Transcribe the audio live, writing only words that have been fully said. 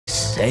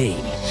say?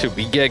 Should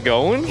we get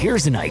going?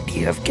 Here's an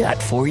idea I've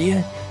got for you.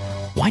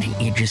 Why don't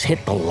you just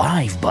hit the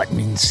live button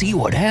and see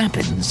what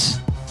happens?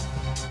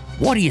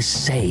 What do you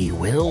say,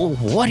 Will?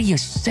 What do you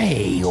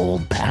say,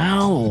 old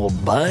pal,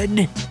 old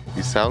bud?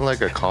 You sound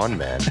like a con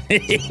man.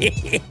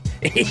 He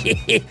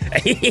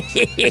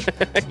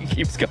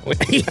keeps going.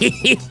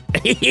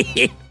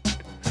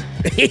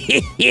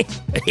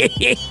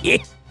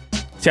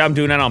 See, I'm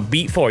doing that on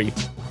beat for you.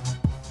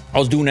 I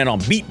was doing that on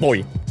beat for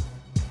you.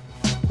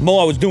 Mo,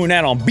 I was doing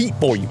that on beat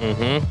for you.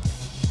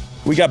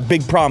 Mm-hmm. We got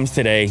big problems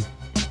today.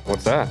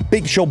 What's that?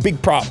 Big show,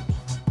 big problem.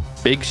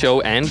 Big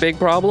show and big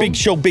problem? Big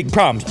show, big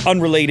problems.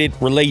 Unrelated,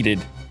 related.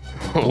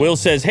 Will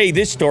says, hey,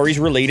 this story's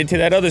related to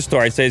that other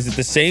story. I said, is it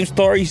the same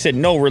story? He said,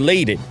 no,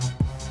 related.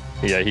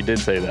 Yeah, he did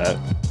say that.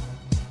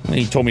 And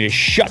he told me to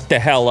shut the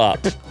hell up.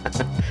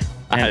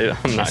 I'm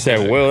not. I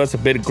said, well, that's a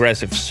bit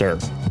aggressive, sir.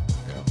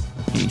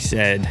 He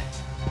said,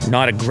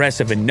 not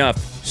aggressive enough,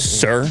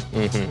 sir.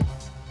 Mm-hmm.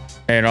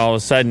 And all of a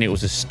sudden, it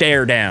was a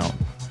stare down.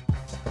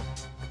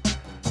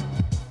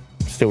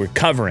 Still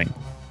recovering.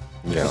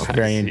 Yeah.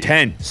 Very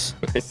intense.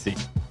 I see.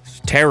 It's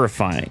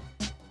terrifying.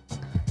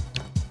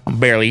 I'm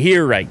barely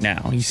here right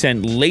now. He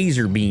sent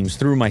laser beams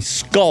through my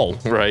skull.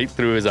 Right,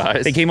 through his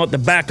eyes. They came out the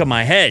back of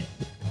my head.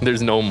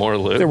 There's no more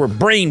lip. There were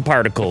brain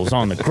particles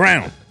on the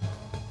ground.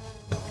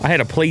 I had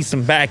to place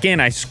them back in.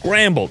 I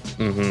scrambled.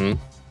 Mm-hmm.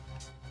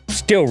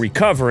 Still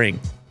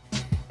recovering.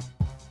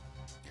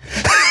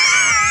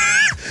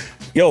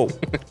 Yo,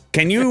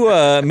 can you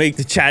make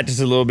the chat just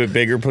a little bit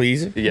bigger,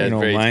 please? Yeah, you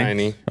don't very mind?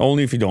 tiny.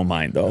 Only if you don't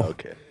mind, though.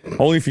 Okay.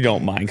 Only if you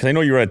don't mind, because I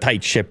know you're a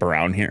tight ship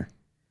around here.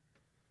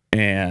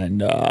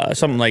 And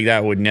something like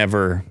that would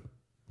never...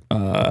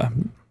 that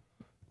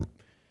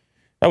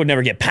would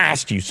never get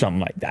past you, something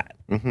like that.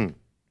 Mm-hmm.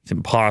 It's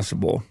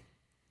impossible.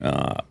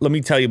 Let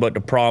me tell you about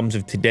the problems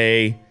of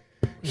today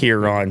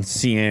here on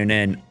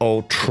CNN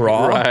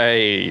Ultra.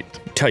 Right.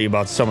 Tell you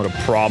about some of the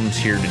problems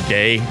here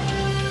today.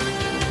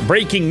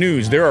 Breaking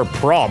news, there are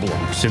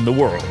problems in the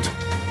world.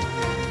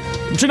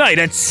 Tonight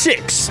at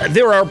 6,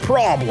 there are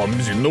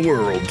problems in the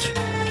world.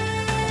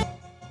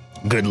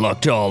 Good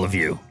luck to all of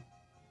you.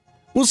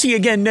 We'll see you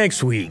again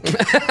next week.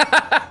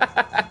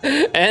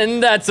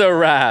 And that's a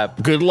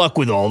wrap. Good luck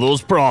with all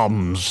those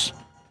problems.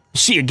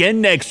 See you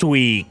again next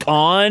week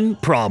on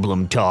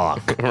Problem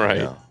Talk.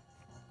 Right. Yeah.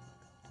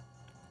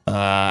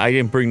 I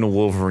didn't bring the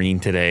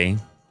Wolverine today.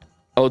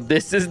 Oh,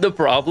 this is the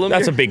problem?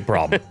 That's a big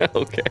problem.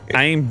 Okay.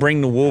 I didn't bring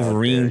the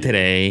Wolverine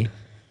today,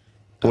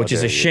 which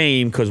is a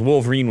shame because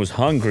Wolverine was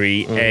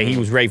hungry and he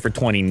was ready for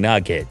 20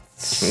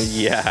 nuggets.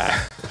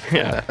 Yeah.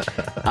 Yeah.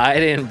 I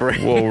didn't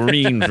bring...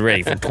 Wolverine's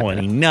ready for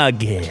 20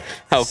 nuggets.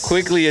 How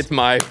quickly it's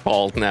my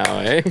fault now,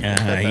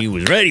 eh? He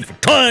was ready for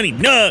 20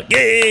 nuggets.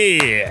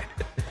 Yeah.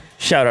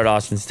 Shout out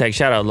Austin's Tech.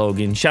 Shout out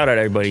Logan. Shout out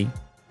everybody.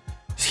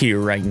 It's here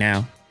right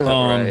now.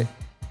 Right.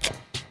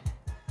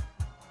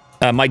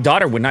 My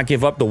daughter would not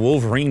give up the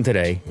Wolverine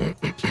today.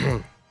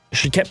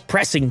 She kept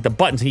pressing the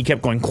buttons and he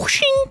kept going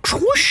whooshing,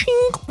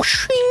 whooshing,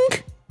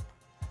 whooshing.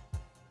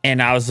 And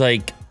I was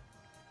like,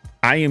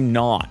 I am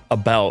not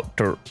about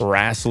to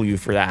wrestle you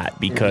for that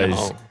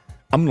because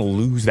I'm going to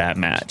lose that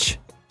match.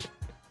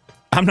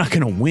 I'm not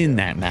going to win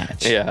that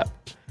match. Yeah.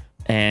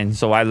 And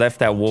so I left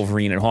that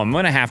Wolverine at home. I'm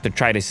going to have to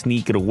try to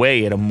sneak it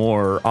away at a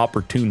more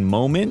opportune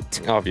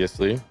moment.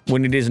 Obviously.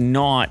 When it is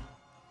not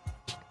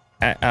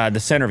at the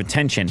center of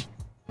attention.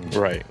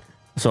 Right.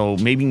 So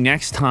maybe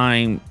next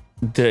time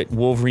that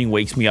Wolverine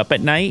wakes me up at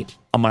night,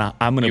 I'm gonna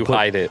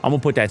hide it. I'm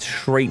gonna put that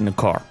straight in the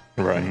car.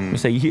 Right. I'm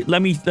say,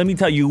 let me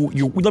tell you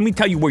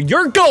where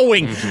you're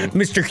going,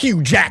 Mr.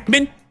 Hugh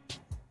Jackman.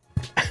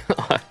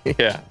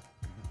 Yeah.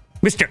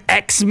 Mr.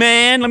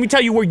 X-Man, let me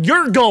tell you where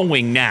you're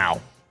going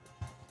now.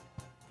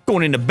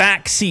 Going in the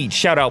back seat.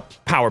 Shout out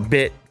Power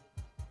Bit.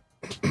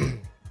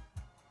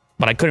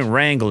 But I couldn't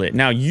wrangle it.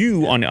 Now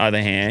you, on the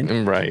other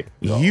hand, Right.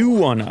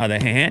 you on the other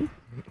hand,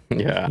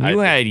 Yeah. you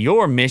had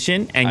your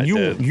mission, and I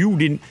did.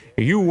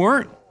 you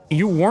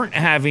weren't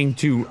having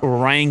to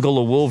wrangle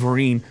a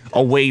Wolverine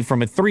away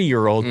from a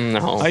 3-year-old.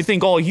 No. I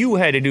think all you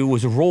had to do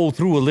was roll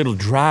through a little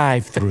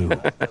drive-through.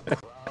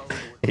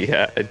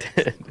 Yeah, I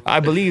did. I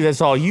believe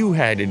that's all you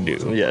had to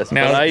do. Yes,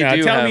 Now, but I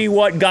do tell have- me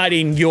what got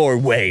in your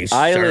way,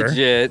 I sir.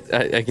 legit,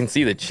 I can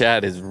see the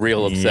chat is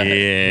real upset.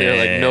 They're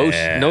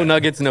like, no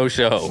nuggets, no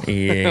show.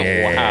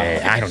 Yeah.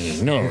 Wow. I don't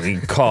even know. You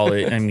call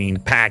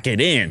it, pack it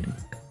in.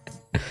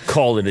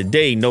 Call it a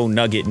day, no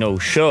nugget, no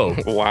show.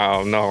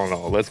 Wow,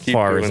 no. Let's keep As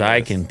far doing as I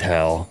this. can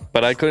tell.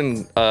 But I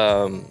couldn't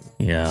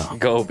Yeah.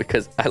 go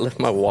because I left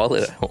my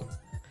wallet at home.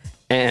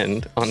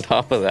 And on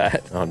top of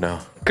that, Oh no.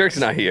 Kirk's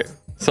not here.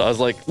 So I was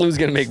like, Lou's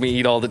gonna make me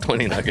eat all the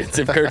 20 nuggets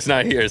if Kirk's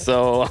not here.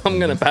 So I'm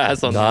gonna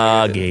pass on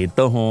Dog the ate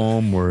the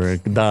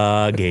homework.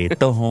 Dog ate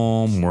the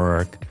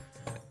homework.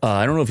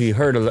 I don't know if you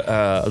heard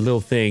a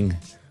little thing. I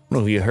don't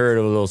know if you heard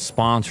of a little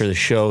sponsor of the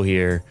show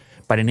here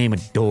by the name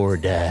of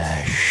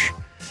DoorDash.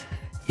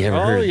 You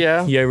ever heard?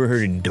 Yeah. You ever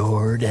heard of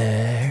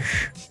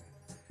DoorDash?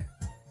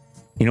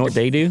 You know what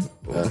they do?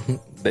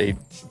 They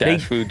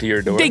dash food to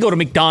your door. They go to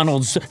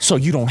McDonald's so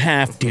you don't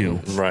have to.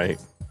 Right.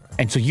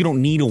 And so you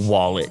don't need a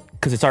wallet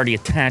because it's already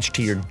attached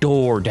to your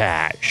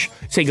DoorDash.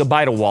 Say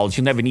goodbye to wallets.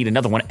 You'll never need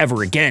another one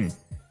ever again.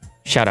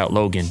 Shout out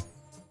Logan.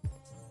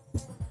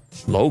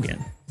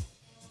 Logan?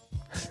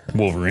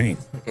 Wolverine.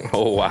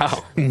 Oh,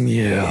 wow.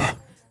 Yeah.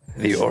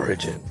 The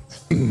origin.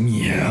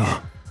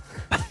 Yeah.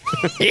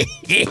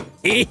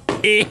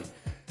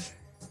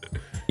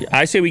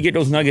 I say we get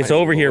those nuggets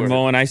over here,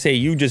 Mo, and I say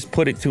you just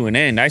put it to an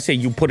end. I say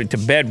you put it to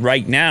bed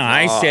right now.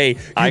 I say you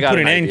put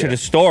an end to the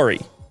story.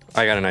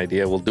 I got an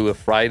idea. We'll do a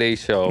Friday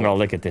show. Oh,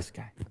 look at this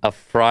guy. A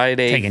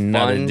Friday Take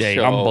another fun day.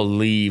 show.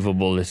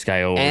 Unbelievable, this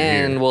guy over here.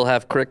 And we'll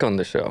have Crick on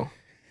the show.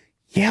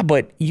 Yeah,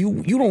 but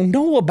you don't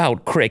know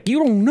about Crick. You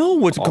don't know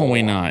what's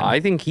going on.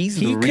 I think he's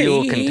the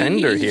real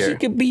contender here. He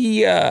could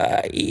be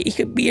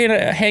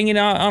hanging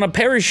out on a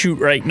parachute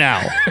right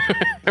now.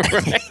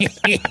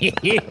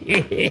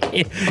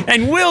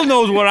 And Will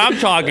knows what I'm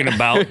talking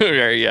about.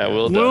 Yeah,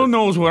 Will does. Will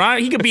knows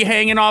he could be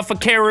hanging off a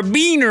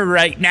carabiner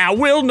right now.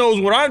 Will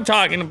knows what I'm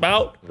talking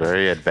about.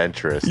 Very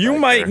adventurous. You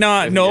might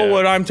not know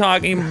what I'm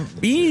talking.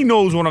 He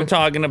knows what I'm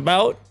talking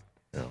about.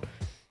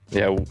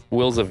 Yeah,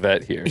 Will's a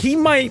vet here. He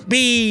might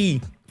be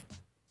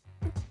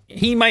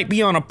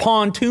on a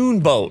pontoon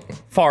boat,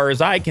 far as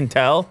I can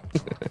tell.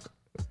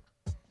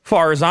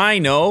 Far as I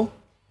know.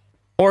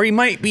 Or he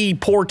might be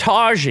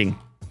portaging.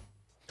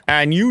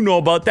 And you know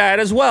about that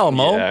as well,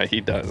 Mo. Yeah,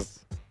 he does.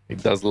 He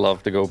does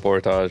love to go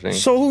portaging.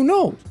 So who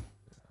knows?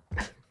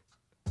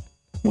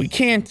 We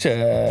can't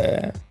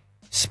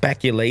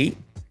speculate.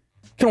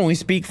 We can only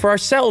speak for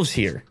ourselves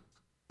here.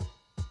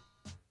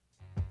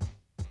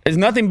 There's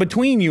nothing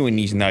between you and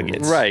these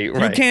nuggets. Right.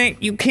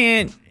 You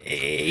can't.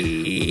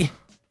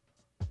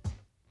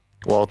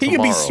 Well, He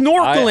could be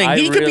snorkeling.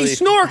 He could be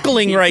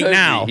snorkeling right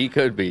now. He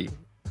could be.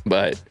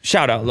 But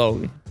Shout out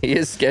Logan. he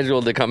is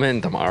scheduled to come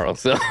in tomorrow,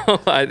 so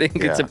I think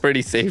it's a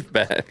pretty safe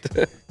bet.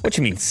 What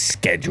you mean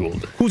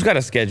scheduled? Who's got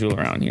a schedule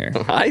around here?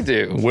 I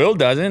do. Will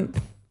doesn't.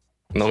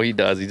 No, he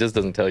does. He just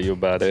doesn't tell you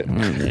about it.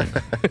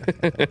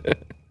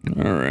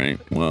 All right.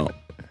 Well.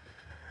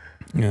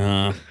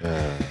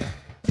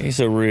 It's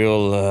a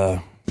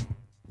real.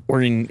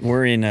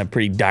 We're in a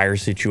pretty dire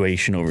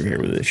situation over here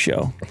with this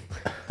show.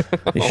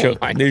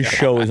 This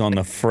show is on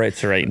the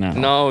fritz right now.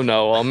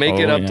 No. I'll make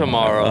it up yeah.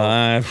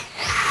 tomorrow.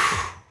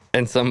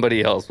 And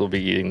somebody else will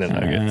be eating the I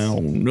nuggets.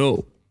 don't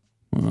know.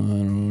 I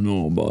don't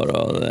know about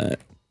all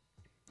that.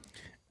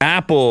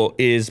 Apple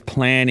is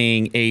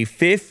planning a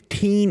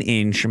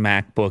 15-inch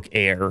MacBook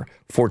Air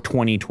for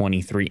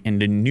 2023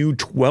 and a new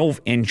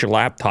 12-inch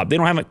laptop. They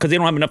don't have it because they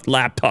don't have enough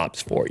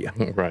laptops for you.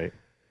 Right.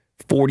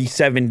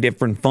 47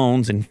 different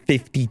phones and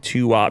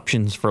 52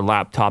 options for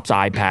laptops,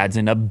 iPads,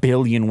 and a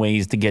billion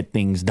ways to get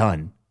things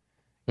done.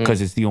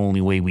 Because it's the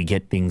only way we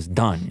get things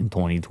done in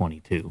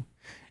 2022.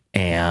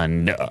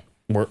 And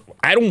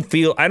I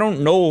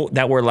don't know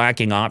that we're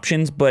lacking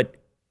options, but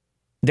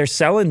they're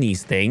selling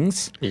these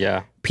things.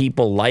 Yeah.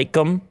 People like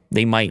them.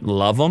 They might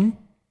love them.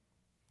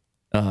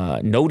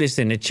 Notice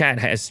in the chat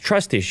has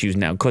trust issues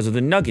now because of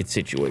the nugget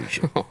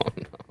situation. Oh,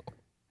 no.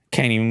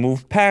 Can't even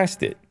move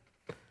past it.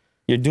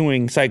 You're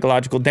doing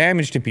psychological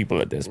damage to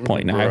people at this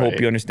point. Now, I hope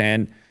you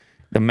understand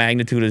the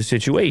magnitude of the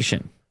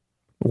situation.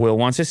 Will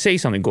wants to say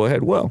something. Go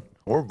ahead, Will.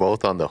 We're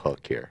both on the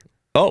hook here.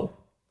 Oh.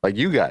 Like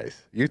you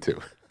guys. You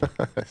two.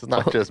 It's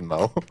not just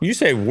Mo. You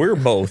say we're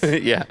both.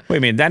 Yeah. Wait a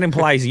minute. That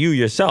implies you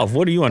yourself.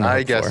 What are you on the hook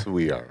I guess for?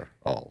 we are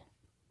all.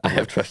 I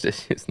have trust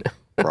issues now.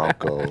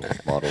 Bronco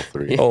Model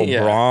 3. Oh,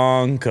 Yeah.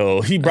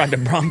 Bronco. He brought the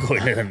Bronco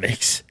into the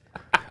mix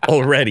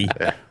already.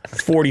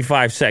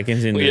 45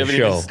 seconds into We the haven't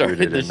even show.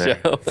 started the in there.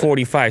 show.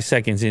 45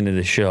 seconds into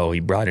the show, he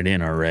brought it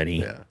in already.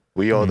 Yeah.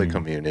 We owe the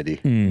community.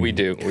 We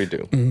do.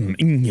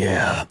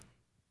 Yeah.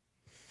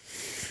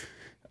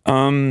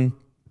 I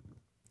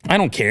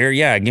don't care.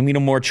 Yeah, give me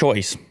no more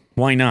choice.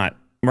 Why not?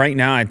 Right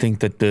now, I think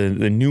that the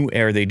new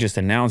Air they just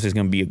announced is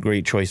going to be a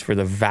great choice for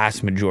the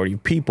vast majority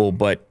of people.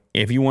 But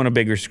if you want a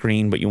bigger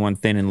screen, but you want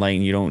thin and light,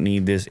 and you don't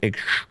need this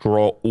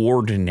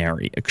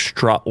extraordinary.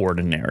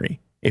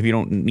 If you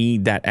don't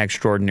need that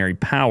extraordinary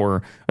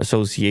power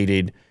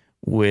associated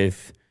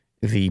with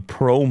the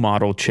Pro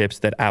model chips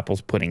that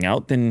Apple's putting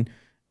out, then,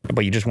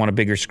 but you just want a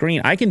bigger screen,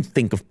 I can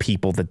think of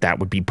people that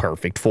would be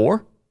perfect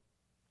for.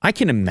 I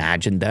can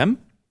imagine them.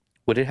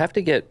 Would it have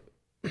to get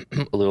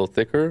a little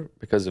thicker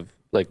because of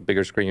like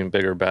bigger screen,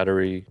 bigger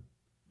battery?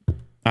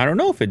 I don't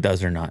know if it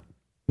does or not.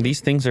 These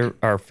things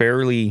are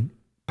fairly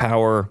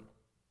power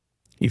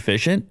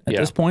efficient at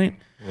this point.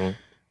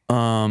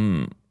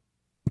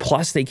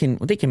 Plus, they can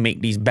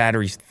make these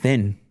batteries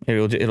thin.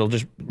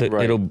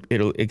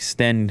 It'll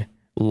extend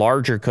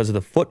larger because of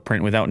the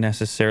footprint without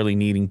necessarily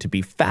needing to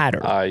be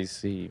fatter. I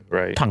see.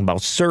 Right. Talking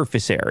about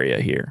surface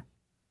area here.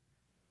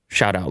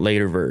 Shout out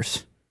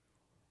Laterverse.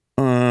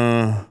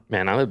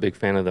 Man, I'm a big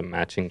fan of the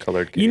matching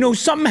colored cable. You know,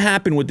 something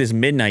happened with this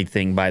midnight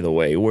thing, by the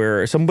way,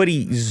 where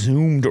somebody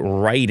zoomed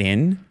right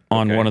in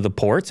on one of the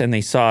ports and they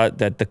saw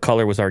that the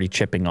color was already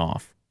chipping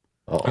off.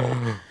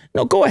 Uh-oh.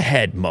 No, go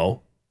ahead,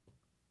 Mo.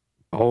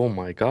 Oh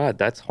my God,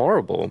 that's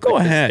horrible. Go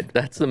ahead.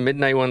 That's the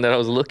midnight one that I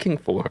was looking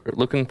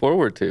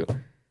forward to.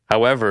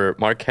 However,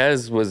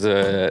 Marquez was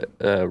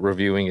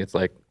reviewing its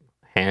like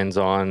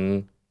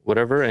hands-on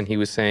whatever, and he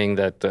was saying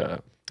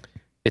that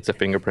it's a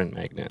fingerprint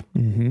magnet.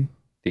 Mm-hmm.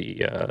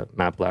 The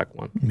matte black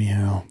one.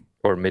 Yeah.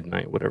 Or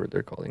midnight, whatever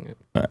they're calling it.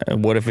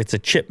 What if it's a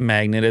chip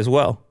magnet as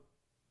well?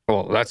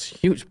 Well, that's a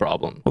huge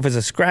problem. What if it's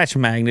a scratch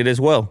magnet as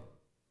well?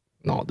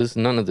 No,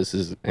 none of this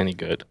is any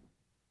good.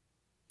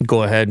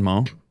 Go ahead,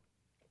 Mo.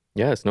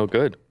 Yeah, it's no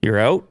good. You're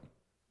out?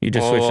 You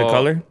just switched the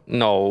color?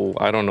 No,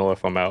 I don't know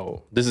if I'm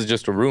out. This is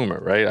just a rumor,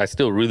 right? I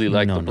still really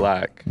like the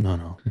black.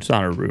 No. It's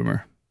not a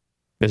rumor.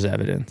 There's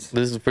evidence.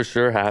 This is for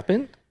sure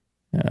happened?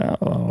 By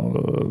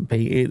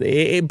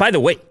the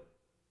way,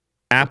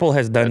 Apple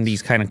has done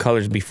these kind of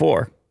colors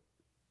before.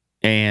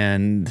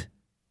 And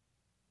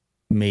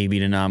maybe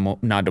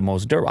not the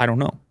most durable. I don't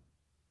know.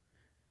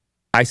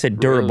 I said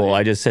durable. Really?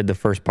 I just said the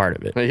first part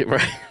of it. Right.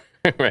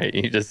 Right.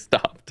 You just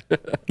stopped.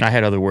 I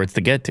had other words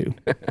to get to.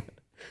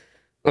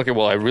 Okay,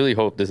 well, I really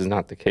hope this is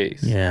not the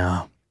case.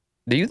 Yeah.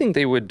 Do you think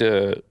they would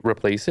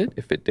replace it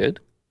if it did?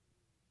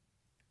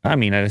 I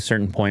mean, at a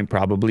certain point,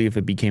 probably, if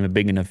it became a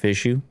big enough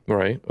issue.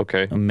 Right.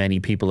 Okay.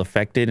 Many people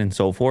affected and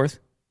so forth.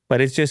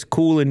 But it's just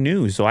cool and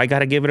new, so I got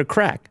to give it a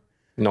crack.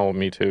 No,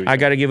 me too. I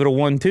got to give it a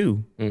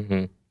 1-2.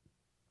 Mm-hmm.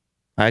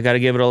 I got to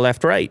give it a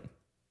left-right.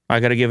 I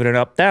got to give it an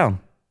up-down.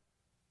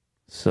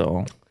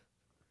 So,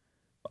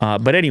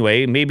 but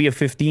anyway, maybe a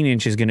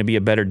 15-inch is going to be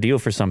a better deal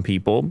for some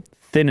people.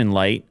 Thin and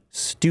light,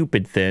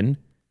 stupid thin,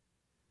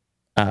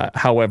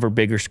 however,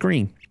 bigger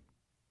screen.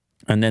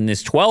 And then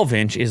this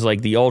 12-inch is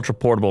like the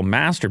ultra-portable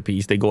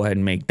masterpiece. They go ahead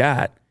and make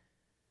that.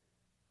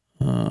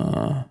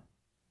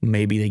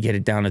 Maybe they get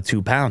it down to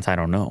 2 pounds. I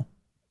don't know.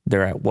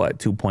 They're at what,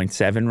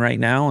 2.7 right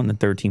now, and the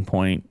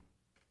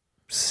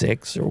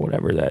 13.6 or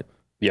whatever that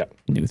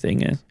new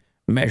thing is.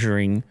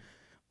 Measuring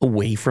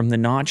away from the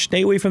notch.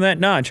 Stay away from that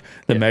notch.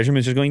 The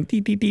measurement's just going,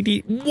 dee, dee, dee,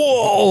 dee.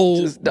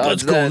 Whoa!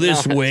 Let's go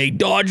this way.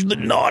 Dodge the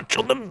notch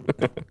on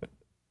the...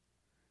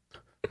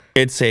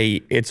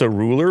 It's a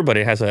ruler, but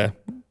it has a...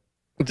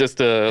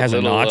 Just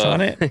a notch on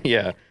it?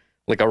 Yeah,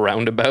 like a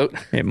roundabout.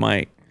 It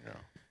might.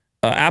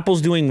 Apple's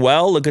doing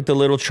well. Look at the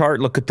little chart.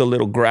 Look at the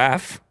little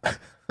graph.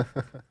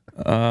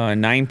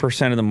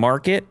 9% of the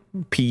market.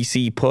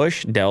 PC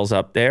push. Dell's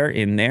up there,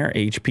 in there.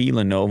 HP,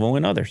 Lenovo,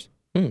 and others.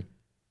 Now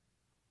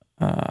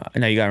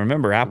you got to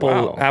remember,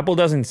 Apple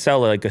doesn't sell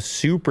like a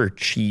super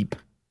cheap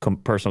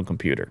personal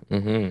computer,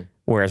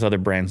 whereas other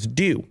brands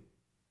do.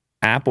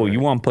 Apple, you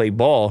want to play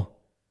ball,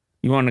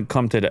 you want to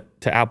come to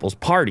Apple's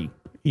party,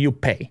 you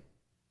pay.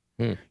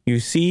 You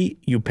see,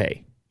 you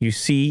pay. You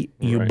see,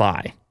 you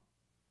buy.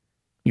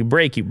 You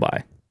break, you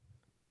buy.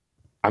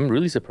 I'm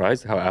really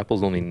surprised how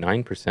Apple's only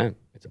 9%.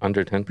 It's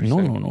under 10%.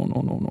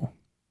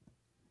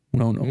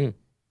 No.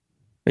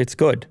 It's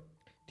good.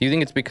 Do you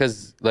think it's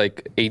because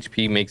like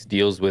HP makes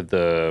deals with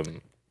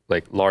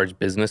like large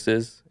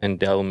businesses and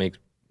Dell makes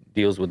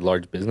deals with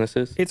large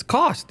businesses? It's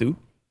cost, dude.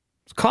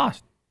 It's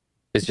cost.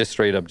 It's just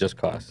straight up just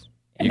cost.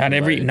 Not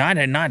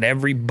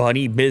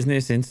everybody,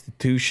 business,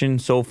 institution,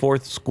 so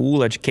forth,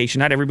 school, education.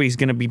 Not everybody's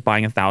going to be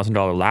buying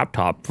 $1,000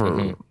 laptop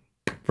for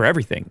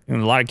everything. In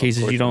a lot of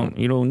cases, you don't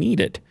need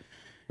it.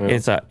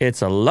 Yeah.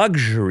 It's a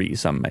luxury,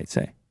 some might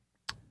say.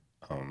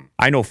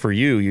 I know for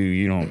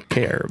you don't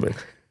care, but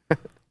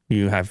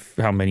you have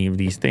how many of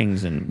these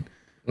things and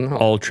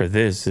ultra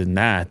this and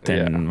that,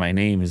 and my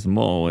name is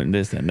Mo and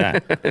this and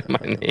that.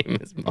 My name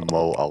is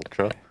Mo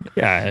Ultra.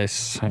 Yeah,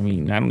 I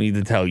mean, I don't need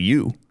to tell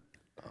you.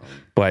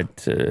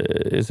 But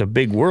it's a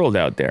big world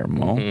out there,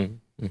 Mo.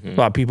 A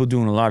lot of people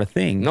doing a lot of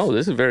things. No,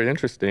 this is very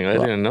interesting. I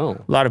didn't know.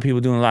 A lot of people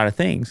doing a lot of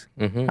things.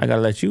 I got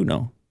to let you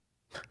know.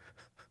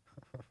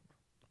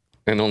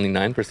 And only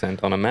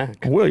 9% on a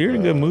Mac. Will, you're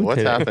in a good mood what's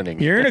today. happening?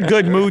 You're in a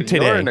good mood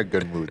today. You're in a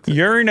good mood today.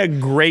 You're in a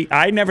great...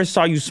 I never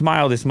saw you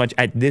smile this much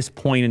at this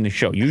point in the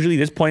show. Usually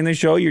this point in the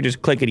show, you're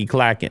just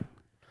clickety-clacking.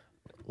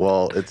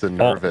 Well, it's a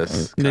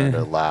nervous kind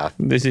of laugh.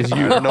 This is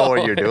you. I don't know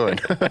what you're doing.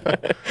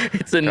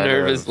 It's a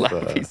nervous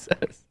laugh, he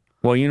says.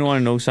 Well, you want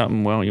to know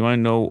something. Well, you want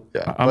to know.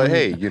 Yeah, but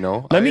hey, you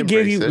know. Let me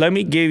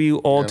give you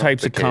all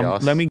types of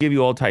chaos. Let me give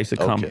you all types of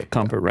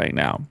comfort right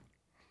now.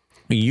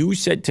 You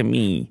said to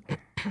me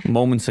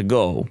moments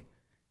ago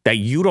that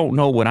you don't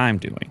know what I'm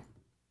doing.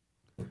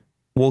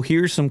 Well,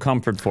 here's some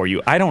comfort for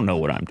you. I don't know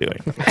what I'm doing.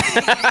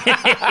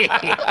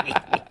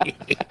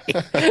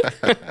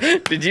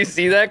 Did you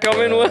see that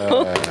coming,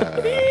 Will?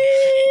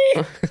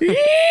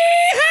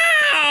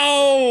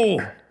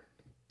 Yeehaw!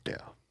 Yeah.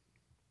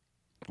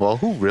 Well,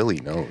 who really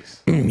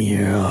knows?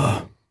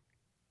 Yeah.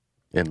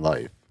 In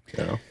life,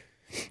 you know?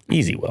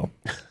 Easy, Will.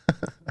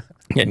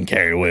 Getting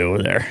carried away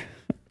over there.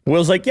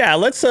 Will's like, yeah,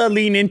 let's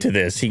lean into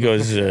this. He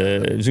goes,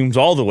 zooms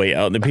all the way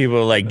out. And the people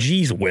are like,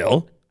 geez,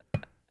 Will.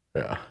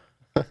 Yeah.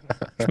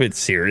 It's a bit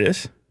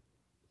serious.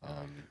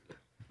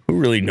 Who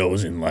really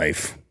knows in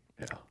life?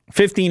 Yeah.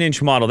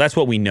 15-inch model, that's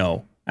what we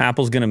know.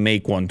 Apple's going to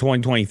make one,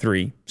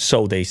 2023,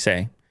 so they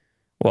say.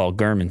 Well,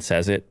 Gurman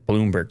says it.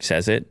 Bloomberg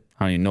says it.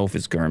 I don't even know if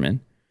it's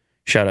Gurman.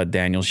 Shout out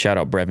Daniel. Shout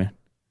out Brevin.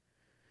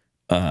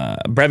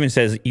 Brevin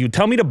says, you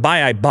tell me to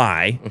buy, I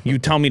buy. You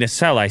tell me to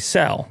sell, I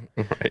sell.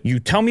 Right. You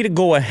tell me to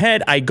go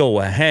ahead, I go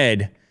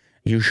ahead.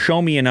 You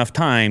show me enough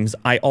times,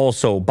 I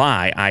also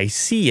buy. I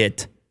see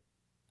it,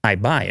 I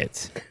buy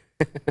it.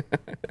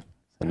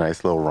 A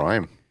nice little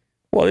rhyme.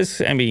 Well,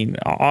 I mean,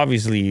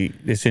 obviously,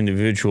 this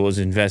individual has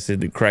invested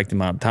the correct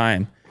amount of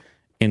time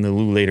in the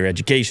Lou Later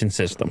education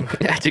system.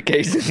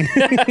 Education.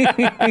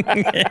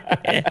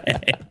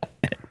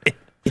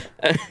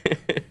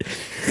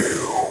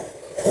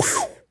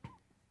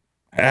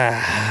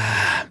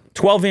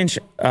 12-inch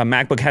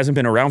MacBook hasn't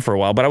been around for a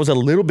while, but I was a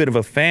little bit of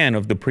a fan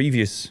of the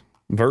previous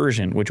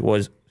version, which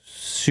was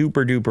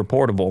super duper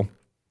portable.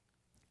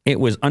 It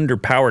was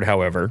underpowered,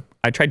 however.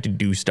 I tried to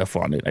do stuff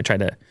on it. I tried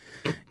to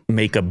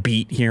make a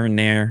beat here and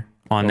there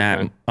on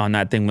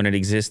that thing when it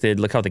existed.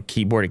 Look how the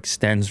keyboard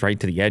extends right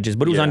to the edges,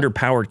 but it was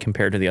underpowered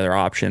compared to the other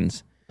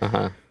options.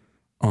 It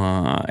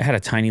had a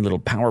tiny little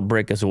power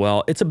brick as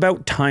well. It's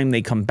about time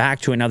they come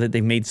back to it now that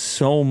they've made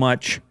so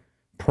much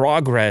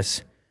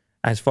progress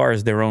as far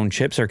as their own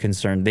chips are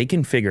concerned. They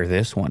can figure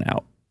this one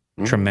out.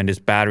 Tremendous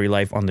battery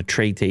life on the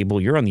tray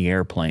table. You're on the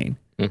airplane.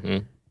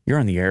 You're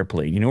on the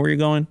airplane. You know where you're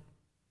going?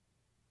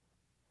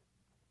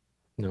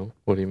 No.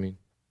 What do you mean?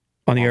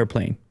 On the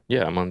airplane.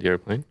 Yeah, I'm on the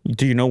airplane.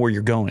 Do you know where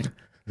you're going?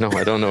 No,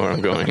 I don't know where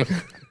I'm going.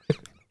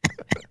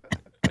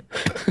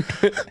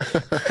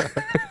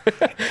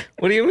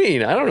 What do you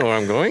mean? I don't know where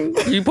I'm going.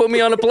 You put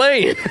me on a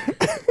plane.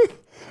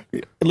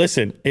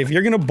 Listen, if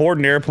you're going to board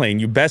an airplane,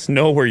 you best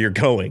know where you're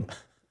going.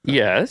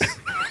 Yes.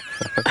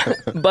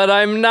 But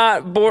I'm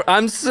not bored.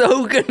 I'm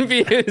so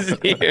confused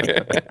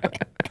here.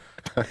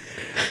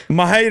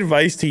 My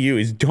advice to you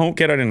is don't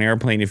get on an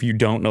airplane if you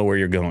don't know where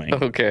you're going.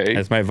 Okay.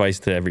 That's my advice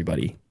to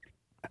everybody.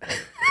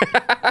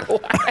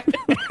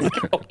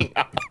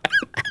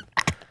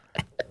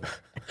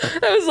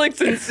 That was like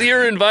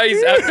sincere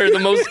advice after the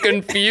most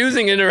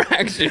confusing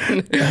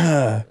interaction.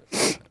 Yeah.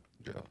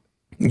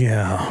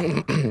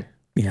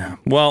 Yeah.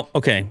 Well,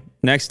 okay.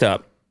 Next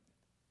up,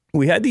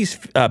 we had these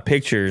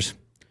pictures.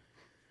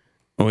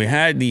 We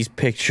had these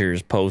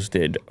pictures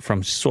posted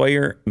from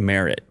Sawyer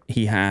Merritt.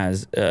 He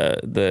has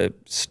the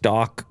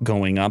stock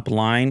going up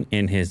line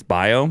in his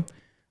bio,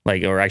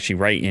 or actually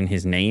right in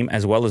his name,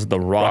 as well as the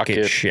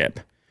rocket ship.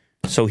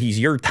 So he's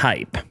your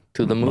type.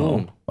 To the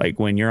moon. Like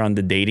when you're on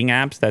the dating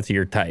apps, that's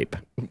your type.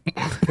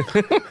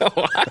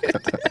 What?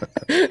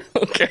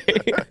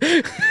 Okay.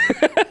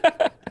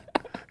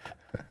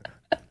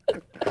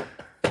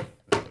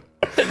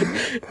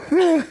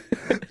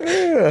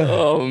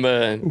 Oh,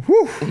 man.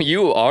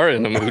 You are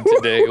in the mood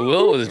today.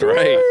 Will was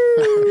right.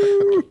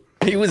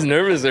 He was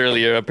nervous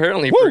earlier,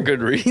 apparently for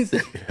good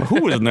reason.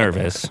 Who was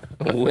nervous?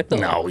 Will.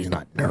 No, he's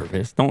not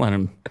nervous. Don't let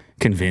him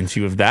convince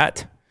you of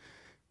that.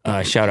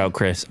 Shout out,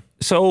 Chris.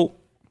 So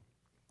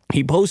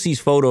he posts these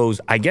photos.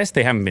 I guess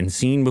they haven't been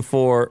seen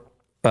before.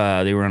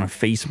 They were on a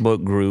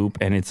Facebook group,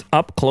 and it's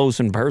up close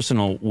and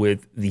personal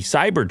with the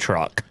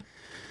Cybertruck.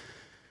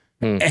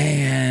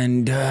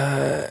 And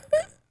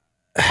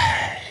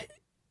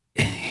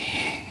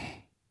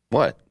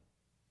what?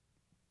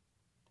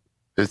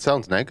 It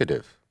sounds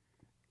negative.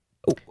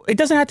 it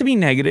doesn't have to be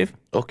negative.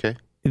 Okay.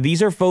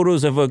 These are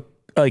photos of a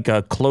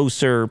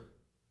closer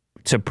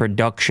to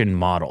production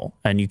model,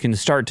 and you can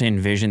start to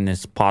envision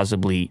this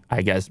possibly,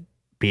 I guess,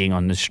 being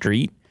on the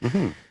street.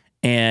 Mm-hmm.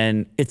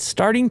 And it's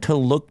starting to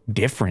look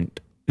different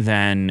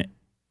than,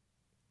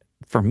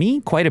 for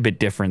me, quite a bit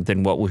different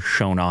than what was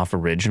shown off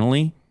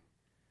originally.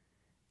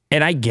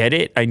 And I get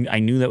it. I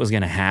knew that was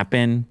going to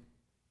happen.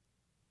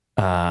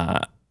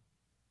 But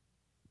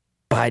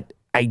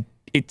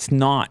it's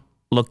not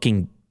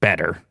looking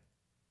better.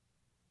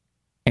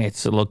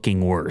 It's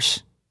looking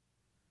worse.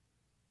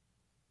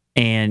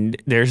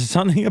 And there's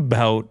something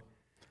about...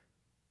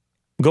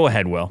 Go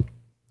ahead, Will.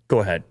 Go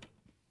ahead.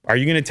 Are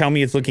you going to tell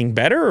me it's looking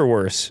better or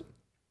worse?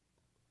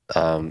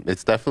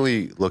 It's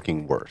definitely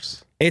looking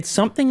worse. It's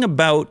something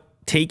about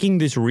taking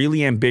this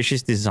really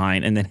ambitious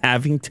design and then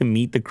having to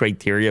meet the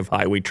criteria of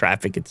highway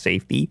traffic and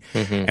safety.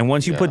 Mm-hmm. And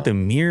once you put the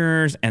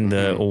mirrors and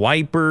the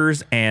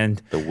wipers and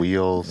the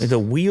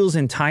wheels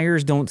and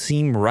tires don't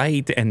seem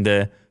right, and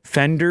the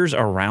fenders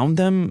around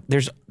them,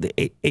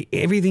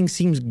 everything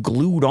seems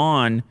glued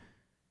on.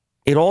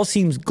 It all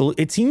seems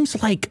it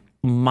seems like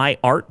my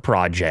art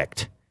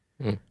project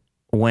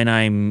when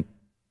I'm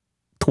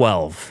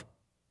 12.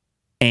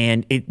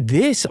 And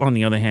this, on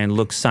the other hand,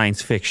 looks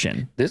science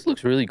fiction. This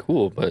looks really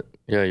cool, but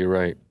yeah, you're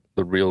right.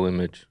 The real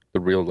image,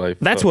 the real life.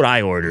 That's what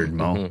I ordered,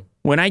 Mo. Mm-hmm.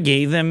 When I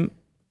gave them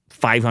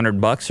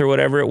 $500 or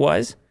whatever it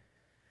was,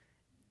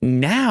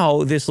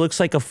 now this looks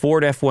like a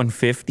Ford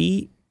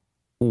F-150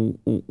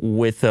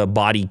 with a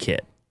body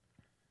kit.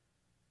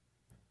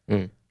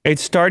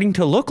 It's starting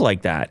to look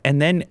like that. And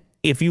then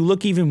if you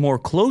look even more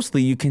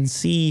closely, you can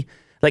see,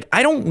 like,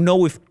 I don't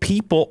know if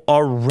people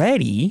are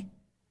ready...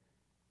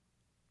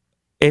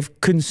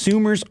 if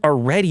consumers are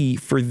ready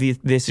for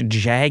this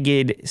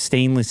jagged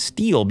stainless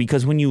steel,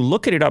 because when you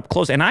look at it up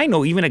close, and I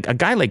know even a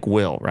guy like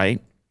Will, right?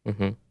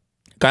 Mm-hmm. A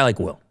guy like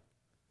Will,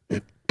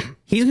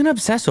 He's going to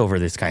obsess over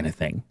this kind of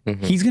thing.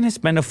 He's going to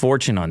spend a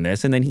fortune on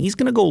this, and then he's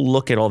going to go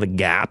look at all the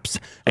gaps.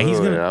 And he's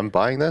going to. I'm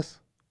buying this.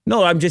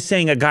 No, I'm just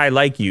saying a guy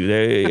like you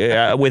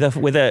with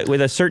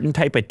a certain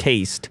type of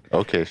taste.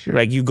 Okay, sure.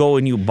 Like you go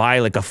and you buy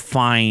like a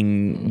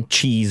fine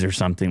cheese or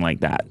something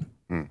like that,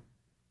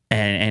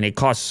 and it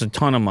costs a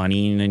ton of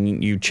money, and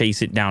then you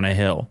chase it down a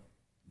hill.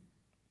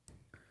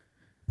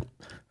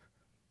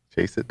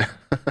 Chase it.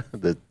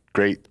 The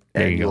great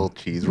annual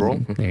cheese roll.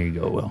 There you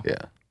go, Will.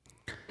 Yeah.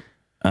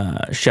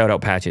 Shout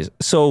out Patches.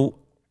 So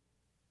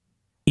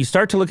you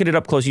start to look at it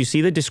up close. You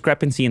see the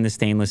discrepancy in the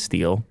stainless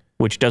steel,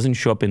 which doesn't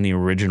show up in the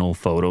original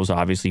photos.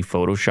 Obviously,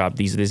 Photoshop.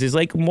 This is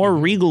like more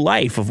regal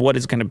life of what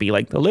it's going to be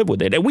like to live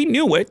with it. And we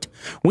knew it.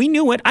 We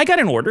knew it. I got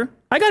an order.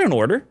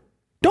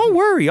 Don't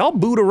worry. I'll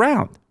boot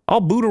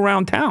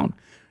around town.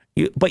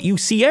 But you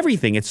see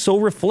everything. It's so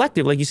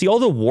reflective. Like you see all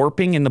the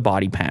warping in the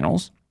body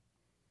panels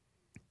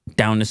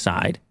down the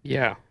side.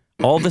 Yeah.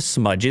 All the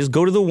smudges.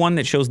 Go to the one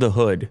that shows the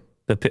hood.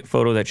 The pit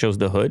photo that shows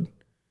the hood.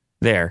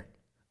 There.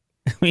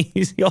 I mean,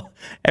 you see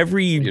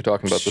every You're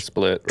talking about the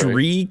split, right?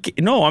 streak.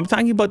 No, I'm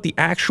talking about the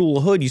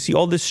actual hood. You see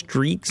all the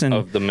streaks and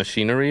Of the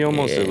machinery,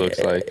 almost, it looks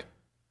like.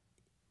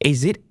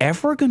 Is it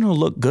ever going to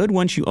look good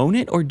once you own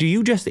it, or do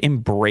you just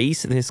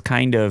embrace this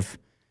kind of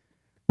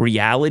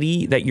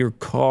reality that your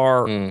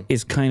car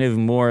is kind of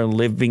more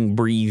living,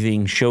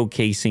 breathing,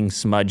 showcasing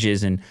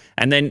smudges, and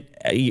then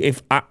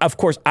if of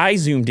course I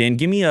zoomed in,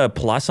 give me a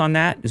plus on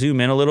that.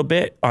 Zoom in a little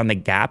bit on the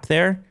gap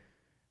there.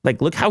 Like,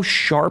 look how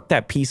sharp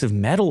that piece of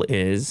metal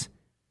is.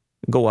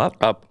 Go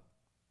up.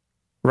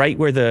 Right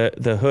where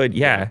the hood,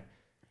 yeah.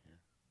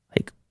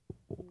 Like,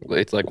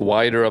 It's like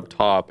wider up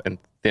top and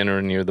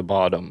thinner near the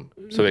bottom.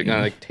 So it kind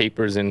of like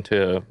tapers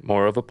into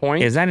more of a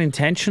point. is that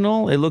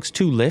intentional? It looks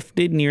too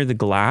lifted near the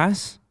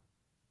glass.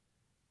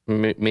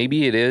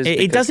 Maybe it is. It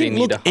because they doesn't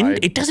need look. to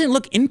hide. It doesn't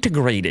look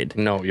integrated.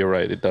 No, you're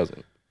right. It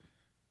doesn't.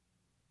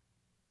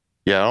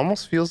 Yeah, it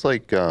almost feels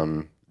like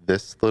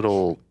this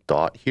little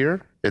dot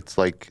here. It's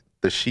like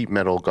the sheet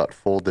metal got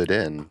folded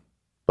in.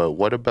 But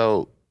what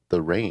about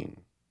the rain?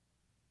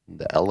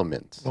 The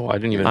elements? Oh, I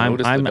didn't even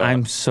notice the dot.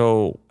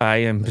 I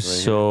am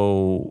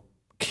so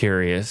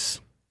curious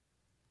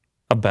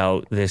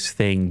about this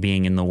thing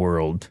being in the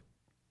world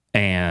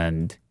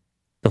and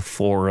the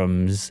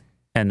forums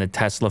and the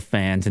Tesla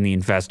fans and the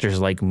investors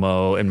like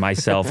Mo and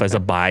myself as a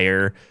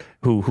buyer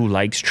who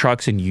likes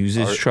trucks and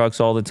uses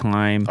trucks all the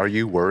time. Are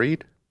you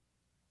worried?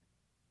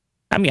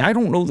 I mean, I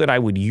don't know that I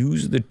would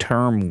use the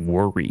term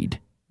worried,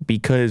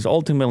 because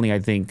ultimately I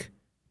think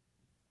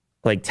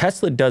like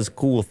Tesla does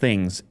cool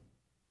things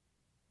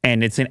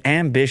and it's an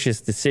ambitious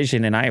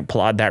decision, and I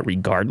applaud that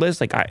regardless.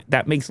 Like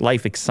that makes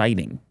life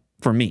exciting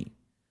for me.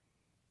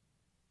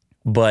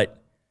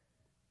 But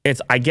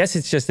I guess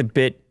it's just a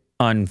bit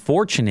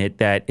unfortunate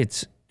that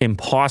it's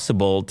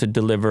impossible to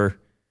deliver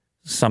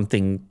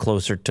something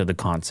closer to the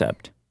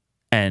concept.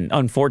 And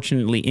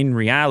unfortunately, in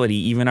reality,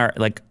 even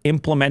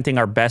implementing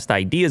our best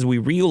ideas, we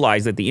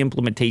realize that the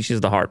implementation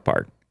is the hard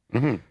part.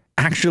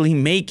 Actually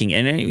making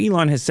it, and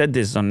Elon has said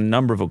this on a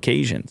number of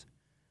occasions.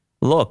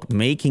 Look,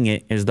 making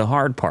it is the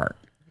hard part.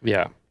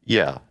 Yeah.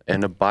 Yeah,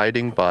 and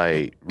abiding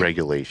by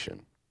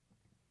regulation.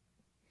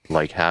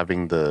 Like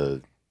having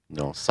the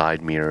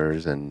side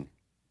mirrors and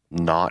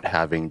not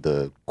having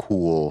the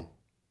cool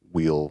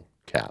wheel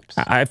caps.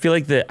 I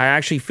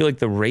actually feel like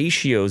the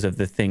ratios of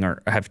the thing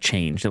have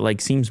changed. It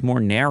like seems more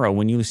narrow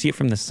when you see it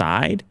from the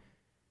side.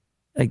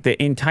 Like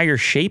the entire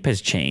shape has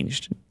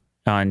changed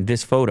on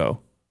this photo.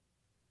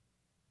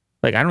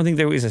 Like I don't think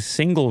there was a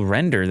single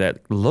render that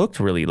looked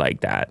really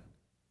like that.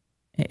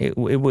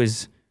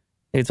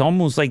 It's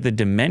almost like the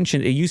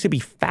dimension. It used to be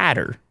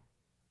fatter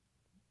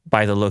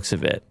by the looks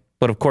of it.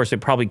 But of course, it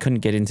probably couldn't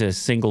get into a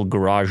single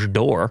garage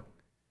door.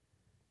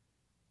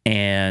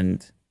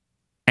 And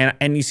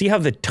you see how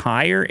the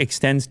tire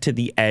extends to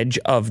the edge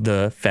of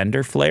the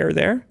fender flare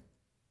there?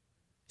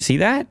 See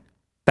that?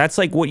 That's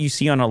like what you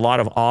see on a lot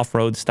of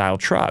off-road style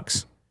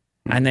trucks.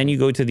 And then you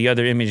go to the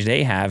other image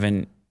they have,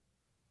 and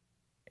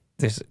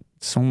there's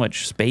so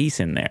much space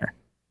in there.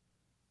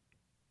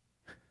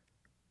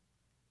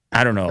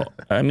 I don't know.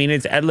 I mean,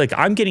 it's like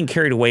I'm getting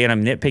carried away and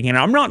I'm nitpicking. And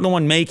I'm not the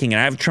one making it.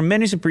 I have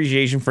tremendous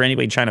appreciation for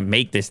anybody trying to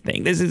make this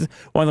thing. This is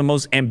one of the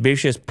most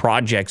ambitious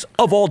projects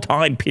of all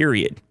time,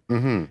 period.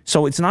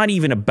 So it's not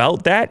even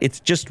about that. It's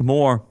just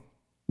more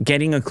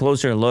getting a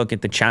closer look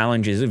at the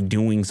challenges of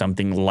doing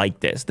something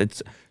like this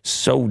that's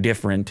so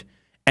different.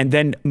 And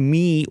then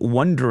me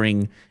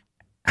wondering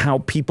how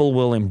people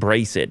will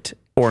embrace it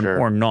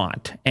or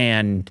not.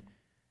 And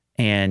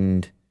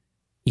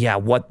yeah,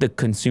 what the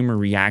consumer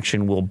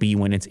reaction will be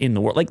when it's in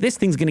the world. Like this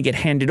thing's going to get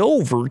handed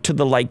over to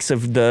the likes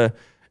of the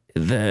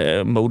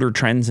Motor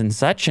Trends and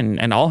such,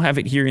 and I'll have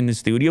it here in the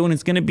studio, and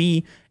it's going to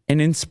be an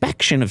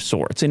inspection of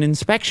sorts, an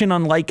inspection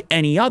unlike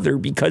any other,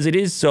 because it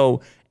is so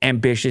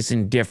ambitious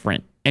and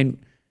different. And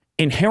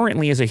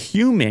inherently as a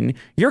human,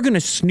 you're going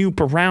to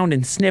snoop around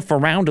and sniff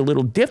around a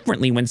little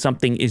differently when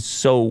something is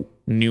so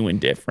new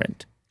and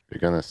different. You're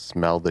going to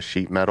smell the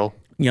sheet metal?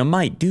 You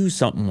might do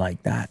something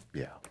like that.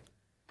 Yeah.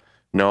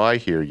 No, I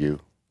hear you.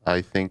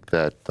 I think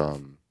that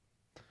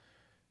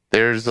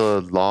there's a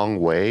long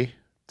way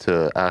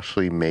to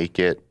actually make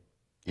it,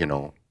 you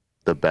know,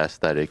 the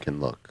best that it can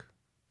look,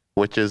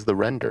 which is the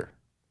render.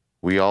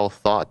 We all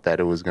thought that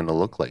it was going to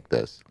look like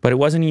this. But it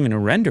wasn't even a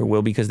render,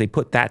 Will, because they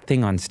put that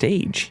thing on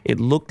stage. It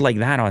looked like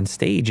that on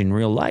stage in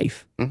real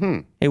life.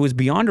 It was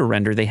beyond a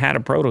render. They had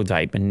a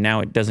prototype, and now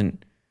it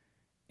doesn't.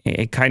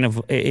 It kind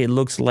of, it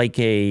looks like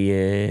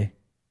a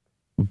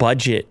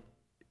budget.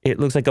 It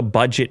looks like a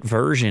budget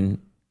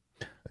version.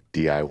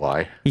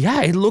 DIY.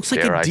 Yeah, it looks like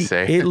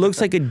it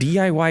looks like a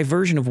DIY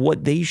version of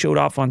what they showed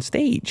off on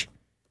stage.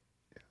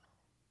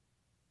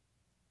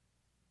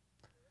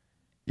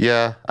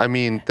 Yeah, I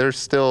mean, there's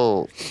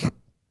still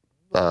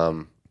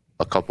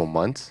a couple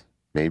months,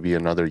 maybe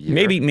another year.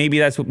 Maybe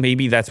that's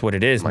what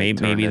it is. Might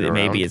turn it around.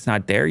 Maybe it's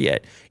not there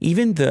yet.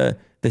 Even the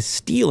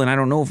steel, and I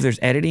don't know if there's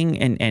editing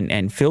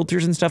and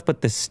filters and stuff,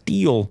 but the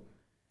steel,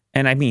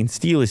 and I mean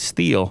steel is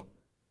steel.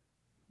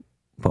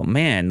 But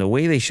man, the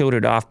way they showed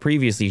it off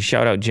previously,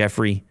 shout out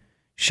Jeffrey,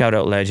 shout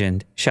out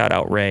Legend, shout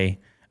out Ray.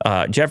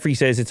 Jeffrey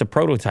says it's a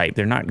prototype.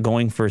 They're not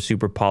going for a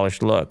super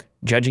polished look.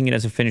 Judging it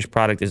as a finished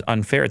product is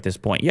unfair at this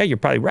point. Yeah, you're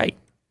probably right.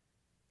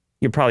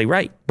 You're probably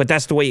right. But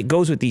that's the way it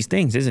goes with these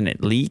things, isn't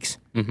it? Leaks,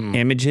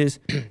 images,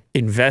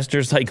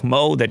 investors like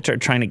Mo that are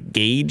trying to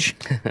gauge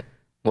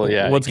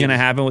what's going to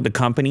happen with the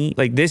company.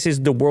 Like, this is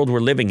the world we're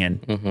living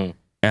in.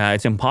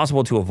 It's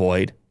impossible to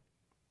avoid.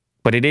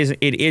 But it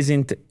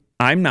isn't.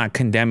 I'm not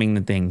condemning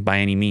the thing by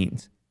any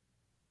means.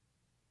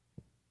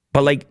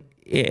 But like,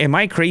 am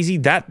I crazy?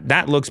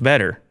 That looks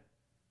better.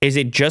 Is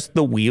it just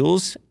the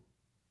wheels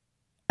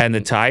and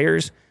the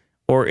tires,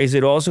 or is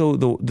it also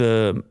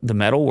the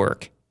metal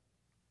work?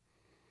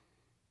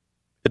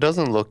 It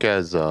doesn't look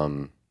as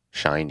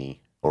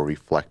shiny or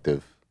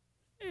reflective.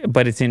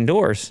 But it's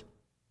indoors.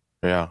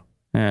 Yeah.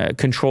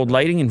 Controlled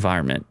lighting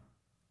environment.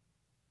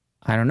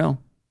 I don't know.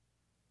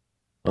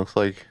 Looks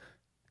like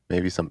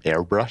maybe some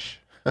airbrush.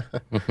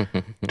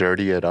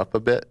 Dirty it up a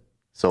bit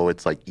so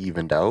it's like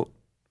evened out.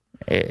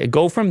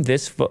 Go from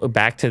this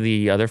back to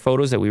the other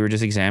photos that we were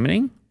just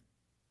examining.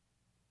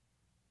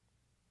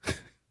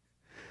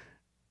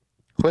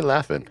 Quit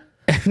laughing.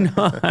 No,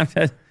 I'm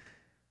just,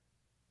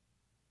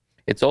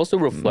 It's also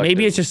reflective.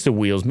 maybe it's just the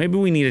wheels. Maybe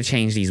we need to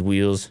change these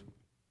wheels.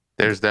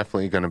 There's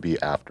definitely going to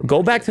be after.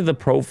 Go back to the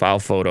profile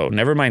photo.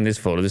 Never mind this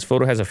photo. This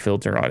photo has a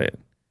filter on it.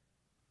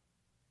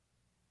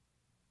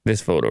 This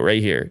photo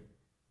right here.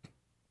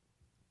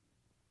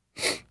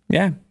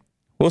 Yeah,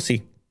 we'll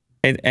see.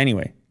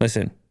 Anyway,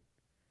 listen.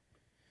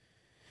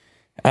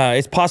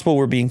 It's possible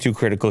we're being too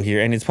critical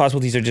here, and it's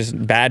possible these are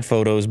just bad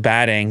photos,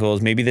 bad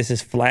angles. Maybe this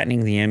is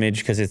flattening the image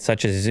because it's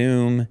such a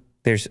zoom.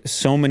 There's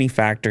so many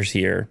factors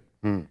here.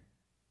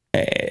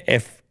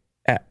 If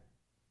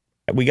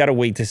we got to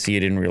wait to see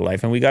it in real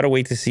life, and we got to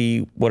wait to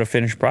see what a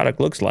finished product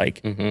looks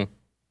like.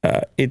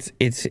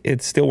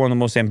 It's still one of the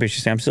most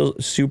ambitious. I'm still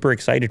super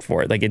excited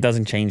for it. Like, it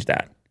doesn't change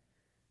that.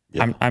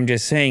 Yeah. I'm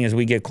just saying, as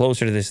we get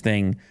closer to this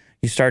thing,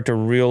 you start to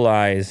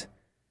realize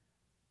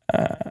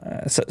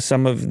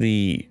some of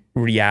the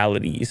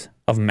realities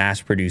of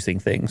mass producing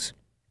things.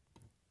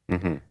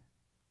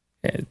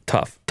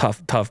 Tough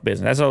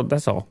business.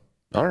 That's all.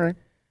 All right.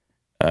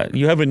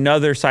 You have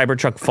another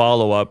Cybertruck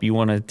follow-up. You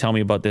want to tell me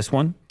about this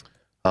one?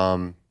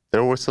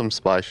 There were some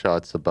spy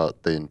shots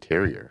about the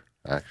interior,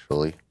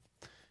 actually.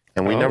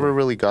 And we never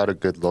really got a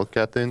good look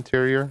at the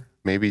interior.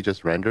 Maybe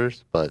just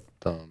renders, but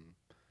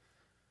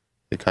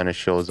it kind of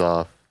shows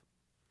off,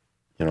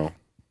 you know,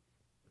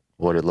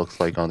 what it looks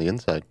like on the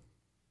inside.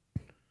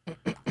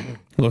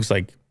 Looks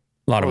like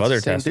a lot of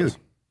other Teslas. Dude.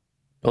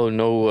 Oh,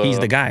 no. He's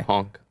the guy.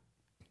 Honk.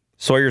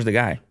 Sawyer's the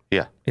guy.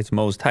 Yeah. It's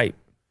Mo's type.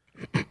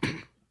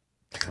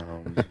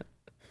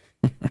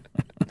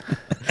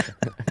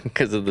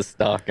 Because of the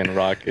stock and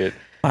rocket.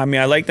 I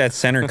mean, I like that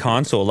center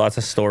console. Lots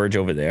of storage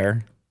over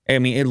there. I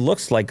mean, it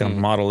looks like a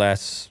Model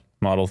S,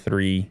 Model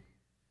 3.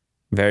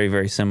 Very,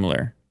 very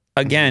similar.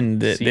 Again,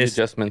 Seat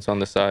adjustments on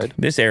the side.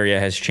 This area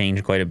has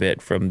changed quite a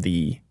bit from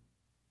the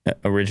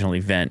original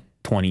event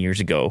 20 years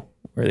ago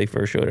where they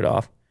first showed it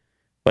off.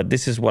 But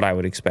this is what I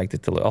would expect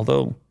it to look.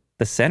 Although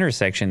the center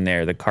section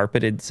there, the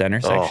carpeted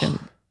center section.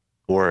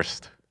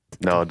 Worst.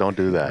 No, don't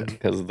do that.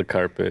 Because of the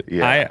carpet.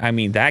 Yeah. I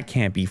mean, that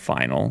can't be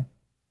final.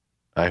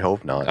 I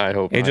hope not. I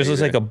hope It not just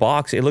looks either. like a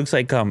box. It looks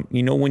like,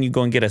 you know, when you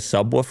go and get a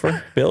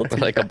subwoofer built?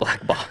 Like a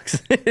black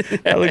box.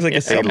 That looks like a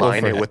They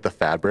line it subwoofer. with the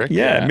fabric.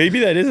 Yeah, maybe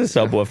that is a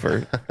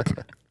subwoofer.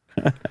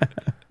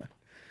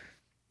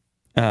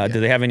 Do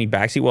they have any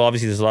backseat? Well,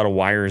 obviously, there's a lot of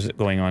wires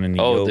going on in the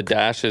yoke. The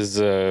dash is,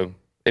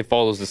 it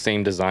follows the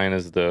same design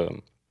as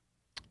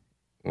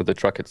with the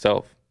truck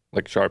itself,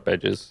 like sharp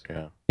edges.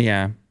 Yeah.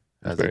 Yeah.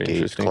 Has Very a gauge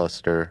interesting.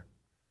 cluster.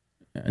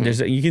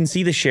 You can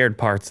see the shared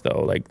parts,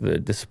 though, like the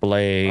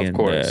display Of and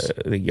course.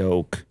 the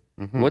yoke.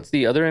 What's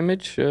the other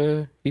image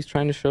he's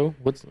trying to show?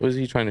 What is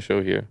he trying to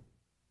show here?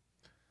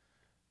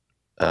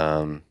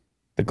 The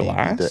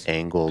glass? The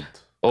angled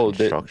Oh,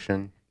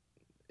 construction.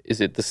 Is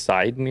it the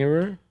side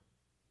mirror?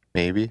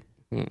 Maybe.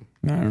 I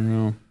don't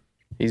know.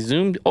 He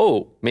zoomed.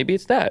 Oh, maybe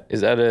it's that. Is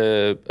that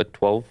a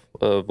 12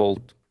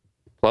 volt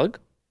plug?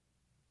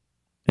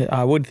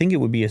 I would think it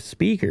would be a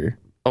speaker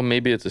Oh,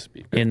 maybe it's a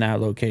speaker. in that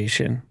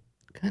location.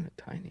 Kind of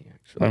tiny,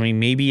 actually. I mean,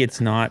 maybe it's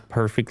not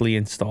perfectly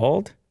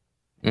installed.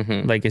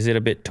 Mm-hmm. Like, is it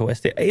a bit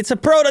twisted? It's a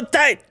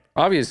prototype.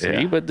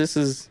 Obviously, but this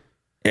is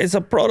It's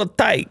a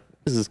prototype.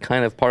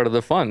 kind of part of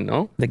the fun,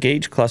 no? The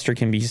gauge cluster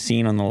can be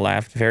seen on the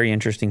left. Very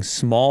interesting.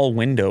 Small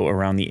window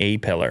around the A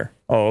pillar.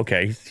 Oh,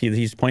 okay.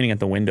 He's pointing at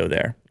the window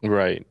there.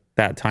 Right.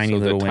 That tiny So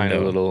little the window.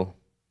 tiny little.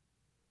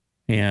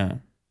 Yeah.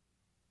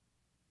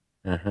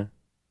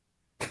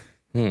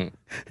 Hmm.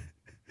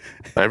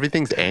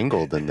 Everything's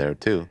angled in there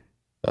too.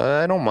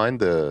 I don't mind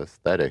the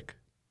aesthetic.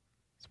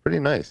 It's pretty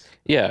nice.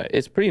 Yeah,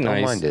 it's pretty Don't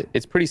nice. mind it.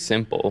 It's pretty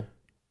simple.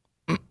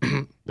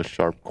 The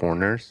sharp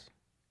corners.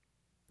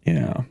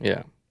 Yeah.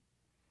 Yeah.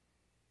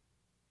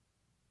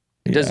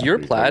 Does Yeah. your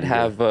Pretty plaid good.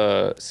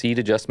 have seat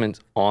adjustments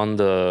on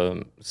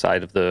the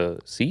side of the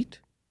seat?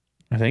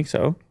 I think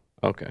so.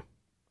 Okay.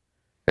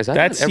 'Cause I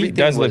That thought seat everything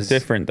does look was-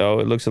 different, though.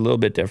 It looks a little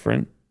bit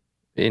different.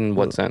 In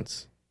what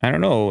sense? I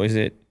don't know. Is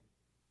it?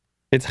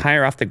 It's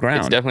higher off the ground.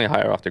 It's definitely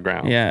higher off the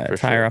ground. Yeah, for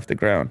it's higher sure. off the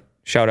ground.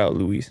 Shout out,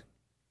 Louise.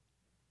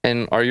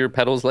 And are your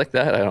pedals like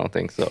that? I don't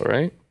think so,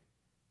 right?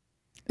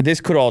 This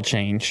could all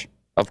change.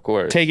 Of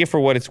course. Take it for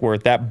what it's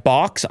worth. That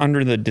box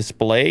under the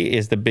display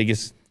is the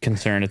biggest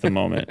concern at the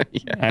moment.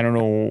 Yeah. I don't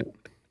know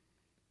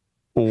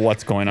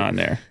what's going on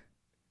there.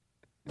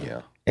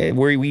 Yeah.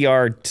 We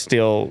are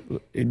still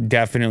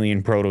definitely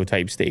in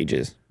prototype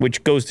stages,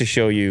 which goes to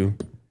show you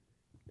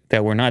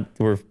that we're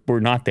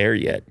not there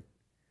yet.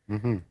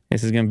 Mm-hmm.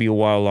 This is going to be a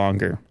while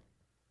longer.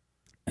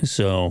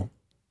 So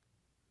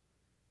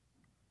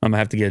I'm going to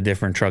have to get a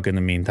different truck in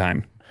the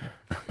meantime.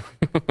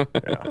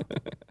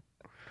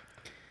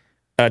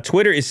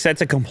 Twitter is set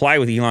to comply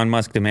with Elon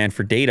Musk's demand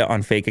for data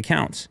on fake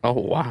accounts. Oh,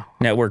 wow.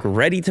 Network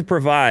ready to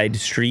provide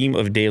stream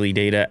of daily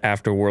data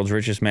after world's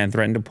richest man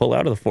threatened to pull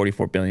out of the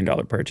 $44 billion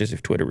purchase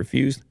if Twitter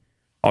refused.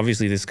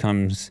 Obviously, this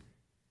comes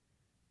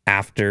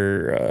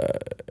after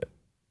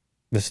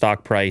the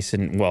stock price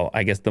and, well,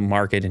 I guess the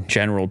market in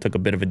general took a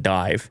bit of a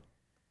dive.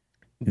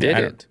 Did I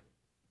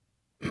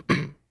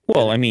it?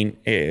 Well, I mean,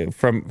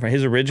 from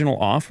his original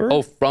offer?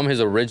 Oh, from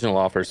his original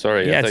offer.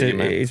 Sorry. yeah, I thought you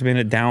meant. it's been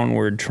a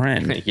downward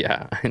trend.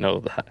 Yeah, I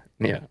know that.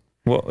 Yeah.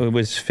 Well, it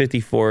was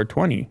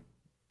 54.20.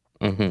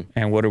 Mm-hmm.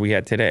 And what are we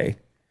at today?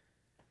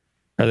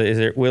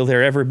 Will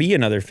there ever be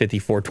another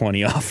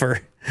 54.20 offer?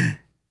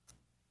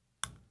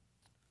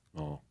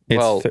 Oh. It's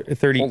Well,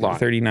 30, hold on.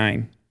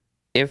 39.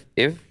 If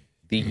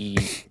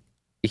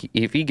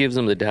he gives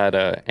them the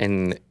data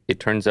and it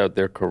turns out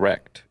they're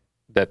correct,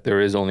 that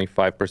there is only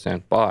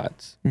 5%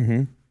 bots,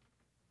 Mm-hmm.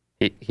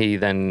 he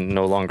then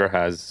no longer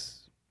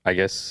has, I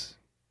guess,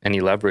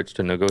 any leverage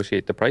to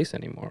negotiate the price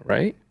anymore,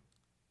 right?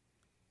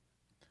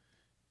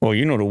 Well,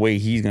 you know the way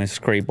he's going to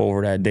scrape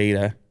over that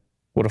data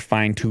with a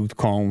fine-tooth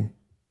comb.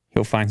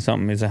 He'll find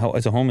something. It's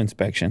a home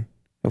inspection.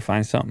 He'll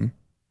find something.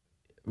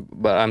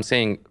 But I'm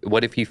saying,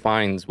 what if he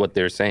finds what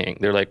they're saying?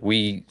 They're like,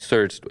 we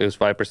searched, it was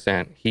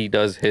 5%. He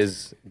does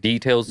his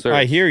detailed search.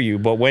 I hear you,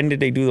 but when did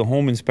they do the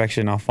home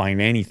inspection? I'll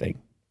find anything.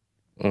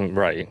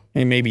 Right.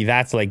 And maybe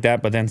that's like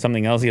that, but then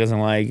something else he doesn't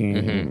like.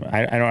 Mm-hmm.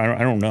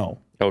 I don't know.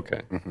 Okay.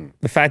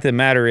 The fact of the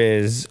matter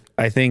is,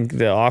 I think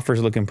the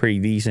offer's looking pretty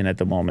decent at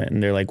the moment,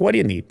 and they're like, "What do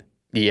you need?"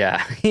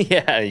 Yeah.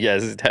 Yeah.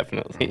 Yes,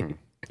 definitely.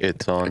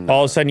 It's on.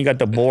 All of a sudden, you got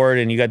the board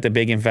and you got the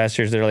big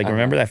investors. They're like,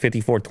 "Remember that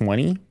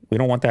 54.20? We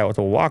don't want that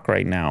to walk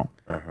right now."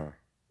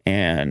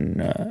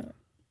 And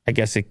I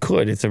guess it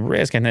could. It's a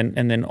risk. And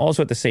then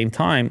also at the same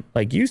time,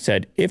 like you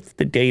said, if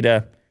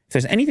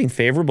there's anything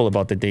favorable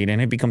about the data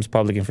and it becomes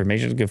public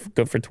information, it's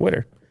good for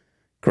Twitter.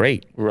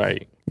 Great.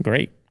 Right.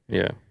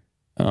 Yeah.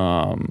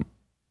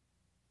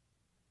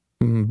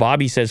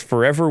 Bobby says,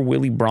 forever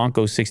Willie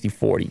Bronco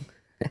 60-40.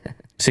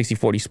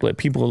 60-40 split.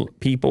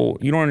 People,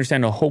 you don't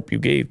understand the hope you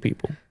gave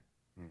people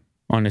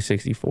on the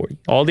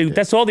 60-40.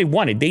 That's all they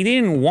wanted. They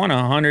didn't want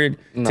 100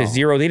 to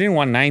 0. They didn't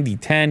want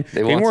 90-10.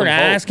 They want weren't some hope.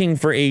 asking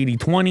for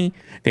 80-20.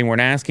 They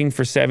weren't asking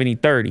for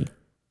 70-30.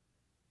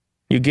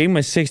 You gave them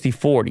a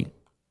 60-40.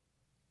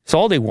 That's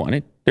all they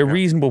wanted. They're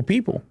reasonable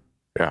people.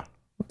 Yeah.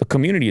 The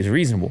community is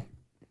reasonable.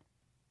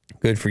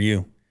 Good for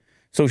you.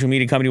 Social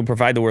media company will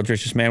provide the world's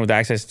richest man with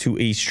access to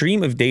a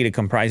stream of data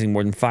comprising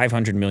more than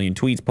 500 million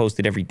tweets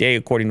posted every day,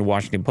 according to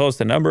Washington Post.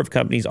 A number of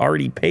companies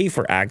already pay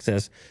for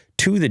access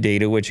to the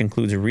data, which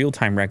includes a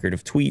real-time record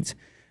of tweets,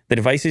 the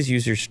devices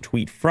users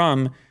tweet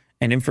from,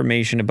 and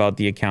information about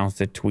the accounts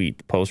that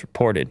tweet post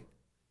reported.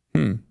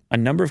 A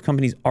number of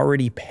companies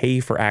already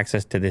pay for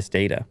access to this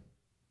data.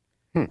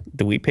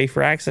 Do we pay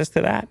for access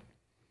to that?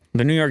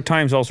 The New York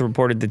Times also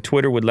reported that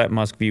Twitter would let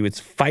Musk view its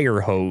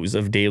fire hose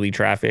of daily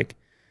traffic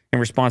in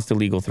response to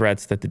legal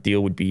threats that the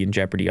deal would be in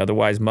jeopardy.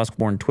 Otherwise, Musk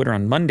warned Twitter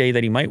on Monday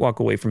that he might walk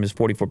away from his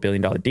 $44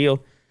 billion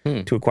deal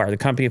to acquire the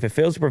company if it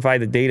fails to provide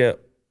the data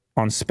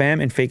on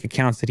spam and fake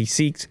accounts that he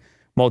seeks.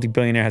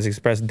 Multi-billionaire has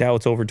expressed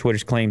doubts over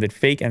Twitter's claim that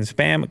fake and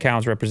spam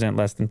accounts represent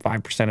less than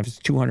 5% of its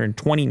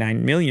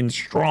 229 million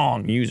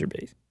strong user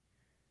base.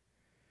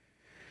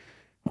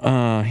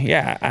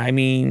 Yeah, I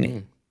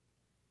mean,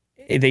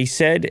 They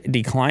said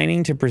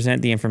declining to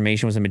present the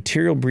information was a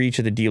material breach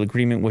of the deal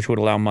agreement, which would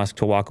allow Musk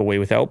to walk away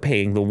without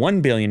paying the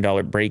 $1 billion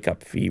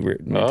breakup fee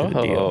written into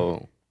the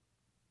deal.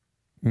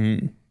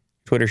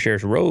 Twitter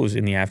shares rose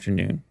in the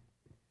afternoon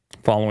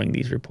following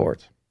these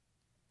reports.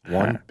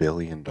 $1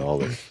 billion.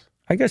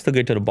 I guess they'll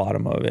get to the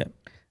bottom of it.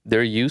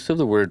 Their use of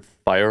the word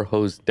fire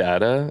hose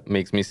data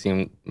makes me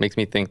think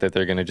that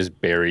they're going to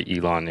just bury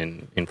Elon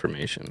in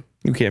information.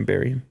 You can't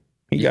bury him.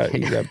 He got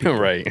people.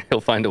 Right.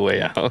 He'll find a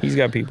way out. He's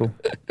got people.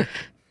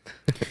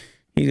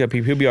 He'll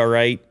be all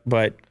right,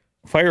 but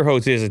fire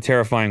hose is a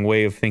terrifying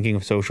way of thinking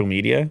of social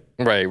media.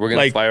 Right. We're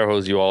going to fire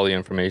hose you all the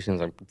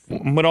information.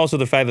 But also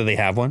the fact that they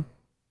have one.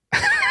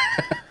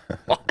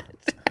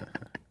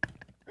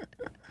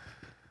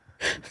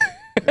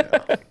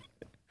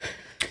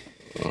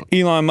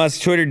 Elon Musk's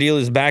Twitter deal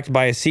is backed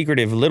by a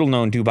secretive,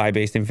 little-known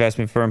Dubai-based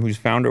investment firm whose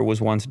founder was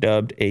once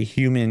dubbed a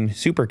human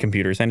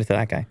supercomputer. Send it to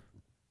that guy.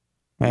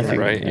 That's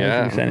right,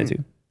 yeah. Send it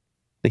to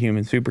the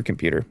human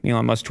supercomputer.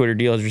 Elon Musk's Twitter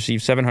deal has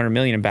received $700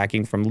 million in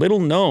backing from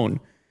little-known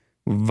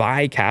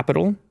Vi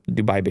Capital.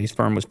 The Dubai-based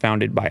firm was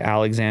founded by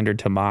Alexander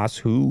Tomas,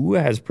 who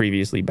has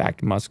previously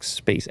backed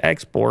Musk's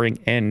SpaceX, Boring,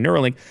 and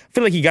Neuralink. I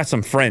feel like you got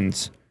some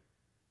friends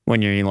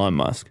when you're Elon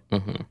Musk.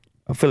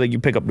 I feel like you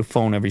pick up the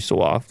phone every so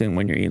often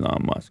when you're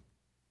Elon Musk.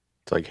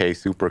 It's like, hey,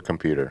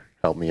 supercomputer,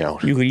 help me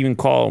out. You could even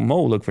call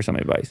Mo, look for some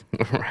advice.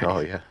 Right. Oh,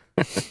 yeah.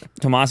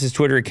 Tomas's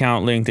Twitter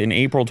account linked an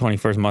April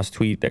 21st Musk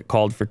tweet that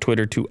called for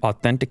Twitter to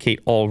authenticate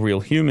all real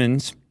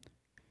humans.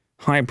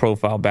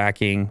 High-profile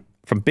backing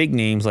from big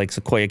names like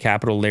Sequoia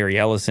Capital, Larry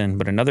Ellison,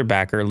 but another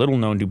backer, a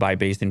little-known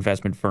Dubai-based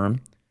investment firm,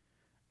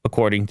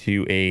 according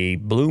to a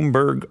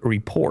Bloomberg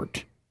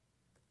report.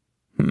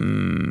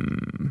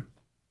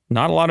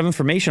 Not a lot of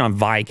information on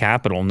Vi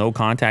Capital, no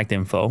contact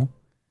info.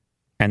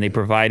 And they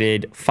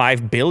provided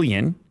 $5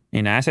 billion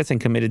in assets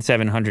and committed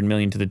 $700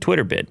 million to the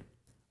Twitter bid.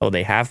 Oh,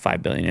 they have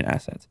 $5 billion in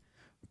assets.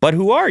 But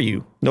who are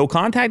you? No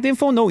contact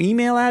info, no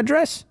email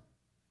address?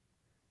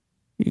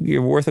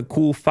 You're worth a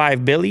cool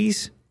 $5 billion.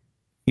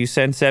 You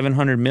send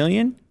 $700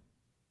 million?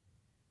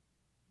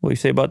 What do you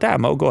say about that,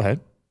 Mo? Go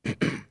ahead.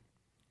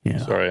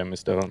 Yeah. Sorry, I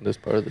missed out on this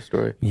part of the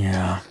story.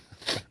 Yeah.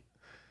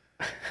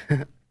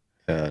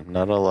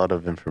 Not a lot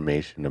of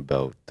information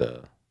about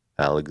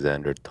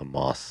Alexander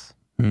Tomas.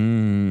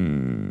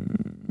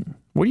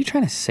 What are you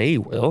trying to say,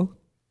 Will?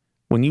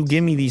 When you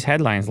give me these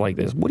headlines like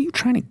this, what are you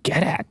trying to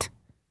get at?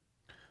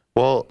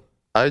 Well,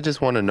 I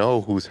just want to know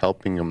who's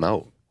helping him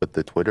out with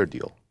the Twitter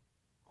deal.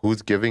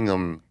 Who's giving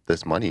him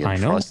this money and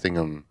trusting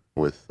him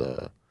with...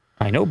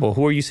 I know, but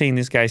who are you saying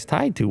this guy's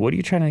tied to? What are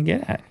you trying to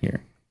get at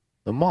here?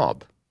 The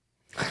mob.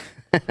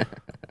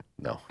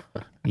 No.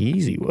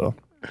 Easy, Will.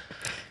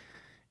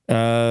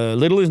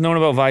 Little is known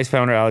about Vice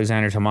founder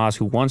Alexander Tomas,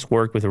 who once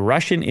worked with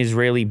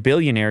Russian-Israeli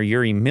billionaire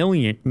Yuri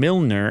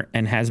Milner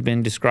and has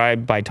been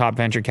described by top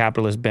venture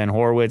capitalist Ben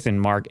Horowitz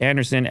and Mark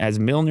Anderson as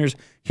Milner's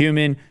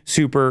human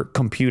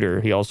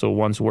supercomputer. He also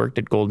once worked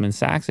at Goldman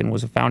Sachs and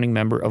was a founding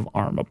member of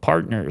Arma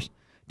Partners.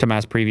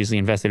 Tomas previously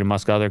invested in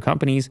Musk's other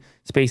companies,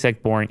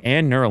 SpaceX, Boring,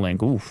 and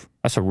Neuralink. Oof,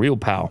 that's a real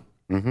pal.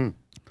 Some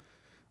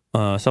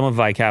of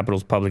Vi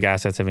Capital's public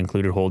assets have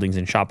included holdings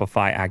in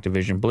Shopify,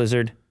 Activision,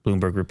 Blizzard,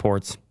 Bloomberg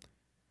reports.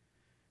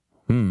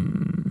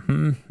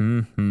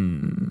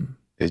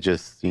 It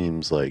just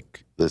seems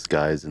like this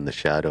guy's in the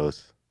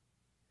shadows.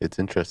 It's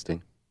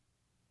interesting.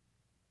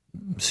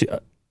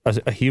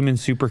 A human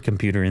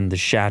supercomputer in the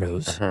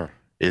shadows.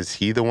 Is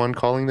he the one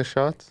calling the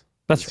shots?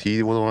 Is he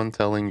the one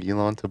telling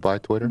Elon to buy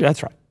Twitter?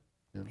 That's right.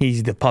 Yeah.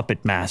 He's the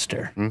puppet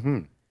master.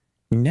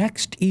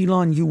 Next,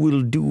 Elon, you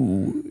will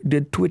do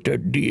the Twitter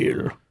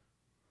deal.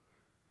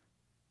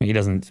 He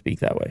doesn't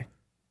speak that way.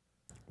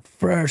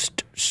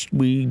 First,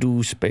 we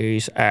do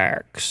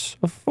SpaceX,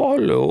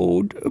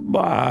 followed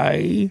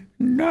by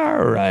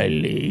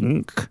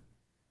Neuralink.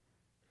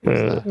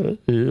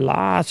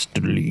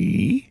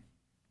 Lastly,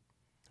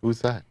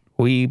 who's that?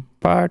 We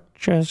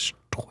purchased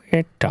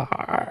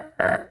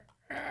Twitter.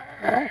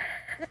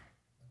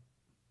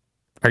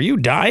 Are you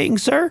dying,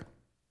 sir?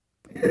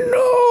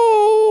 No.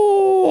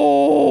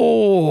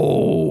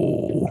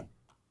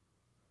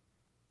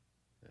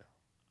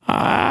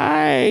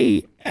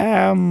 I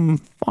am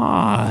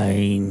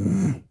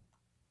fine.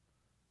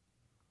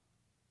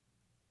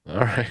 All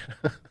right.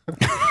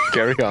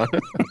 Carry on.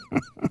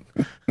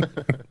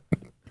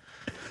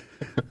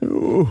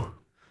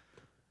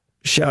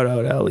 Shout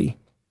out Ellie.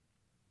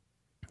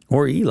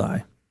 Or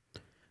Eli.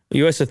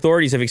 U.S.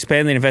 authorities have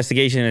expanded the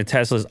investigation into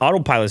Tesla's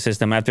Autopilot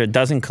system after a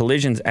dozen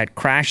collisions at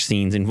crash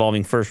scenes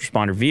involving first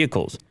responder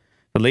vehicles.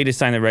 The latest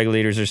sign that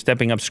regulators are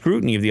stepping up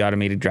scrutiny of the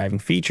automated driving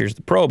features.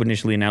 The probe,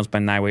 initially announced by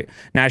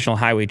National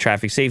Highway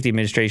Traffic Safety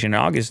Administration in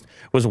August,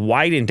 was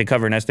widened to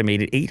cover an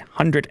estimated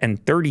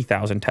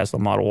 830,000 Tesla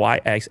Model Y,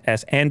 X,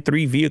 S, and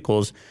 3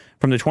 vehicles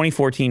from the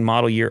 2014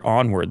 model year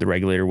onward. The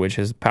regulator, which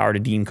has the power to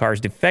deem cars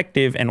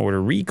defective and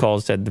order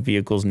recalls, said the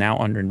vehicles now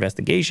under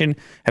investigation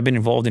have been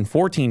involved in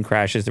 14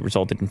 crashes that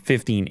resulted in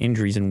 15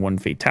 injuries and 1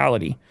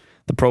 fatality.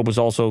 The probe was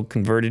also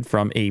converted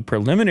from a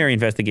preliminary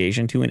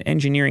investigation to an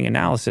engineering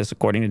analysis,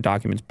 according to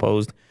documents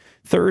posed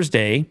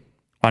Thursday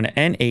on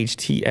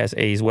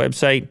NHTSA's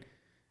website.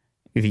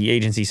 The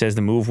agency says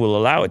the move will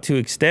allow it to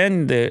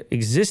extend the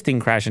existing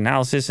crash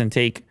analysis and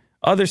take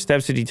other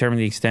steps to determine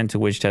the extent to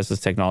which Tesla's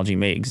technology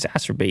may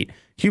exacerbate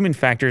human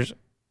factors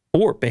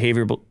or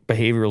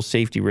behavioral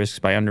safety risks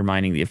by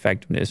undermining the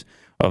effectiveness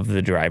of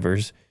the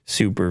driver's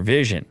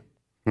supervision.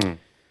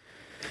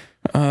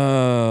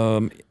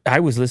 I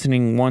was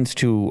listening once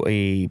to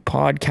a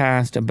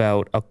podcast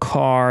about a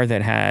car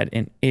that had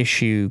an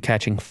issue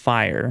catching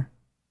fire,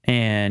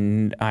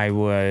 and it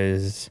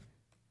was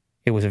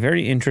a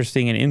very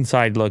interesting and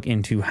inside look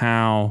into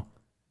how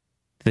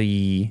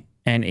the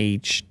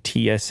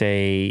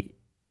NHTSA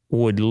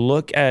would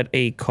look at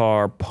a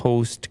car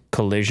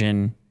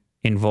post-collision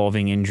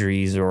involving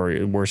injuries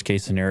or, worst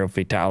case scenario,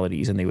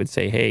 fatalities. And they would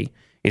say, hey,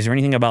 is there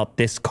anything about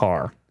this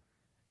car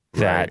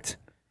that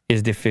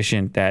is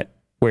deficient, that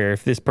where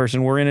if this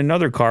person were in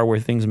another car where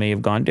things may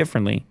have gone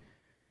differently?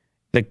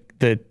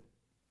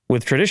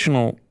 With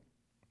traditional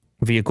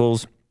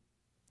vehicles,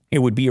 it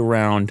would be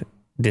around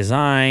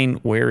design.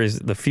 Where is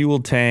the fuel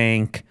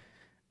tank?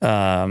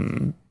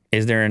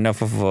 Is there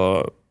enough of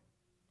a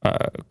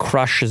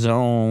crush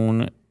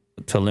zone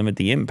to limit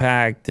the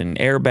impact, and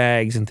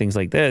airbags and things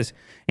like this?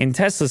 In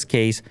Tesla's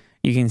case,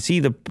 you can see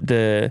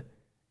the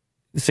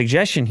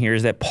suggestion here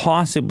is that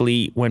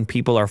possibly when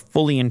people are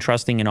fully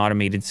entrusting an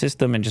automated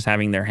system and just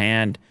having their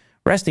hand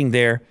resting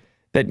there,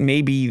 that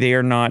maybe they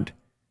are not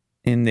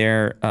in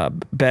their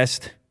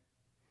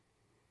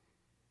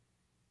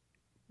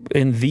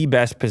in the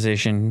best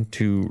position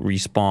to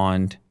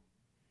respond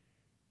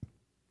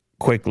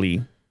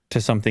quickly to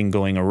something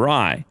going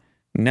awry.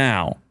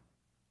 Now,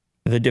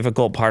 the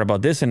difficult part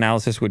about this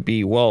analysis would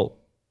be, well,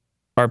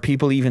 are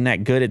people even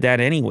that good at that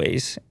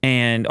anyways?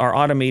 And are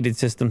automated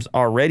systems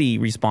already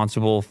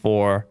responsible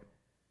for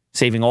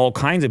saving all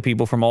kinds of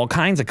people from all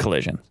kinds of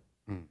collisions?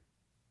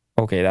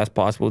 Okay, that's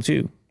possible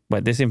too.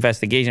 But this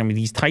investigation, I mean,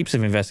 these types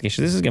of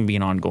investigations, this is going to be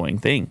an ongoing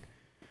thing.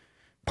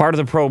 Part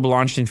of the probe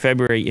launched in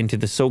February into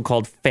the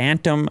so-called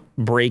phantom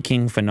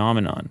braking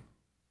phenomenon.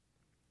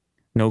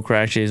 No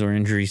crashes or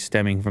injuries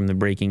stemming from the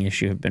braking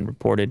issue have been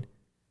reported.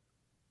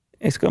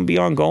 It's going to be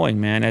ongoing,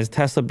 man, as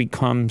Tesla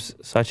becomes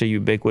such a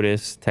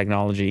ubiquitous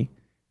technology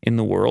in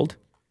the world.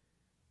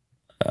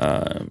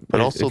 But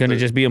it's going to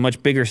just be a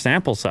much bigger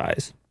sample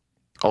size.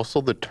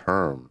 Also, the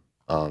term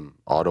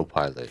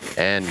autopilot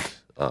and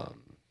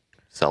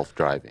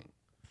self-driving,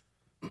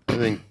 I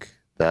think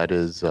that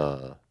is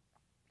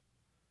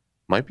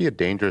might be a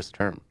dangerous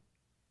term.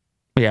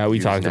 Yeah, we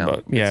talked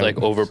about. Yeah, it's like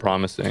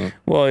over-promising.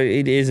 Well,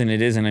 it is and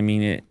it isn't. I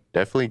mean, it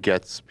definitely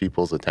gets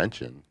people's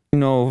attention.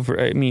 No,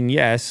 I mean,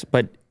 yes,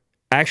 but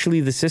actually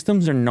the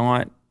systems are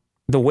not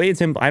the way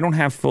it's. I don't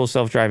have full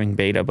self-driving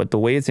beta, but the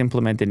way it's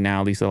implemented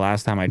now, at least the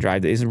last time I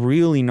drove it, is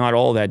really not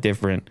all that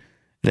different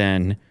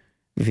than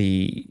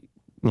the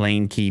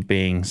lane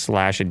keeping /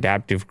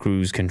 adaptive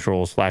cruise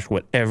control /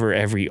 whatever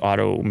every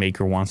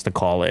automaker wants to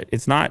call it.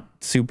 It's not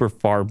super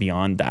far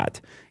beyond that.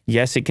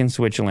 Yes, it can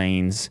switch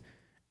lanes.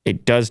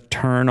 It does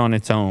turn on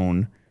its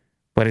own,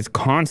 but it's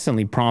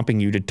constantly prompting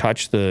you to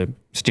touch the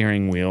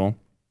steering wheel.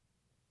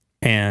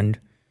 And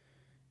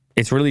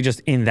it's really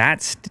just in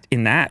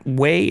that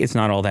way, it's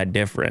not all that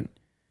different.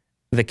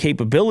 The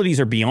capabilities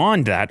are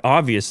beyond that,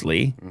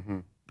 obviously,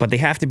 but they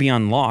have to be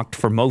unlocked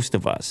for most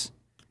of us.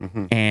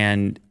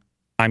 And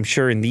I'm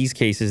sure in these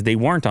cases, they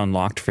weren't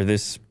unlocked for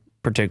this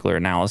particular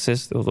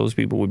analysis. Those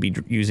people would be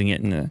using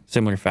it in a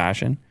similar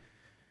fashion.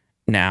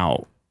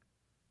 Now,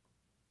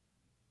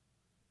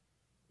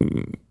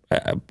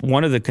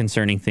 one of the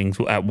concerning things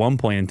at one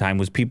point in time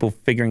was people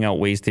figuring out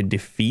ways to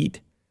defeat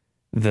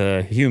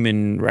the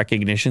human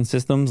recognition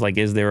systems. Like,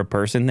 is there a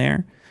person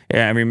there?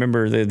 I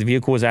remember the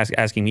vehicle was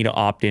asking me to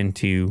opt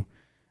into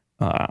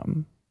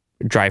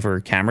driver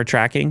camera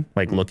tracking,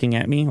 like looking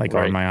at me, like,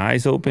 are my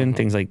eyes open,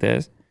 things like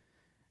this.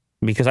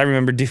 Because I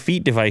remember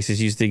defeat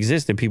devices used to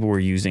exist that people were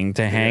using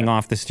to hang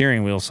off the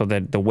steering wheel so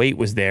that the weight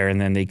was there,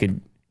 and then they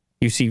could,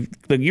 you see,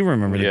 look, you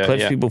remember the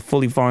clips, people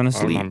fully falling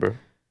asleep. I remember.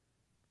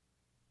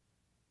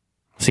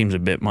 Seems a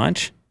bit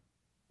much.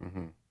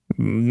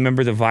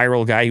 Remember the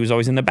viral guy? He was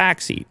always in the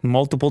back seat.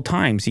 Multiple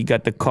times he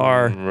got the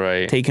car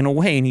taken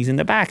away, and he's in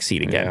the back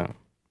seat again.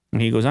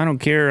 And he goes, "I don't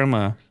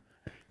care.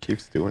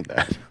 Keeps doing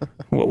that."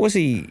 What was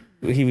he?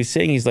 He was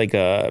saying he's like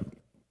a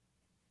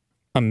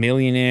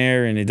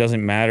millionaire, and it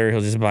doesn't matter.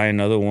 He'll just buy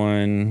another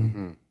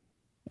one.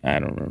 I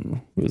don't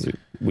remember. It was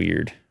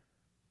weird.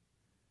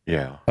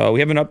 Yeah.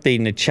 We have an update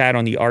in the chat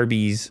on the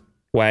Arby's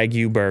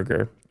Wagyu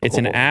burger. It's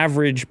an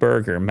average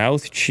burger.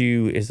 Mouth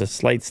chew is a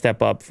slight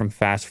step up from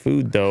fast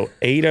food, though.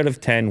 8 out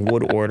of 10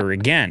 would order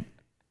again.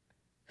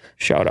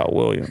 Shout out,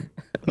 William.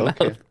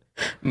 Okay.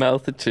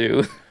 Mouth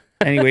chew.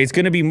 Anyway, it's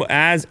going to be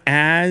as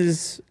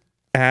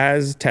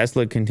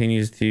Tesla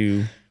continues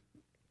to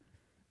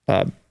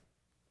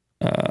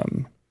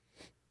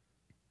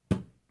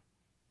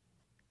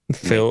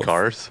fill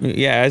cars.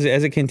 Yeah, as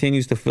it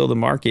continues to fill the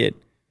market,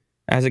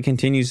 as it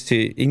continues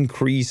to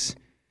increase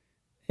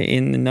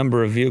in the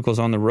number of vehicles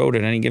on the road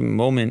at any given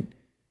moment,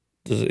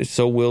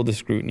 so will the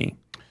scrutiny.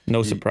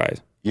 No surprise.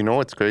 You know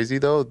what's crazy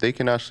though? They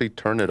can actually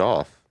turn it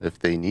off if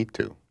they need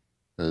to.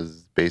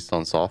 It's based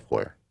on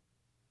software,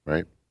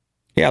 right?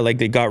 Yeah, like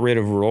they got rid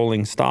of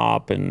rolling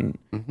stop, and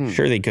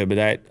sure they could, but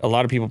that a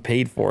lot of people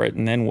paid for it,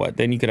 and then what?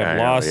 Then you could have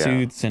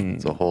lawsuits, and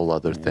it's a whole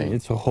other thing.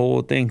 It's a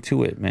whole thing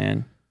to it,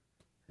 man.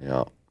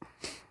 Yeah.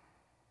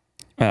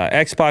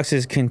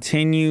 Xbox's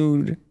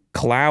continued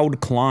cloud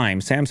climb.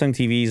 Samsung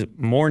TVs,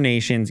 more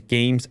nations,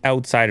 games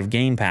outside of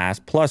Game Pass.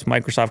 Plus,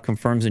 Microsoft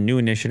confirms a new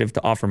initiative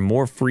to offer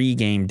more free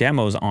game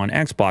demos on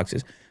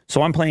Xboxes.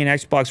 So I'm playing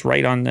Xbox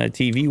right on the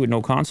TV with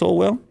no console,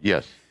 Will?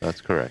 Yes, that's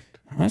correct.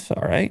 That's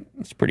all right.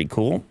 That's pretty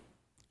cool.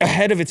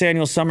 Ahead of its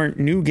annual summer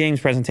new games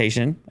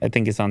presentation, I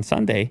think it's on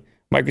Sunday,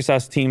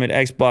 Microsoft's team at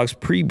Xbox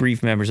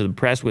pre-briefed members of the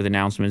press with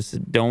announcements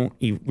that don't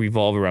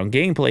revolve around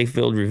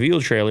gameplay-filled reveal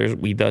trailers.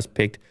 We thus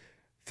picked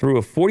through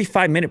a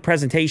 45-minute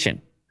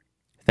presentation.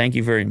 Thank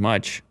you very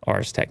much,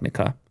 Ars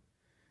Technica.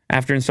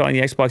 After installing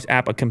the Xbox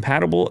app, a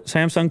compatible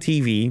Samsung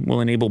TV will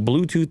enable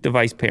Bluetooth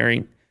device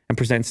pairing and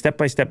present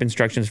step-by-step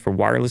instructions for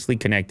wirelessly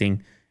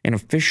connecting an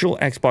official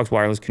Xbox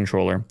wireless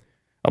controller,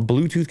 a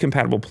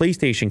Bluetooth-compatible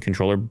PlayStation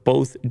controller,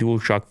 both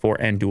DualShock 4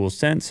 and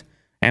DualSense,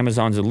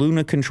 Amazon's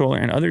Luna controller,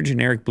 and other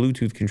generic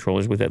Bluetooth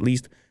controllers with at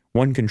least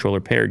one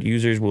controller paired.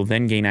 Users will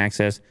then gain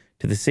access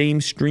to the same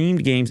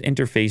streamed games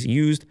interface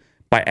used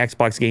by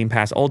Xbox Game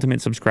Pass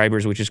Ultimate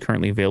subscribers, which is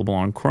currently available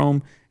on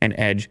Chrome and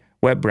Edge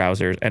web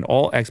browsers, and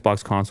all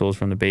Xbox consoles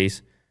from the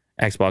base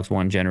Xbox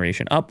One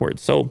generation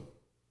upwards. So,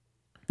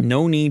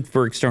 no need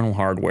for external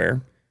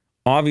hardware.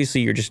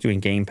 Obviously, you're just doing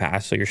Game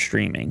Pass, so you're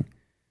streaming.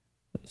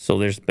 So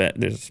there's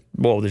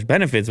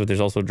benefits, but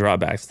there's also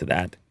drawbacks to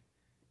that.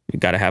 You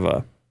got to have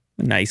a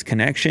nice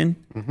connection,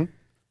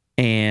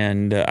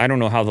 and I don't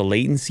know how the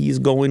latency is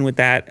going with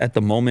that at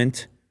the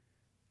moment.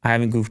 I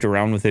haven't goofed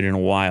around with it in a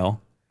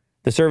while.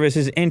 The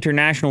service's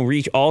international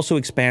reach also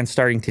expands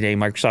starting today.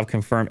 Microsoft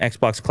confirmed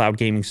Xbox Cloud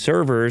Gaming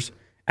servers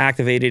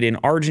activated in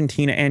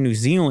Argentina and New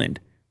Zealand,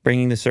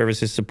 bringing the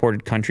service's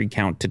supported country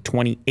count to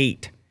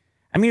 28.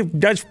 I mean, it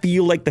does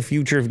feel like the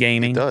future of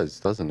gaming. It does,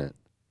 doesn't it?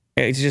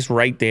 It's just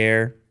right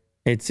there.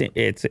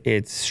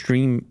 It's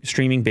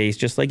streaming based,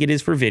 just like it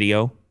is for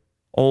video.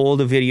 All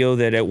the video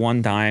that at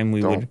one time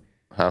we would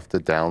have to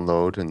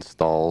download,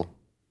 install,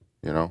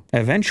 you know.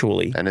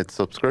 Eventually. And it's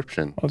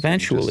subscription.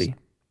 Eventually. So you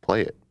just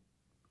play it.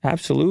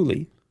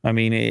 Absolutely. I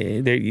mean,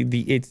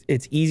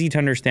 it's easy to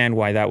understand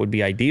why that would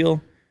be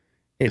ideal.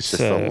 It's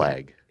just a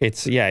lag.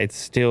 It's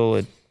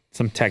still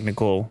some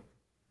technical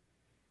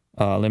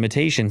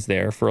limitations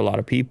there for a lot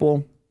of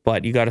people,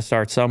 but you got to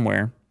start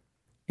somewhere.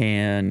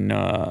 And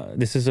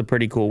this is a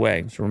pretty cool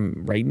way. It's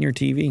from right in your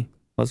TV.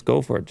 Let's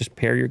go for it. Just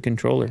pair your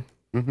controller.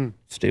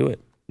 Let's do it.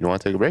 You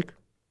want to take a break?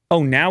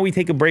 Oh, now we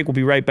take a break. We'll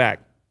be right back.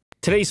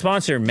 Today's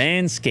sponsor,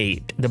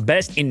 Manscaped, the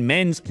best in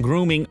men's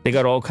grooming. They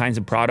got all kinds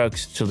of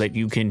products so that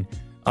you can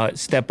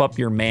step up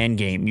your man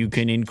game. You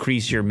can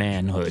increase your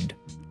manhood.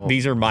 Oh.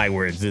 These are my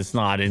words. It's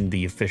not in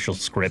the official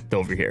script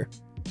over here.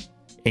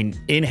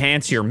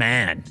 Enhance your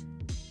man.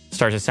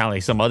 Starts to sound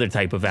like some other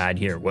type of ad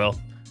here. Well,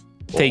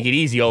 take it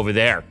easy over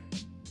there.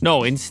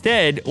 No,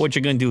 instead, what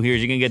you're going to do here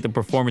is you're going to get the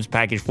Performance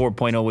Package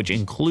 4.0, which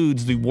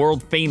includes the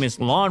world-famous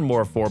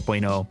Lawnmower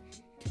 4.0,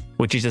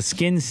 which is a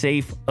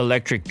skin-safe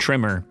electric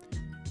trimmer.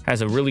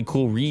 Has a really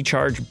cool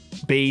recharge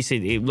base.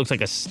 It looks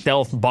like a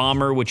stealth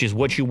bomber, which is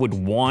what you would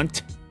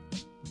want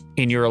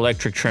in your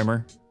electric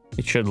trimmer.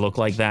 It should look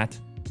like that.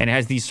 And it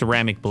has these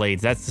ceramic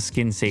blades. That's the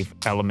skin-safe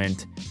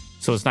element.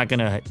 So it's not going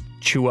to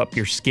chew up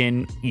your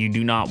skin. You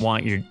do not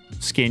want your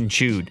skin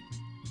chewed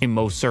in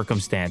most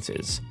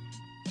circumstances.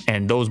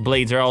 And those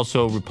blades are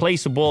also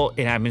replaceable.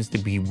 It happens to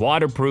be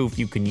waterproof.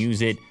 You can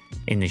use it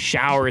in the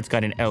shower. It's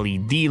got an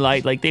LED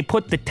light. Like they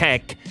put the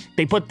tech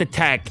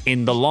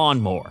in the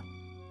lawnmower.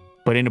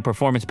 But in the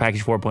Performance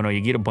Package 4.0,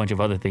 you get a bunch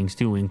of other things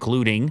too,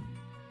 including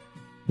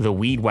the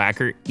Weed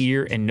Whacker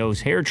ear and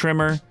nose hair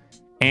trimmer,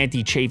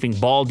 anti-chafing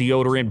ball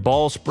deodorant,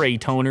 ball spray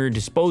toner,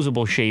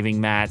 disposable shaving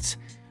mats.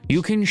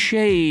 You can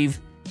shave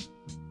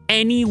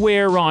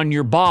anywhere on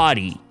your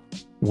body,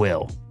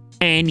 Will.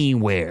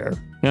 Anywhere.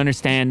 You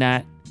understand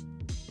that?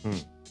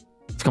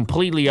 It's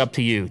completely up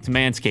to you. It's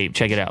Manscaped.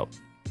 Check it out.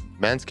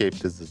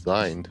 Manscaped is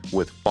designed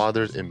with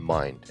fathers in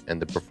mind,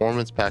 and the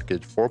Performance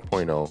Package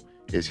 4.0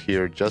 is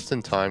here just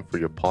in time for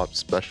your pop's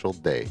special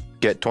day.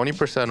 Get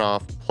 20%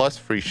 off plus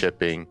free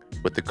shipping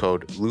with the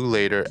code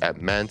LULATER at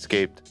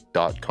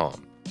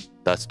manscaped.com.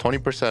 That's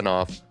 20%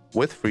 off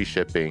with free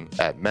shipping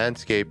at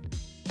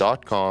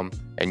manscaped.com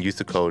and use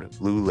the code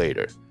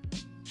LULATER.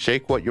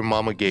 Shake what your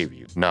mama gave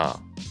you. Nah,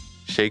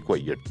 shake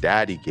what your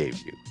daddy gave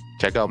you.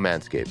 Check out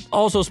Manscaped.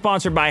 Also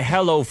sponsored by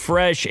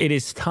HelloFresh. It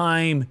is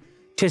time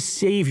to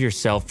save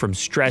yourself from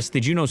stress.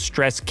 Did you know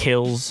stress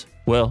kills?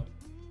 Will,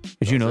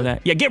 did you know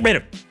that? Yeah, get rid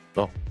of it.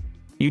 Oh.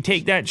 You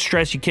take that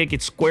stress, you kick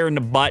it square in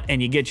the butt,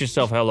 and you get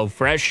yourself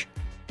HelloFresh,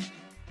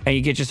 and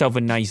you get yourself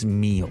a nice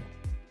meal,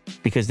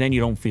 because then you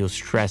don't feel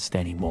stressed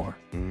anymore.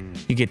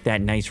 You get that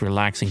nice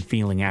relaxing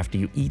feeling after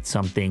you eat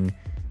something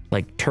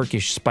like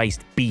Turkish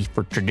spiced beef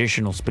or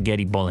traditional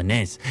spaghetti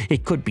bolognese.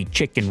 It could be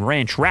chicken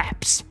ranch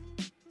wraps.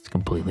 It's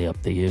completely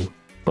up to you.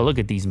 But look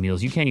at these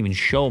meals. You can't even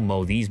show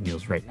Mo these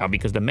meals right now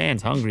because the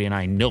man's hungry and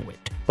I know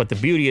it. But the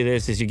beauty of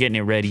this is you're getting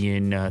it ready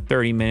in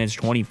 30 minutes,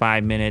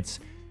 25 minutes.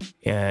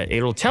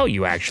 It'll tell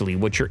you actually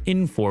what you're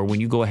in for when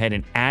you go ahead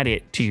and add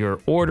it to your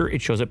order.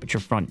 It shows up at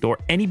your front door.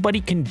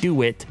 Anybody can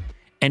do it.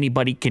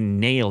 Anybody can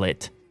nail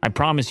it. I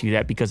promise you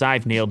that because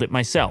I've nailed it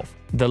myself.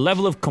 The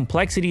level of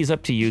complexity is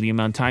up to you, the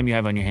amount of time you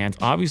have on your hands.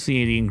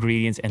 Obviously, the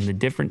ingredients and the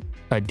different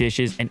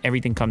dishes and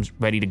everything comes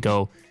ready to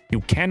go. You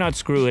cannot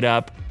screw it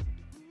up.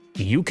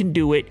 You can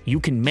do it.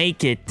 You can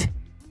make it.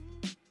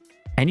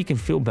 And you can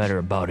feel better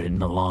about it in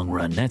the long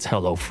run. That's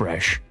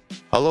HelloFresh.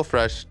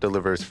 HelloFresh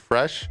delivers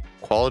fresh,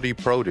 quality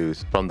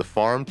produce from the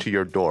farm to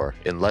your door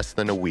in less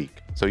than a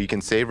week, so you can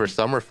savor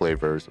summer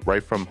flavors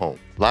right from home.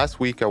 Last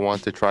week, I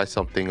wanted to try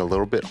something a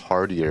little bit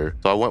heartier,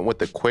 so I went with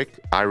the quick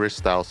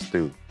Irish-style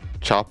stew.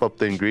 Chop up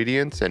the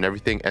ingredients and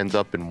everything ends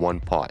up in one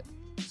pot.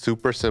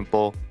 Super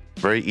simple,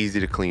 very easy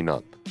to clean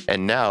up.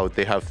 And now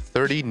they have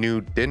 30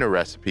 new dinner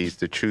recipes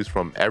to choose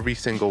from every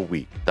single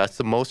week. That's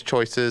the most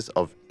choices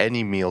of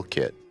any meal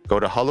kit. Go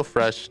to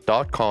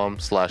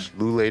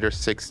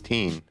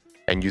hellofresh.com/LouLater16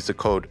 and use the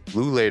code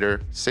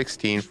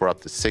LouLater16 for up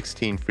to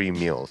 16 free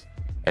meals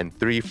and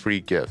 3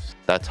 free gifts.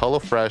 That's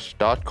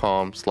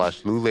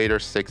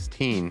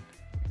hellofresh.com/LouLater16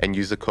 and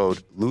use the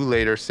code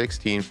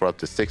LouLater16 for up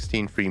to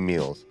 16 free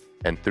meals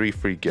and 3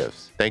 free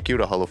gifts. Thank you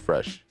to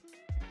HelloFresh.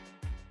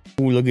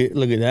 Ooh, look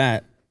at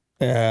that.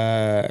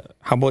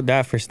 How about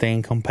that for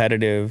staying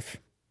competitive,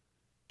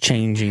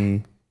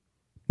 changing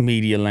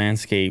media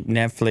landscape?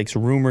 Netflix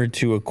rumored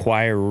to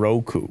acquire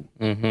Roku.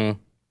 Mm-hmm.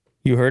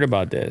 You heard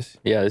about this?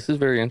 Yeah, this is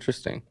very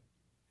interesting.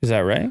 Is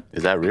that right?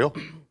 Is that real?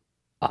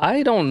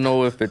 I don't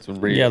know if it's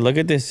real. Yeah, look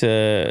at this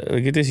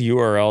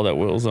URL that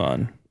Will's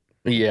on.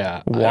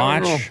 Yeah.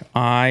 Watch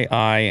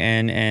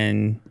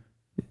iinz.co.nz.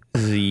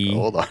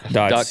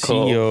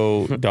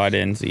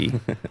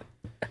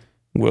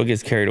 Will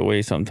gets carried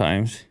away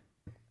sometimes.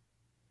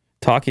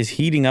 Talk is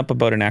heating up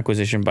about an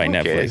acquisition by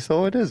Okay, Netflix.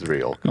 so it is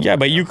real. Yeah,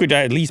 but you could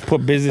at least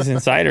put Business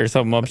Insider or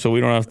something up so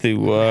we don't have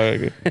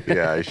to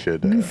Yeah, I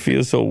should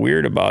feel so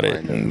weird about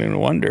it and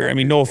wonder. I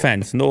mean, no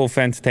offense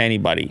to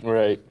anybody.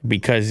 Right.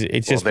 Because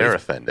it's just... they're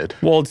offended.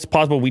 Well, it's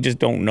possible we just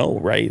don't know,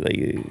 right? Like,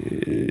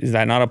 is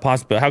that not a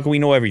possibility? How can we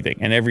know everything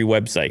and every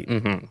website?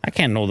 Mm-hmm. I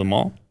can't know them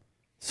all.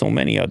 So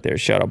many out there.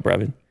 Shout out,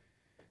 Brevin.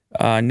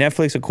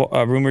 Netflix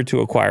rumored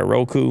to acquire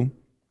Roku.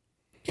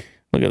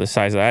 Look at the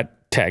size of that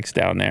text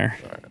down there.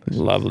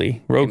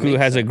 Lovely. Roku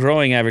has a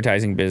growing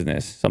advertising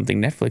business,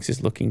 something Netflix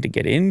is looking to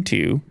get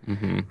into.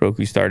 Mm-hmm.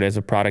 Roku started as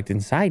a product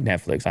inside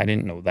Netflix. I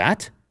didn't know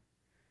that.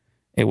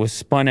 It was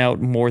spun out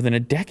more than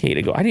a decade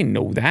ago. I didn't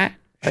know that.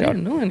 I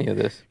didn't know any of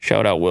this.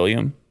 Shout out,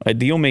 William. A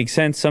deal makes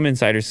sense, some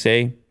insiders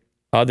say.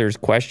 Others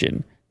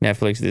question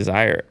Netflix's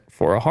desire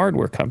for a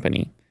hardware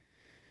company.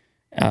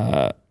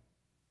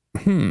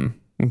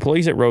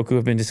 Employees at Roku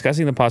have been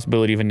discussing the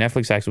possibility of a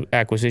Netflix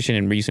acquisition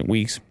in recent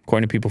weeks,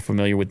 according to people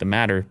familiar with the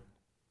matter.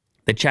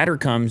 The chatter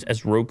comes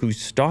as Roku's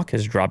stock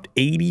has dropped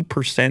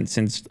 80%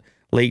 since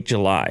late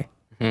July.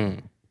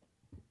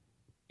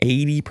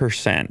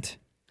 80%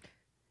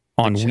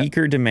 on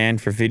weaker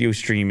demand for video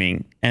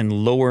streaming and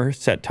lower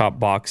set-top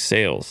box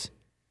sales.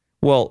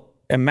 Well,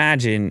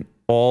 imagine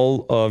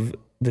all of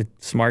the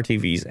smart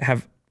TVs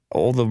have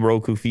all the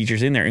Roku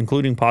features in there,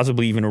 including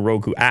possibly even a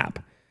Roku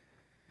app.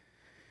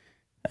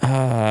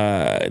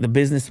 The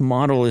business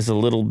model is a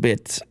little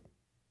bit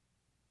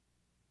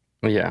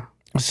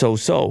so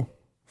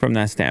from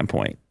that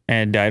standpoint,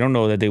 and I don't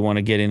know that they want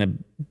to get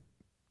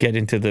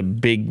into the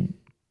big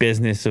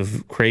business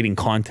of creating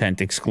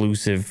content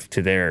exclusive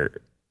to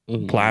their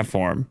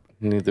platform.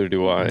 Neither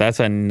do I.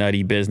 That's a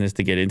nutty business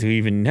to get into.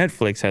 Even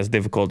Netflix has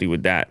difficulty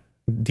with that,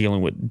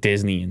 dealing with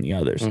Disney and the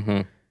others.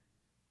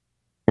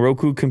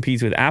 Roku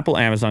competes with Apple,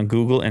 Amazon,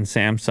 Google, and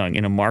Samsung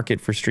in a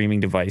market for streaming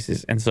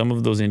devices, and some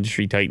of those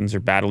industry titans are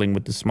battling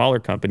with the smaller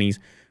companies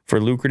for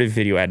lucrative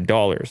video ad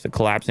dollars. The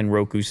collapse in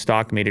Roku's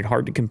stock made it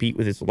hard to compete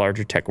with its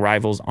larger tech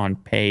rivals on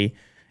pay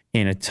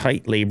in a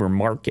tight labor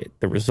market.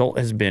 The result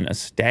has been a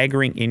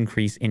staggering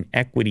increase in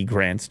equity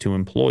grants to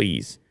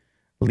employees,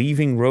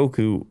 leaving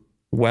Roku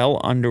well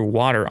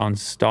underwater on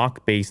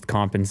stock-based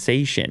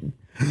compensation.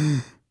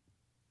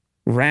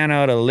 Ran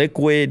out of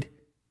liquid,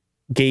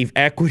 gave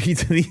equity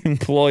to the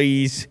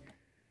employees.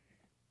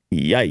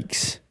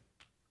 Yikes.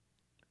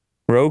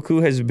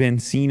 Roku has been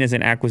seen as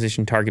an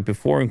acquisition target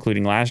before,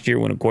 including last year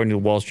when, according to the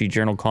Wall Street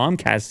Journal,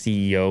 Comcast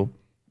CEO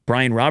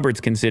Brian Roberts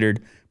considered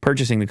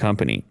purchasing the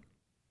company.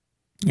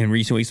 In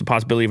recent weeks, the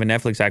possibility of a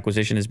Netflix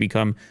acquisition has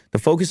become the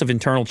focus of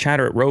internal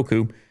chatter at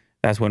Roku.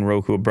 That's when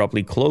Roku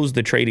abruptly closed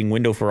the trading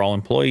window for all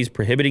employees,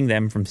 prohibiting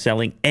them from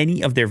selling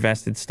any of their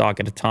vested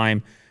stock at a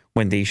time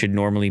when they should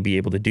normally be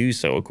able to do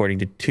so, according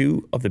to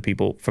two of the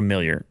people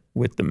familiar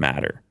with the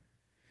matter.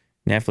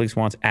 Netflix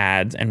wants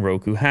ads and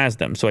Roku has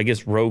them. So I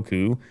guess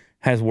Roku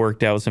has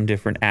worked out some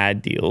different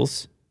ad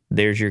deals.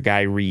 There's your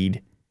guy,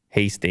 Reed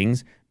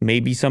Hastings.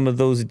 Maybe some of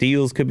those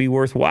deals could be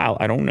worthwhile.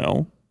 I don't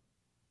know.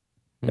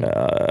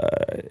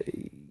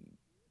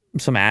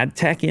 Some ad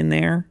tech in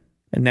there.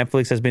 And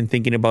Netflix has been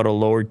thinking about a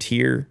lower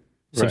tier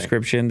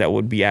subscription that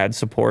would be ad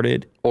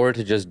supported. Or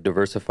to just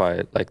diversify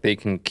it. Like they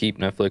can keep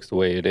Netflix the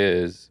way it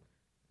is,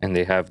 and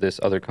they have this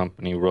other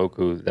company,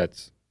 Roku,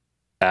 that's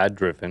ad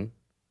driven.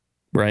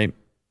 Right.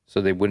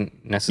 So they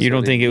wouldn't necessarily. You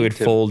don't think it would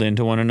fold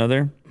into one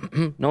another?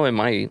 No, it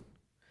might.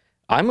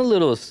 I'm a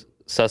little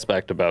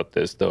suspect about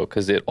this though,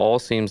 because it all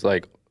seems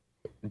like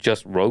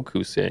just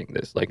Roku saying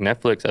this. Like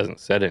Netflix hasn't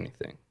said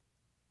anything.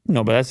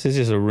 No, but that's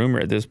just a rumor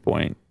at this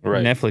point.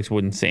 Right. Netflix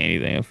wouldn't say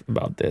anything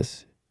about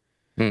this.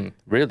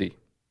 Really?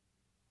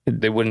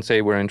 They wouldn't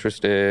say we're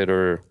interested,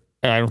 or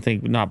I don't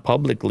think, not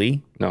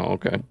publicly. no.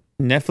 Okay.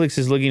 Netflix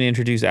is looking to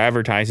introduce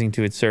advertising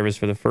to its service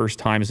for the first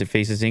time as it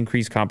faces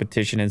increased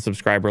competition and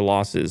subscriber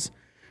losses.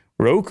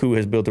 Roku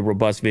has built a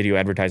robust video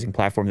advertising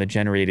platform that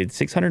generated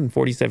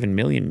 $647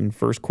 million in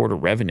first quarter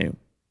revenue.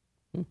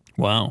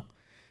 Wow.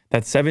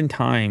 That's 7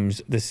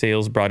 times the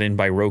sales brought in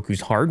by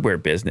Roku's hardware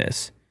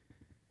business.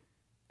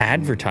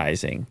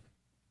 Advertising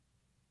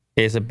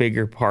is a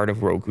bigger part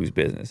of Roku's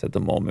business at the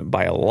moment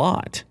by a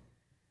lot,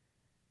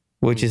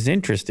 which is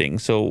interesting.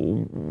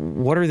 So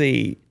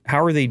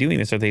how are they doing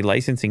this? Are they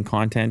licensing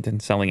content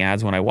and selling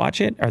ads when I watch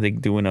it? Are they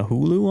doing a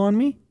Hulu on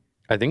me?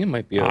 I think it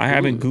might be. I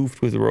haven't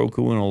goofed with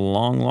Roku in a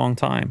long, long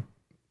time.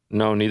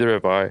 No, neither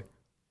have I.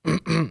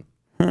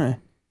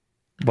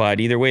 But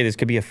either way, this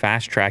could be a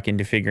fast track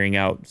into figuring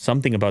out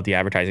something about the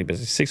advertising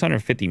business.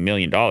 $650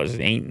 million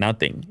ain't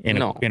nothing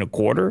in a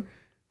quarter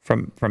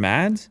from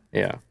ads.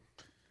 Yeah.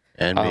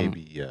 And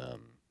maybe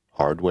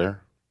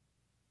hardware.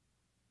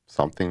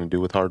 Something to do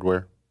with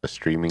hardware. A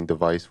streaming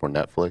device for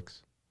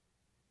Netflix.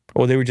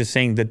 Well, they were just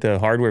saying that the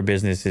hardware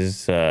business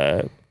is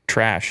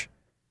trash.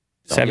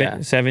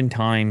 Seven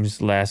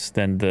times less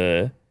than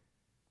the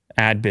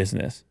ad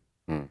business.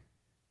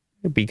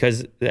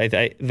 Because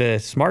the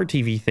smart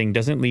TV thing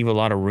doesn't leave a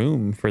lot of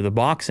room for the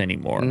box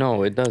anymore.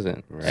 No, it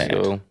doesn't. Right.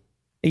 So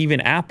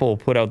even Apple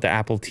put out the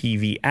Apple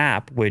TV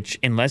app, which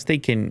unless they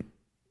can,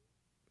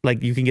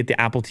 like you can get the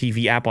Apple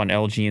TV app on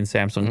LG and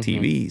Samsung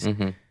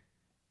TVs.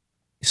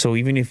 So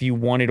even if you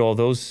wanted all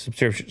those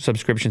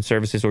subscription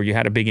services, or you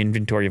had a big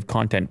inventory of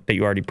content that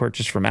you already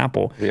purchased from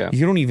Apple,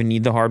 you don't even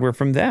need the hardware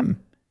from them.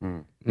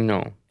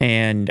 No.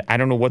 And I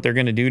don't know what they're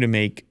going to do to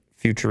make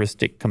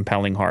futuristic,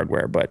 compelling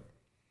hardware, but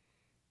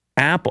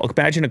Apple,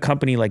 imagine a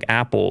company like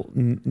Apple.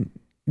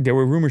 There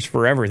were rumors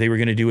forever they were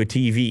going to do a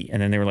TV,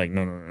 and then they were like,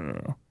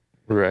 no.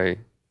 Right.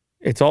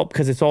 It's all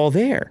because it's all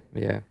there.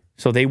 Yeah.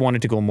 So they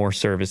wanted to go more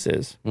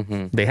services.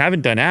 They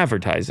haven't done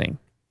advertising.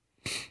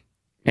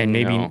 And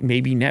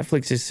maybe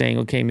Netflix is saying,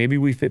 okay, maybe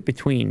we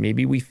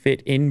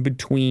fit in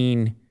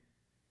between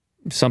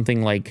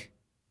something like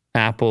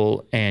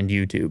Apple and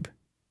YouTube.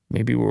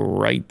 Maybe we're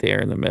right there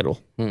in the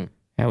middle. And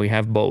we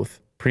have both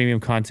premium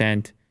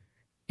content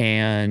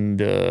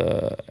and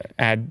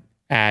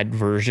ad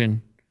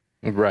version.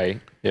 Right.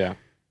 Yeah.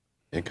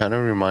 It kind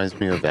of reminds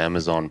me of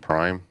Amazon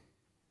Prime.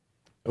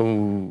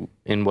 Oh,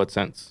 in what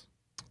sense?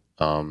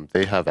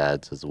 They have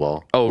ads as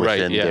well.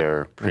 Within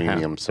their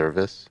premium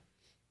service.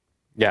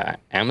 Yeah,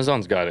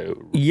 Amazon's got it.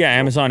 Yeah,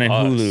 Amazon and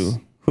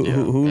Hulu.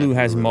 Hulu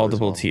has Hulu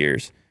multiple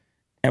tiers.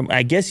 And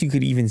I guess you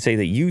could even say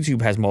that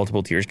YouTube has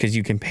multiple tiers because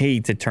you can pay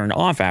to turn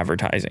off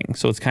advertising.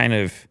 So it's kind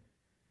of,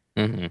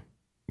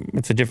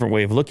 it's a different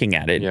way of looking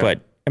at it. Yeah.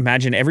 But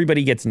imagine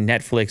everybody gets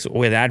Netflix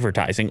with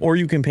advertising, or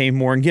you can pay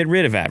more and get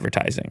rid of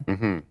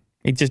advertising.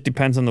 It just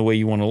depends on the way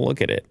you want to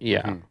look at it.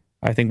 Yeah.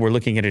 I think we're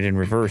looking at it in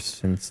reverse,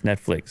 since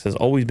Netflix has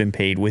always been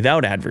paid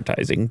without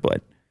advertising.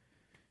 But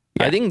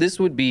I think this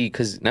would be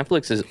because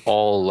Netflix is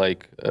all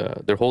like,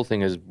 their whole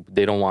thing is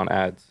they don't want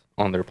ads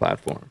on their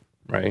platform,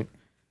 right?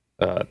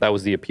 That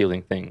was the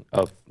appealing thing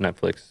of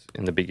Netflix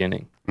in the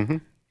beginning. So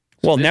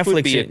well, this Netflix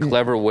would be a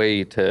clever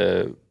way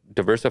to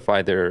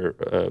diversify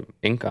their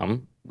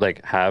income,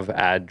 like have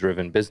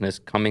ad-driven business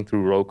coming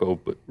through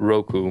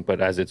Roku, but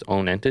as its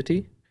own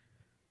entity.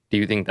 Do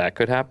you think that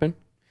could happen?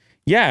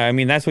 Yeah, I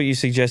mean that's what you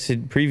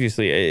suggested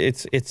previously.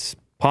 It's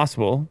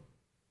possible,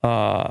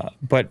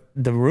 but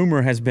the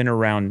rumor has been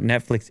around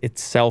Netflix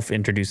itself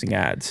introducing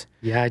ads.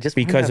 Yeah, I just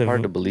find that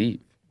hard to believe.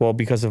 Well,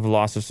 because of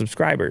loss of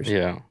subscribers.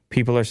 Yeah.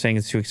 People are saying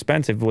it's too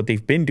expensive. What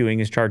they've been doing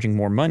is charging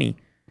more money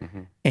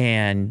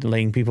and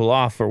laying people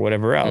off or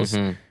whatever else.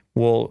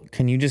 Well,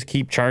 can you just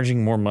keep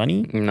charging more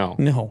money?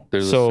 No.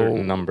 There's a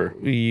certain number.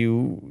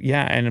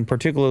 And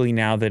particularly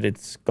now that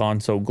it's gone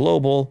so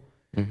global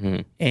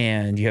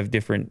and you have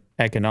different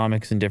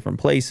economics in different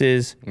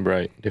places.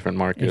 Right, different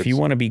markets. If you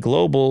want to be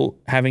global,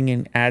 having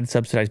an ad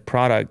subsidized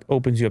product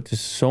opens you up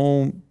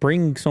to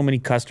bring so many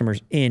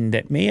customers in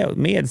that may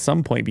at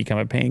some point become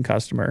a paying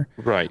customer.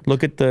 Right.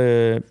 Look at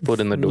the foot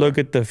in the door. Look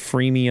at the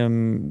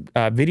freemium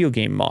video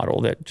game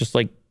model that just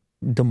like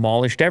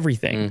demolished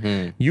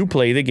everything. You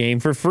play the game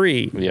for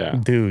free. Yeah.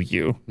 Do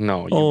you?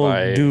 No, you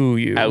buy do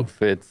you?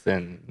 Outfits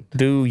and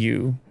do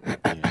you?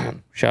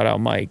 Shout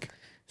out Mike.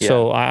 Yeah.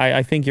 So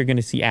I think you're going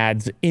to see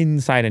ads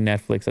inside of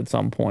Netflix at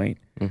some point.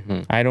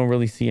 I don't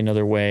really see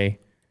another way.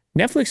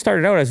 Netflix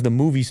started out as the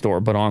movie store,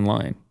 but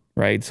online,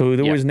 right? So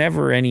there was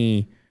never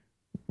any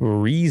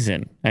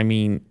reason. I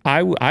mean,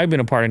 I've been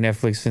a part of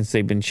Netflix since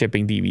they've been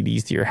shipping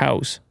DVDs to your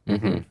house.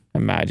 I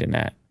Imagine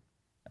that.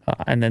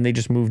 And then they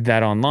just moved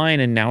that online,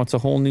 and now it's a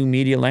whole new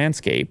media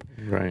landscape,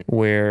 Right.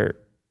 where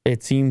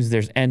it seems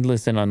there's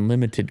endless and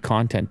unlimited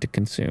content to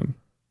consume.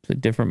 It's a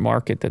different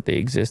market that they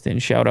exist in.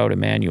 Shout out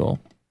Emmanuel.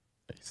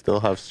 They still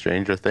have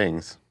Stranger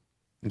Things.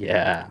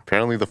 Yeah.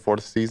 Apparently the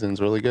 4th season's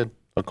really good,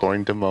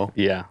 according to Mo.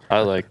 Yeah. I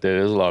liked it.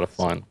 It was a lot of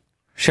fun.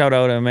 Shout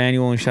out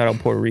Emmanuel and shout out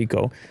Puerto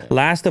Rico.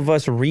 Last of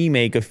Us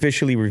Remake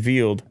officially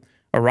revealed,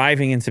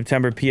 arriving in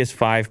September.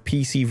 PS5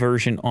 PC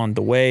version on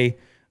the way.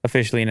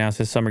 Officially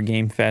announced at Summer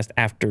Game Fest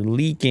after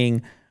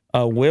leaking.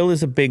 Will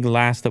is a big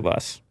Last of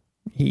Us.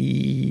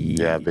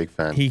 Yeah, big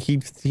fan. He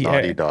keeps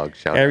Naughty Dog.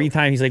 Shout every out.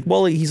 time he's like,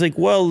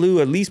 well, Lou,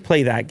 at least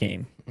play that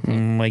game.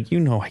 I'm like,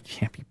 I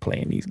can't be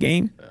playing these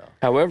games.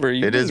 However,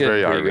 It is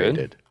very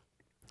R-rated.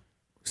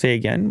 Say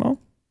again, Mo.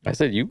 I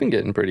said you've been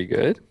getting pretty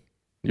good.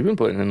 You've been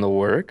putting in the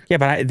work. Yeah,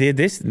 but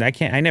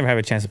I never have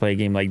a chance to play a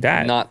game like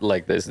that. Not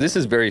like this. This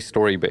is very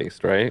story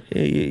based, right?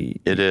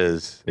 It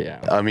is. Yeah.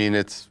 I mean,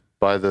 it's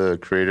by the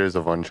creators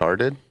of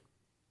Uncharted.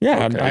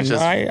 Yeah,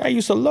 Okay. I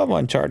used to love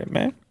Uncharted,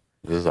 man.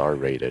 This is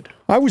R-rated.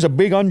 I was a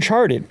big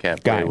Uncharted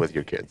Can't guy. play with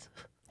your kids.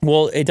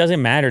 Well, it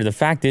doesn't matter. The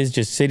fact is,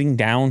 just sitting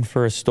down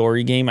for a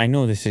story game. I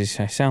know I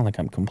sound like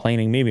I'm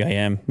complaining. Maybe I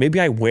am. Maybe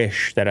I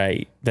wish that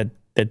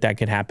that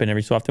could happen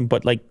every so often.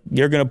 But like,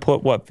 you're gonna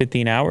put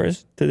 15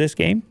 hours to this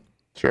game,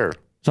 Sure.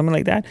 something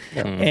like that,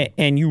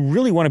 and you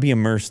really want to be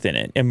immersed in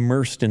it,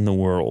 immersed in the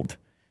world.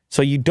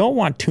 So you don't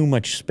want too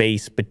much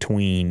space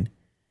between.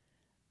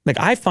 Like,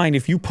 I find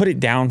if you put it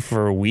down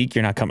for a week,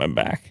 you're not coming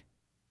back.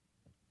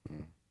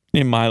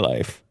 In my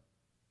life.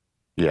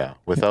 Yeah.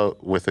 With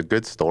a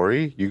good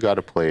story, you got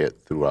to play it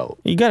throughout.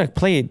 You got to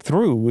play it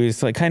through.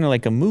 It's like kind of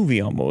like a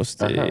movie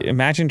almost.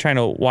 Imagine trying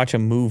to watch a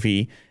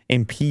movie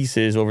in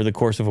pieces over the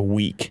course of a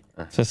week.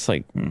 It's just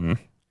like,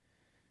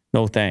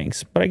 no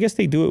thanks. But I guess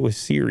they do it with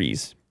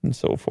series and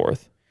so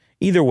forth.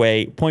 Either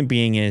way, point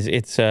being is,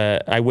 it's.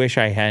 I wish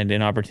I had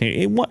an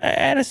opportunity.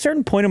 At a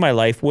certain point in my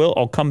life,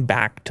 I'll come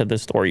back to the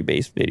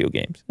story-based video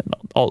games. And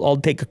I'll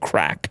take a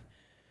crack.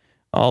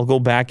 I'll go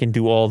back and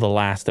do all The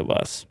Last of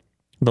Us.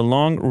 The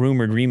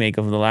long-rumored remake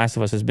of The Last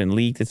of Us has been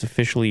leaked. It's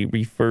officially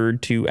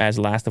referred to as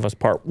Last of Us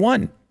Part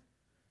 1.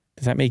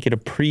 Does that make it a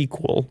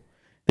prequel?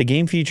 The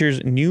game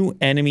features new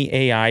enemy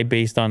AI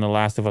based on The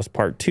Last of Us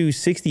Part 2,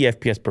 60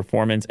 FPS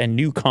performance, and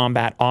new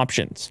combat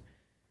options.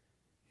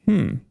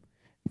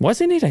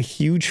 Wasn't it a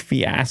huge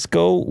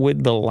fiasco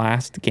with the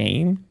last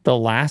game? The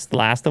Last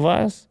of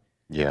Us?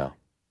 Yeah.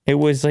 It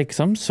was like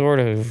some sort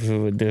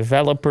of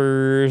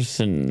developers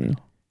and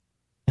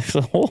it's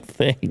a whole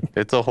thing.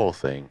 It's a whole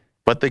thing.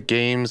 But the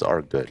games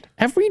are good.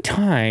 Every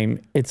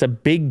time it's a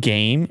big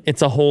game,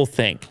 it's a whole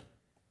thing.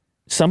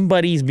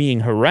 Somebody's being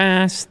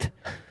harassed.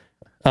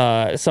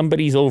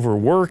 Somebody's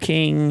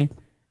overworking.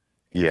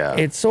 Yeah.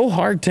 It's so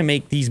hard to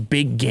make these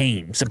big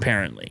games,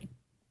 apparently.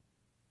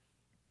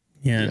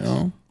 You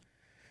know?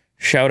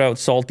 Shout out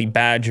Salty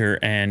Badger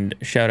and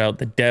shout out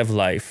the Dev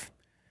Life.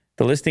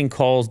 The listing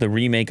calls the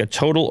remake a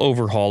total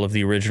overhaul of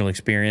the original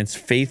experience,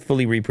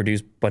 faithfully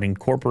reproduced but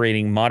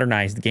incorporating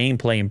modernized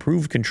gameplay,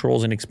 improved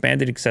controls, and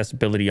expanded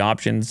accessibility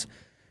options.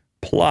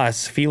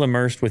 Plus, feel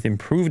immersed with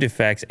improved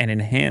effects and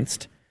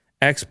enhanced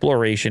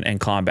exploration and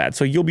combat.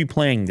 So you'll be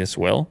playing this,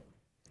 Will.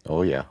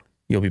 Oh, yeah.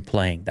 You'll be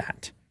playing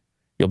that.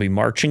 You'll be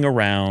marching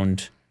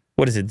around.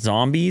 What is it,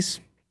 zombies?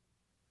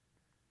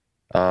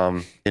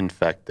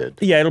 Infected.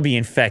 Yeah, it'll be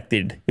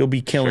infected. You'll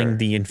be killing Sure.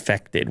 the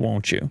infected,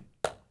 won't you?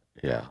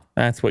 Yeah.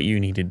 That's what you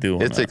need to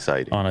do. It's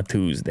exciting. On a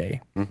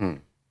Tuesday.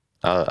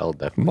 I'll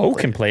definitely Mo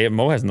play can it. play it.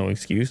 Mo has no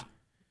excuse.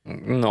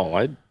 No,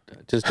 I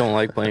just don't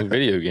like playing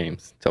video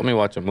games. Tell me to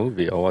watch a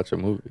movie. I'll watch a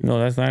movie. No,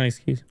 that's not an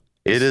excuse.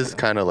 It is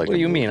kind of like What do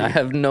a you mean? movie. I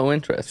have no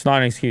interest. It's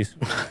not an excuse.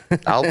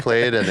 I'll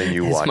play it and then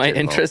you watch Is my it.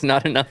 Mo. interest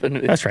not enough in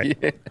it? That's right.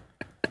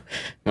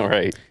 All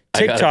right. I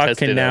gotta TikTok test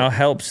can it now out.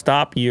 help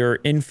stop your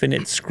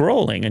infinite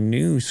scrolling. A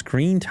new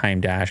screen time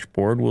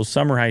dashboard will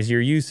summarize your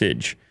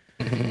usage.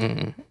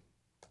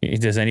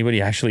 Does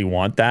anybody actually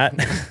want that?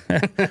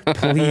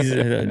 Please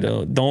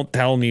don't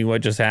tell me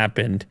what just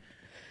happened.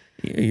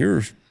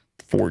 You're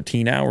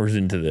 14 hours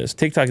into this.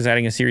 TikTok is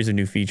adding a series of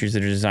new features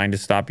that are designed to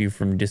stop you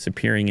from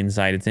disappearing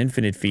inside its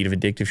infinite feed of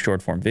addictive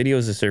short-form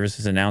videos. The service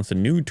has announced a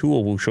new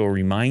tool will show a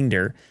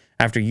reminder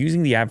after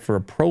using the app for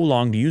a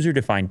prolonged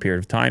user-defined period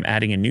of time,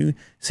 adding a new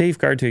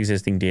safeguard to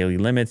existing daily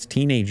limits.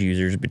 Teenage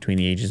users between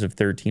the ages of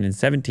 13 and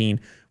 17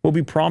 will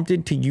be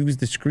prompted to use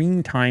the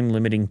screen time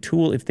limiting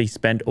tool if they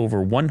spend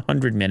over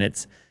 100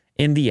 minutes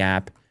in the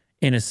app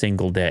in a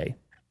single day.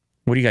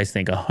 What do you guys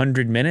think?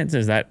 100 minutes?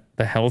 Is that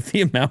the healthy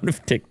amount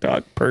of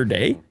TikTok per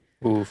day?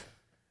 Oof.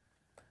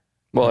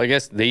 Well, I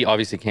guess they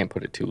obviously can't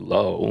put it too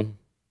low.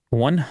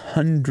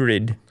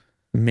 100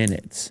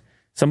 minutes.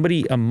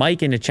 Somebody, a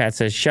Mike in the chat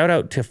says, shout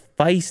out to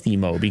Feisty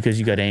Mo because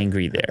you got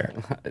angry there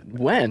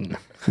When?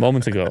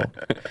 moments ago.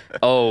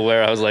 Oh,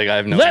 where I was like, I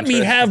have no Let me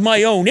interest. have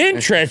my own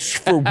interests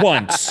for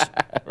once.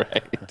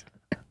 Right.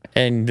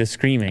 And the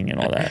screaming and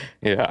all that.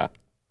 Yeah.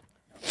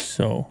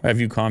 So, have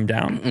you calmed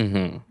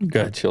down? I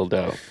Good. chilled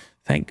out.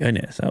 Thank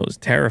goodness. That was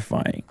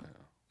terrifying.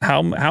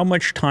 How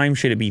much time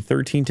should it be?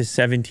 13 to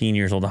 17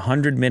 years old,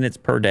 100 minutes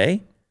per day?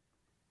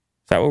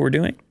 Is that what we're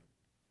doing?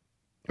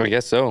 I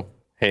guess so.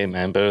 Hey,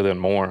 man, better than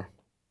more.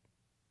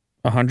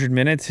 100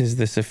 minutes is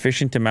the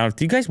sufficient amount.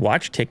 Do you guys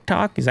watch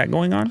TikTok? Is that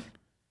going on?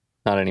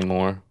 Not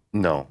anymore.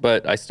 No.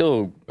 But I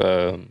still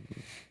go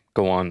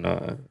on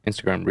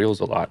Instagram Reels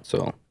a lot,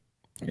 so.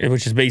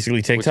 Which is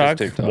basically TikTok.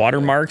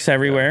 Watermarks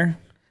everywhere.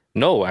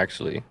 No,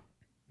 actually.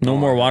 No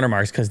more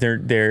watermarks because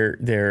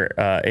their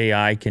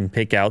AI can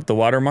pick out the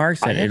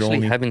watermarks. And I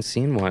actually haven't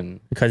seen one.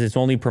 Because it's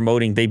only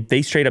promoting.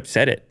 They straight up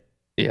said it.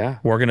 Yeah.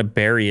 We're going to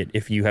bury it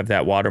if you have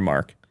that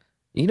watermark.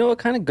 You know what?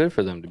 Kind of good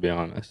for them, to be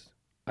honest.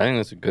 I think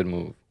that's a good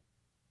move.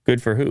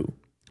 Good for who?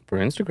 For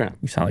Instagram.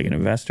 You sound like an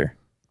investor.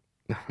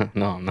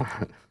 No, I'm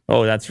not.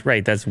 Oh, that's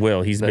right. That's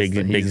Will. He's big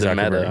Zuckerberg.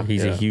 Meta.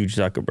 He's a huge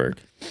Zuckerberg.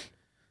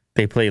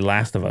 They play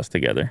Last of Us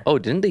together. Oh,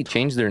 didn't they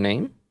change their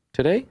name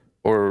today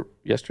or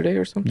yesterday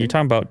or something? You're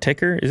talking about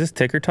Ticker? Is this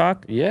Ticker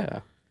Talk?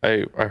 Yeah.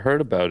 I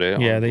heard about it.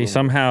 Yeah, they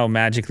somehow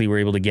magically were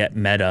able to get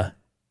Meta,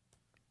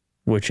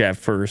 which at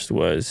first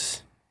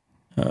was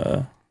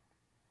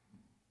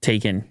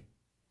taken.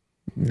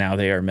 Now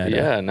they are Meta.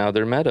 Yeah, now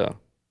they're Meta.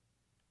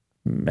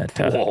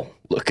 Meta. Whoa,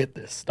 look at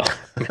this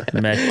stuff.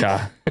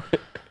 Meta.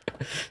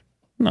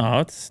 No,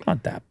 it's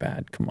not that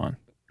bad. Come on.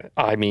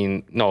 I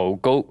mean, no,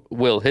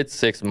 Will, hit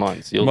 6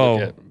 months. You'll Mo,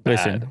 look at bad.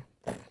 listen.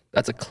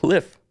 That's a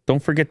cliff.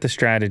 Don't forget the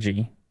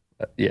strategy.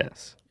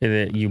 Yes.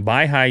 You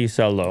buy high, you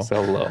sell low.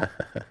 Sell low.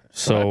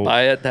 So I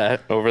buy at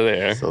that over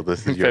there. So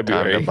this is your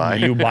time to buy.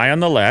 You buy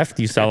on the left,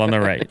 you sell on the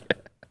right.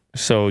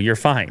 So you're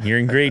fine. You're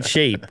in great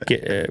shape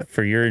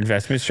for your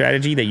investment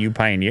strategy that you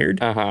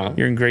pioneered.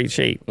 You're in great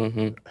shape.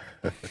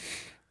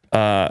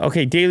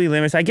 Okay, daily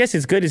limits. I guess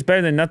it's good. It's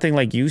better than nothing,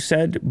 like you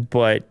said.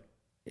 But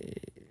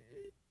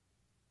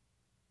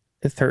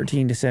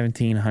 13 to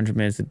 17, 100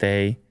 minutes a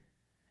day.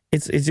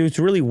 It's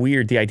really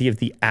weird. The idea of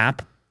the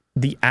app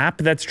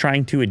that's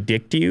trying to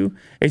addict you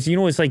is,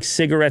 it's like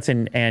cigarettes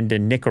and a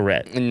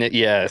Nicorette.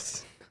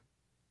 Yes.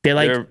 They're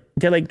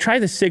like, try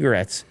the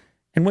cigarettes.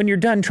 And when you're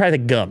done, try the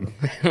gum.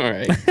 All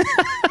right.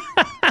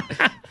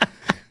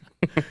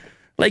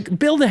 Like,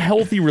 build a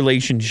healthy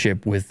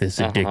relationship with this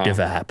addictive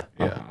app.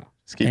 Yeah.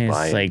 Just keep and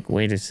buying. It's like,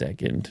 wait a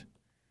second.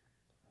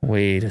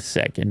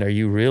 Are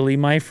you really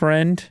my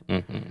friend?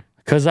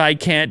 Because I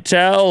can't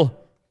tell.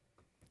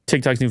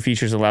 TikTok's new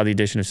features allow the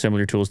addition of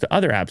similar tools to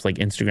other apps like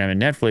Instagram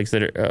and Netflix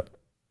that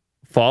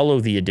follow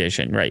the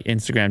addition, right?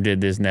 Instagram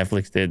did this,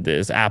 Netflix did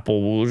this.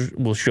 Apple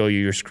will show you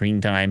your screen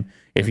time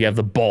if you have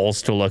the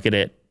balls to look at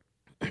it.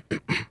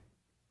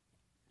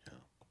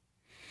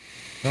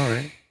 All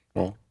right.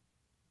 Well,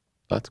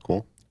 that's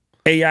cool.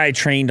 AI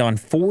trained on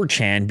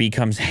 4chan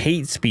becomes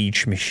hate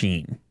speech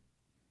machine.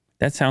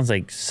 That sounds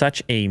like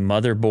such a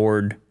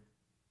motherboard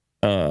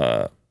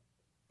headline.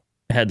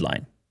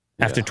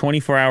 Yeah. After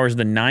 24 hours,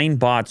 the 9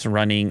 bots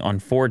running on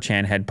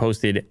 4chan had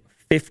posted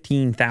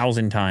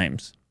 15,000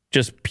 times.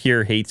 Just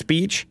pure hate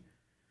speech.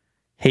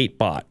 Hate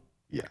bot.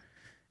 Yeah.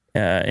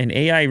 An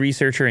AI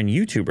researcher and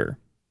YouTuber,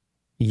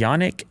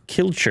 Yannick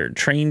Kilcher,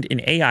 trained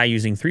in AI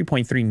using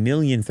 3.3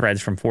 million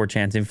threads from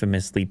 4chan's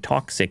infamously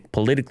toxic,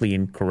 politically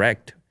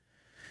incorrect.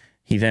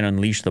 He then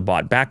unleashed the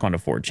bot back onto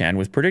 4chan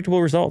with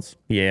predictable results.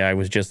 The AI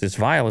was just as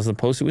vile as the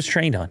post it was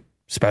trained on,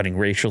 spouting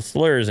racial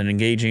slurs and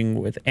engaging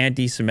with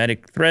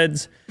anti-Semitic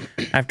threads.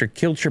 After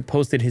Kilcher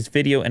posted his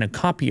video and a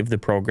copy of the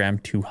program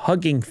to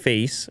Hugging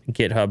Face,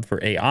 GitHub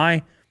for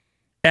AI,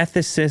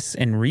 ethicists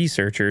and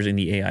researchers in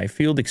the AI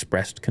field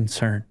expressed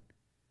concern.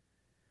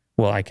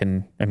 Well,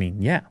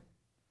 yeah.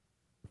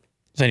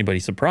 Is anybody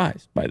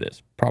surprised by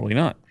this? Probably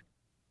not.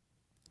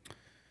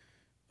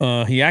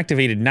 He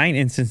activated 9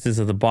 instances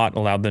of the bot,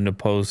 allowed them to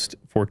post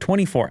for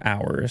 24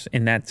 hours.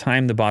 In that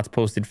time, the bots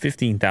posted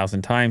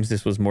 15,000 times.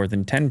 This was more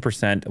than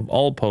 10% of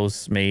all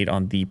posts made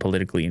on the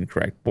politically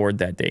incorrect board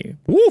that day.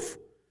 Woof!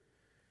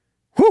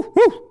 Woo,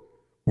 woo!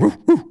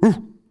 Woo, woo,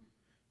 woo!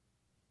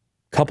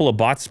 Couple of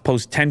bots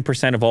post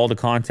 10% of all the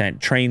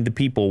content. Train the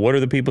people. What are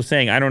the people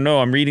saying? I don't know.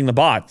 I'm reading the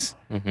bots.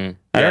 I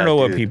don't know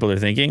what people are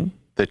thinking.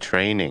 The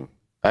training.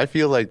 I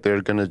feel like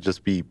they're going to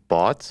just be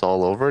bots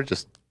all over,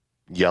 just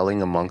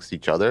yelling amongst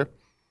each other,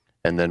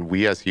 and then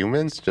we as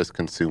humans just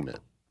consume it.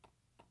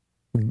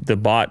 The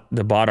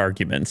bot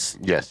arguments.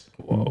 Yes.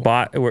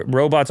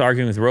 Robots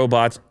arguing with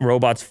robots,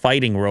 robots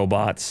fighting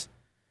robots.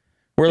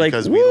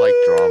 Because we like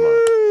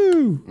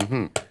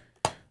drama.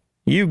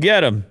 You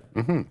get them.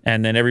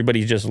 And then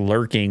everybody's just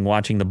lurking,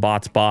 watching the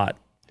bot's bot.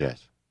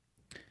 Yes.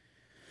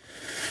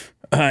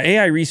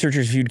 AI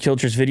researchers viewed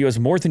Kilcher's video as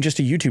more than just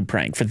a YouTube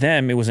prank. For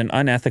them, it was an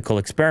unethical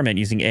experiment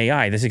using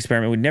AI. This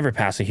experiment would never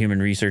pass a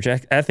human research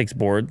ethics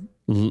board.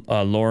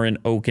 Lauren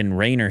Oaken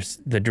Rayner,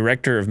 the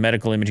director of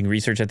medical imaging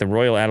research at the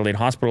Royal Adelaide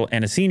Hospital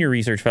and a senior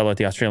research fellow at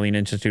the Australian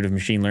Institute of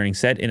Machine Learning,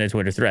 said in a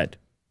Twitter thread.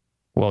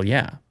 Well,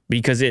 yeah,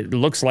 because it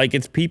looks like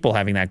it's people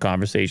having that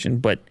conversation,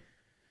 but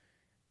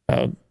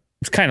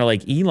it's kind of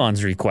like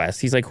Elon's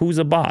request. He's like, who's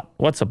a bot?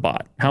 What's a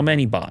bot? How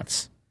many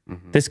bots?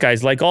 This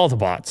guy's like, all the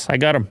bots. I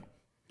got them.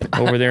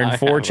 Over there in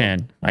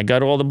 4chan. I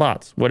got all the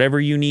bots.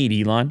 Whatever you need,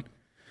 Elon.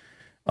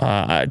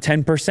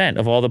 10%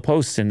 of all the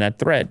posts in that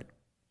thread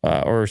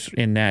or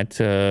in that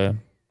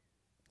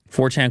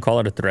 4chan call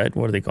it a thread.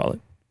 What do they call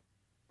it?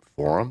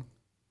 Forum?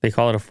 They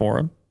call it a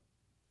forum.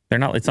 They're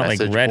not. It's not like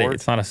Message Reddit. board?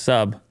 It's not a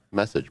sub.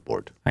 Message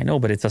board. I know,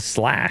 but it's a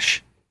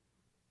slash.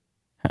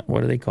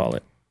 What do they call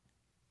it?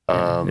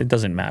 It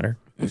doesn't matter.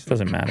 It just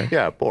doesn't matter.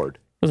 Yeah, board.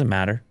 Doesn't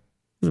matter.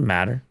 Doesn't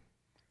matter.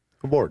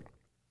 A board.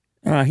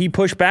 He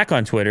pushed back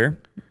on Twitter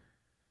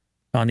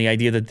on the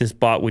idea that this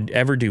bot would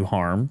ever do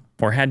harm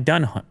or had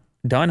done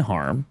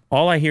harm.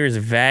 All I hear is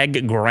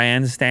vague,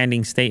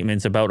 grandstanding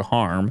statements about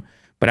harm,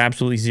 but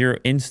absolutely zero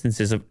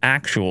instances of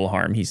actual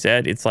harm, he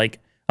said. It's like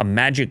a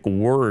magic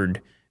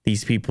word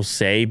these people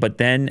say, but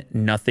then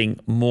nothing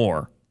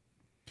more.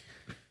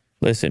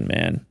 Listen,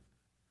 man.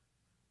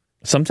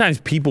 Sometimes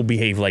people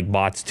behave like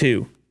bots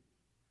too.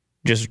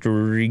 Just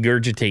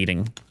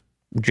regurgitating.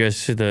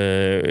 Just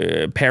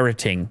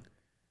parroting.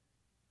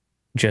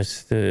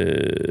 Just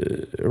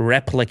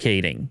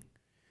replicating.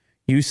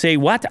 You say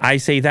what? I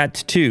say that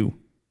too.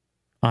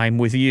 I'm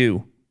with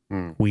you.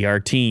 We are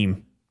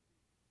team.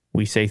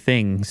 We say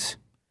things.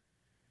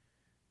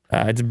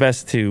 It's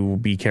best to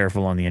be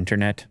careful on the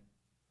internet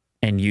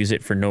and use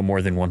it for no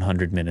more than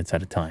 100 minutes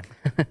at a time.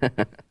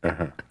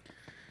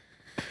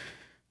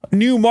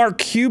 New Mark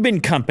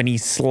Cuban company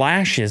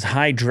slashes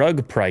high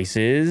drug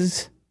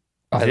prices.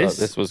 I thought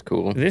this was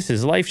cool. This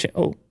is life-changing.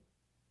 Oh,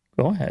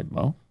 go ahead,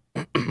 Mo.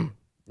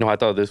 No, I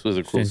thought this was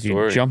a cool Since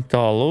story. you jumped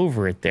all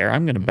over it there,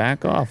 I'm going to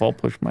back off. I'll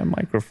push my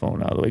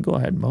microphone out of the way. Go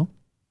ahead, Mo.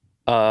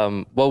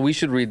 Well, we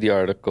should read the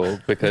article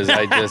because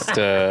I just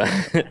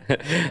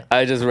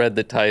I just read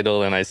the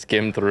title and I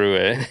skimmed through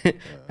it,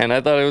 and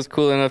I thought it was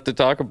cool enough to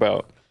talk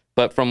about.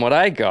 But from what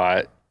I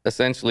got,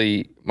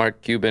 essentially,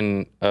 Mark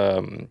Cuban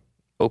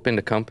opened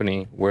a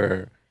company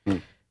where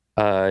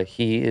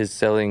he is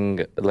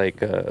selling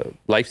like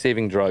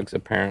life-saving drugs.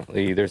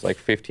 Apparently, there's like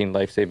 15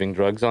 life-saving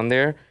drugs on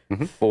there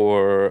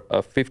for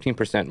a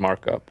 15%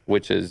 markup,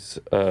 which is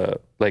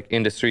like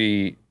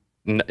industry.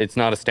 It's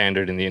not a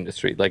standard in the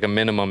industry. Like a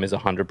minimum is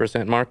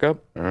 100%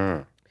 markup.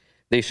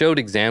 They showed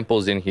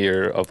examples in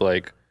here of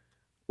like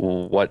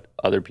what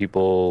other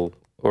people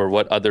or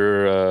what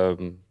other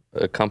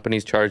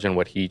companies charge and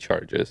what he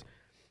charges.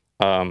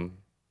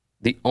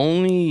 The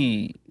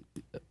only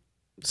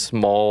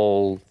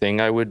small thing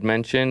I would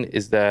mention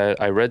is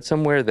that I read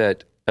somewhere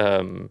that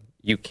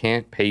you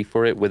can't pay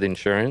for it with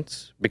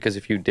insurance, because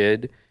if you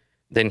did,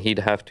 then he'd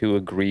have to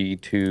agree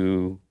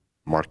to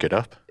mark it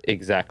up.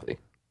 Exactly.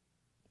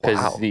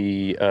 Because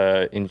the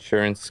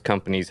insurance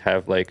companies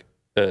have like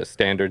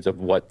standards of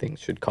what things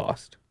should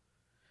cost.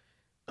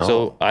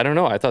 So I don't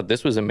know. I thought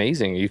this was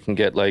amazing. You can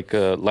get like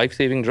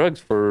life-saving drugs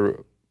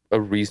for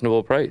a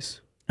reasonable price.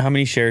 How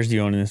many shares do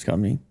you own in this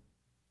company?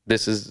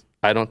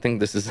 I don't think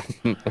this is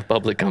a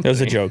public company. That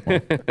was a joke.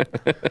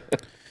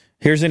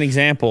 Here's an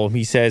example.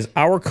 He says,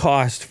 our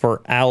cost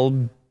for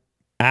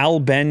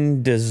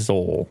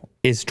albendazole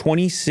is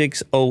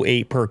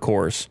 $26.08 per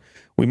course.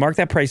 We mark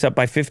that price up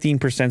by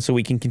 15% so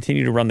we can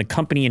continue to run the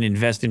company and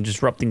invest in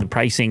disrupting the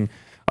pricing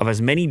of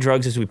as many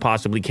drugs as we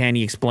possibly can.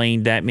 He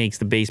explained that makes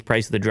the base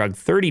price of the drug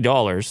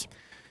 $30.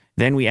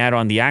 Then we add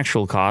on the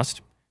actual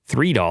cost,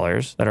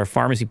 $3, that our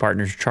pharmacy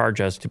partners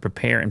charge us to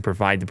prepare and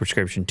provide the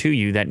prescription to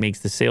you. That makes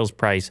the sales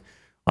price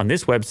on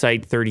this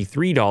website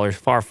 $33,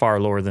 far,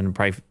 far lower than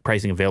the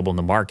pricing available in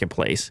the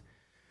marketplace.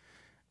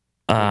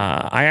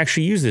 I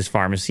actually use this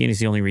pharmacy, and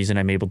it's the only reason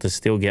I'm able to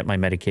still get my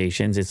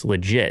medications. It's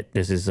legit.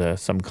 This is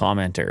some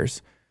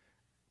commenters.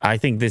 I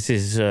think this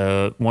is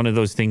one of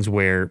those things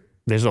where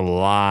there's a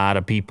lot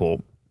of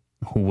people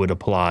who would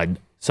applaud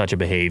such a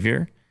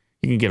behavior.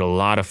 You can get a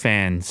lot of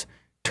fans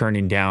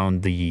turning down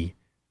the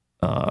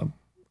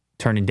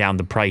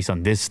price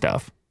on this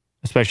stuff,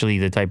 especially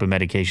the type of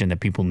medication that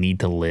people need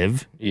to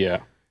live.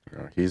 Yeah.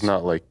 He's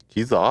not like,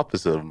 he's the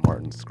opposite of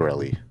Martin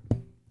Shkreli,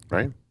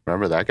 right?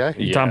 Remember that guy?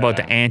 You're talking about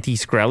the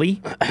anti-Shkreli?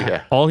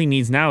 Yeah. All he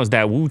needs now is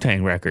that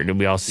Wu-Tang record. It'll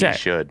be all set.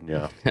 He should,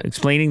 yeah.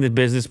 Explaining the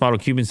business model,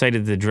 Cuban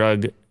cited the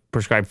drug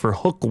prescribed for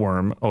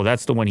hookworm. Oh,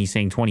 that's the one he's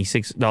saying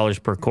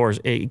 $26 per course.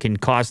 It can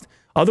cost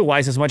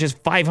otherwise as much as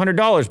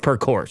 $500 per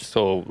course.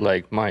 So,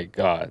 like, my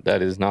God,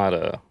 that is not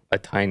a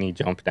tiny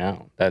jump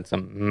down. That's a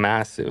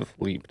massive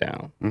leap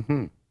down.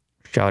 Mm-hmm.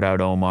 Shout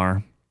out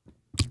Omar.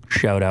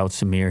 Shout out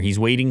Samir. He's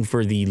waiting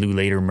for the Lou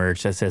Later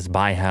merch that says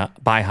buy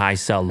high,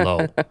 sell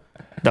low.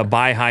 The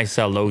buy high,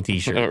 sell low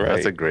t-shirt. Right.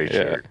 That's a great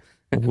shirt.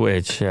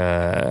 Which,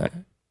 of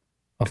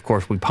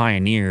course, we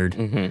pioneered.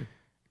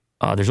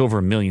 There's over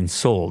 1 million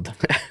sold.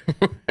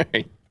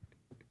 Right.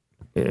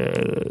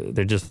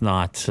 They're just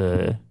not...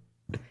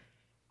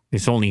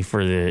 it's only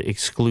for the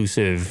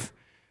exclusive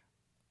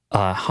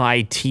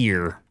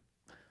high-tier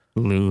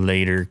Lou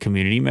Later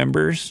community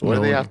members. What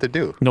do they have to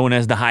do? Known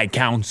as the High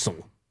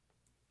Council.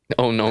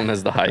 Oh, known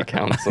as the High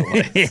Council.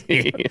 I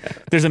see.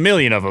 There's 1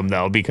 million of them,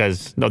 though,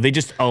 because they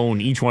just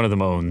own, each one of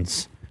them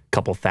owns a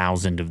couple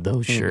thousand of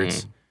those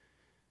shirts.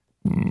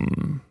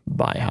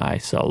 Buy high,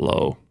 sell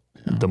low.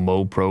 Yeah. The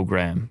Mo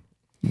program.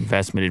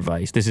 Investment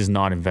advice. This is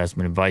not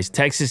investment advice.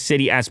 Texas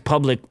City asks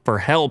public for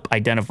help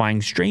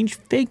identifying strange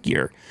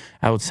figure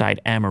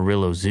outside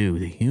Amarillo Zoo.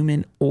 The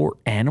human or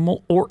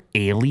animal or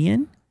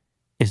alien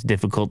is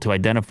difficult to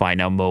identify.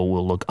 Now, Mo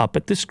will look up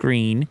at the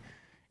screen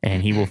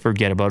and he will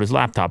forget about his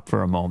laptop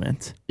for a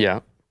moment. Yeah.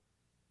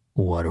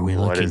 What are we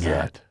looking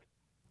at?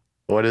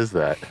 What is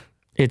that?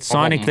 It's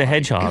Sonic the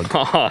Hedgehog.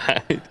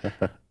 God.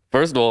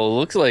 First of all, it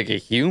looks like a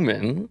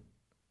human,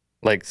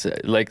 like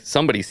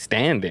somebody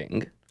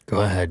standing.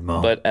 Go ahead,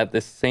 Mo. But at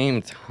the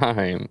same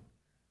time,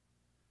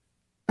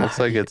 Looks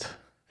like it's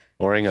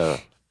wearing a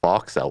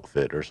fox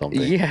outfit or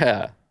something.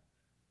 yeah,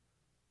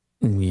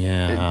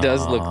 yeah. it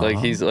does look like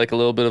he's like a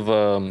little bit of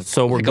a.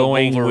 So we're like a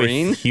going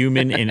Wolverine. with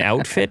human in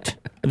outfit?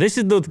 This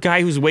is the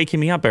guy who's waking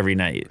me up every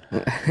night.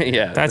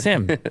 Yeah, That's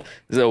him.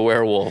 He's a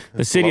werewolf.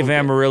 The city of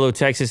Amarillo,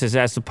 Texas has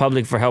asked the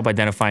public for help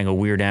identifying a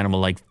weird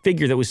animal-like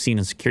figure that was seen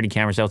on security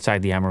cameras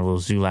outside the Amarillo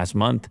Zoo last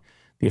month.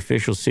 The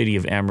official City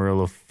of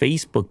Amarillo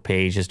Facebook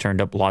page has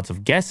turned up lots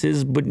of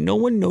guesses, but no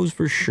one knows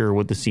for sure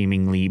what the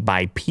seemingly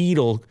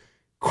bipedal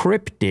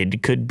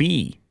cryptid could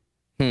be.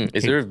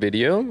 Is there a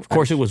video? Of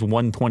course, it was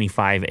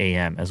 1:25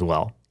 a.m. as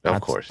well. Of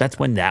course. That's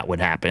when that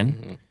would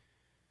happen.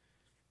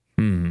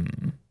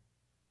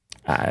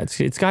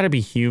 It's got to be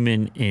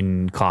human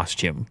in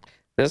costume.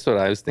 That's what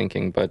I was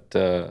thinking, but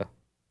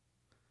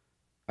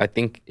I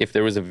think if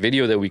there was a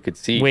video that we could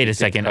see. Wait we a could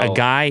second. A tell-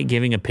 guy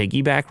giving a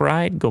piggyback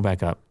ride? Go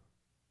back up.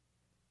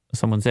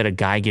 Someone said a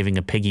guy giving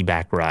a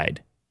piggyback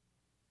ride.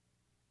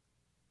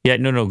 Yeah,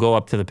 no, go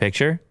up to the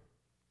picture.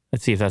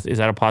 Let's see if is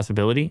that a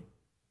possibility?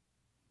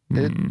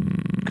 It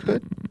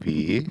could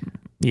be.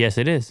 Yes,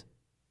 it is.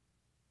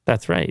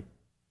 That's right.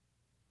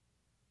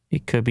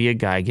 It could be a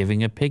guy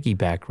giving a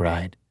piggyback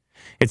ride.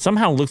 It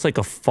somehow looks like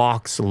a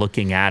fox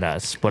looking at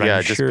us, but Yeah,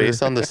 I'm just sure,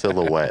 based on the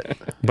silhouette.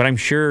 But I'm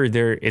sure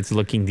it's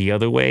looking the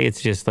other way.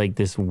 It's just like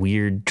this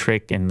weird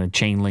trick in the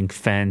chain link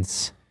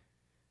fence.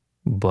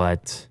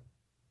 But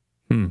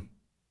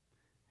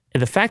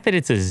the fact that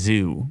it's a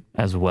zoo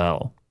as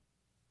well,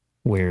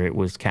 where it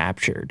was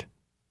captured,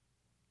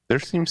 There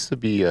seems to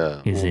be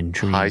a is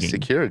intriguing. high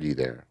security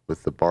there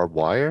with the barbed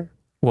wire.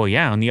 Well,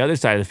 yeah, on the other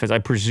side of the fence, I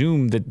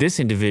presume that this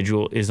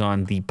individual is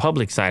on the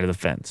public side of the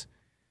fence.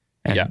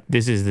 And Yeah.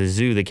 this is the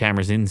zoo. The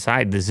camera's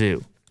inside the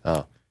zoo.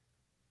 Oh,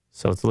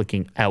 So it's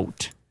looking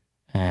out.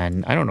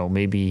 And I don't know,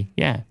 maybe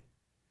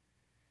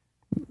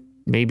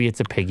it's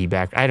a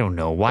piggyback. I don't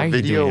know. Why are you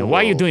video doing it? Why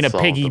are you will doing a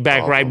solve the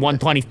piggyback ride problem,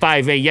 I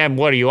 1:25 a.m.?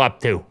 What are you up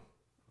to?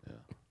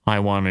 I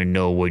want to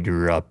know what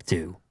you're up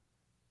to.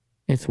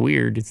 It's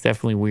weird. It's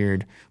definitely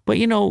weird. But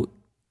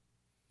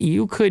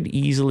you could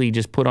easily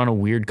just put on a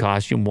weird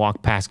costume,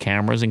 walk past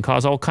cameras, and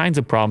cause all kinds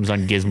of problems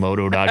on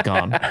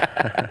Gizmodo.com.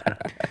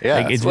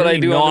 yeah. It's what I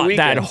really do on the not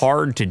that weekends.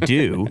 hard to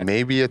do.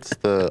 Maybe it's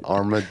the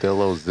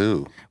Armadillo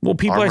Zoo. Well,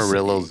 people are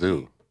Amarillo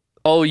Zoo.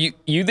 Oh,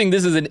 you think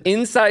this is an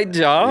inside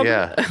job?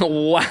 Yeah.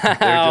 Wow. They're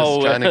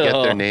just trying to get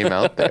their name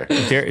out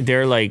there.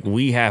 They're like,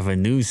 we have a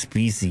new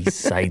species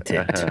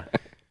sighted.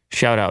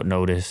 Shout out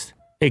notice.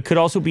 It could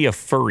also be a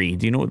furry.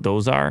 Do you know what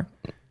those are?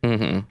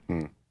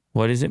 Mm-hmm.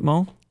 What is it,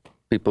 Mo?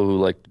 People who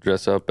like to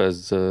dress up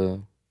as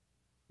that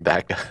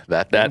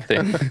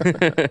thing.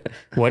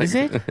 What is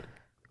it?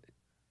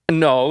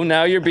 No,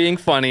 now you're being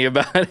funny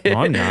about it. No,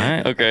 I'm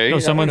not. Okay. No,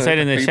 someone said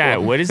in the People-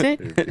 chat. What is it?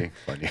 You're being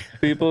funny.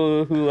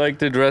 People who like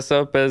to dress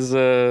up as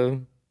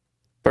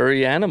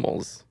furry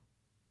animals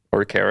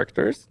or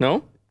characters.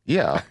 No?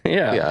 Yeah.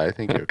 Yeah. Yeah, I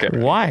think you're Okay.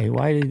 correct. Why?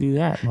 Why do they do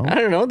that, Mo? I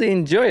don't know. They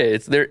enjoy it.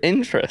 It's their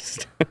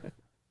interest.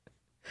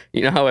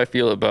 You know how I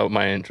feel about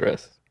my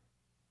interest.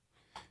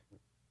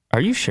 Are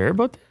you sure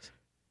about this?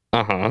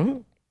 Uh-huh.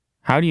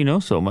 How do you know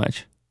so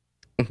much?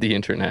 The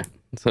internet.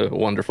 It's a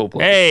wonderful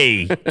place.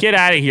 Hey, get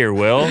out of here,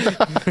 Will.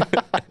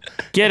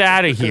 Get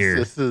out of here.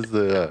 This is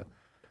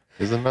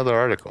another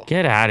article.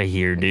 Get out of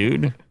here,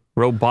 dude.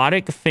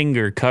 Robotic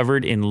finger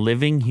covered in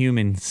living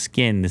human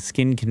skin. The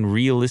skin can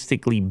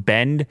realistically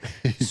bend,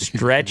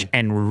 stretch,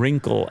 and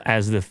wrinkle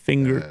as the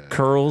finger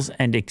curls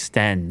and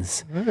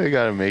extends. They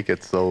gotta make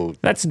it so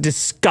That's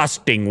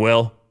disgusting,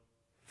 Will.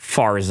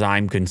 Far as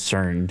I'm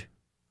concerned.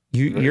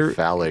 You're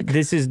phallic.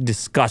 This is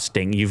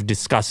disgusting. You've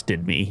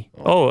disgusted me.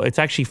 Oh, it's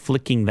actually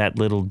flicking that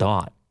little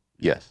dot.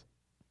 Yes,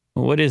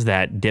 What is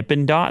that?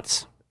 Dippin'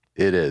 Dots?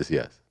 it is.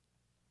 Yes.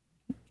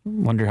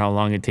 Wonder how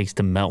long it takes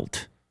to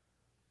melt.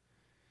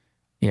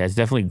 Yeah, it's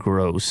definitely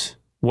gross.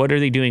 What are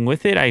they doing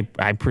with it?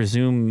 I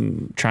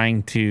presume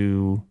trying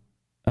to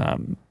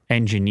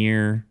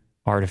engineer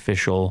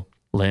artificial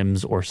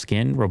limbs or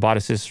skin.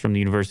 Roboticists from the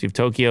University of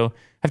Tokyo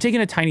have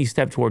taken a tiny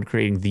step toward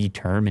creating the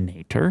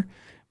Terminator,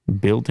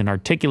 built an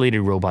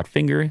articulated robot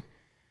finger,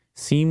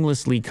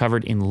 seamlessly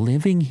covered in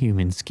living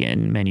human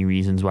skin. Many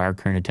reasons why our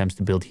current attempts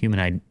to build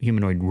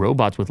humanoid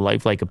robots with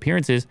lifelike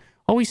appearances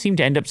always seem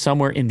to end up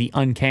somewhere in the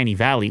uncanny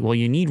valley. Well,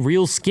 you need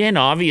real skin,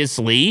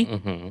 obviously,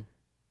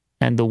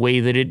 and the way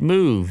that it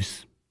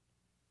moves.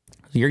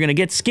 So you're going to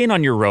get skin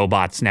on your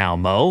robots now,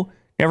 Mo.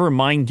 Never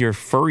mind your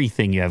furry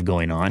thing you have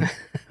going on.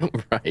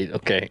 Right.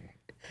 Okay.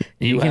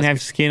 You can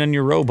have skin on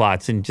your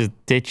robots and just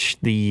ditch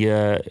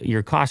the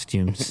your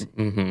costumes.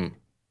 Mm-hmm.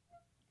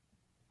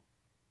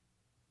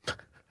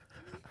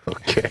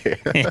 Okay.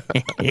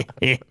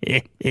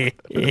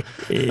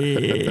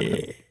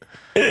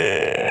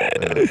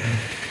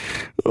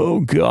 Oh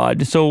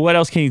God! So what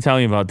else can you tell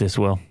me about this,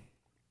 Will?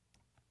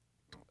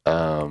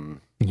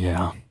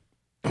 Yeah.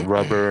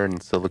 Rubber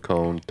and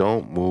silicone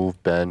don't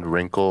move, bend,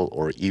 wrinkle,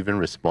 or even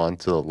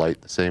respond to the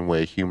light the same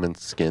way human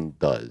skin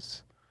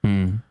does.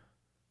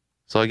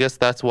 So I guess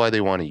that's why they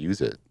want to use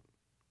it,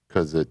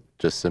 because it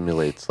just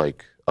simulates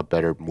like a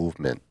better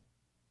movement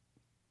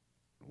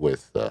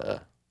with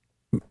a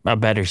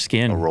better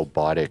skin, a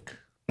robotic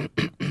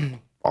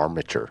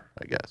armature,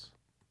 I guess.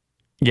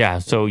 Yeah.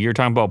 So you're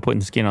talking about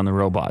putting skin on the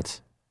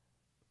robots.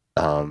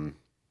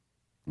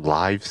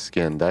 Live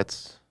skin,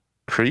 that's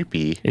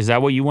creepy. Is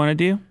that what you want to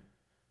do?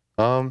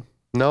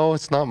 No,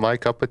 it's not my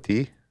cup of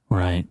tea.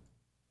 Right.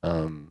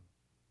 But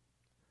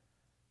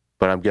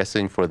I'm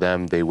guessing for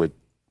them, they would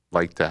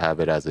like to have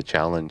it as a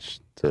challenge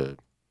to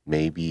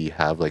maybe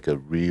have like a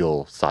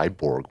real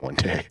cyborg one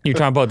day. You're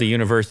talking about the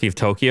University of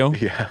Tokyo?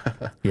 Yeah.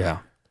 Yeah.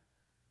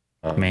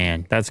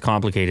 Man, that's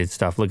complicated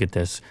stuff. Look at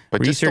this.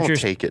 But just don't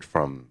take it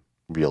from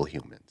real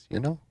humans, you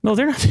know? No,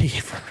 they're not taking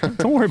it from.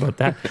 Don't worry about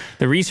that.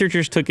 The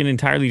researchers took an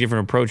entirely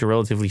different approach, a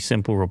relatively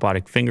simple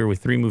robotic finger with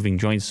 3 moving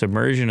joints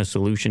submerged in a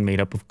solution made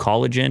up of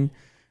collagen,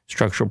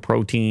 structural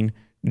protein,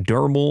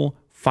 dermal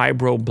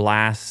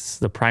fibroblasts,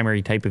 the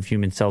primary type of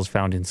human cells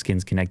found in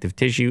skin's connective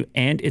tissue,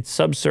 and its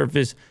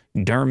subsurface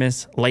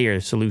dermis layer.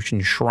 The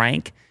solution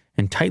shrank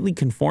and tightly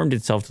conformed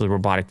itself to the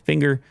robotic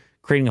finger,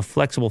 creating a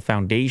flexible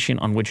foundation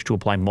on which to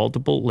apply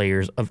multiple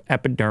layers of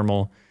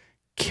epidermal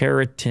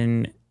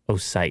keratinocytes,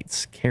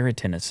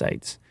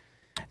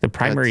 the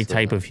primary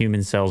type of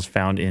human cells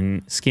found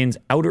in skin's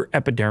outer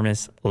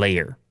epidermis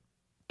layer.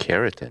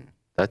 Keratin?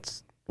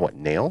 That's what,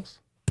 nails?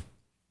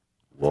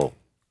 Whoa.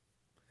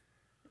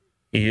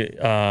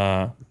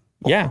 Yeah,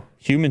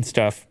 human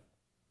stuff.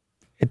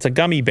 It's a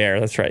gummy bear.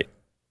 That's right.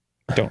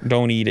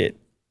 Don't eat it.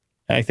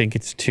 I think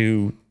it's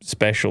too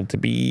special to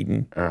be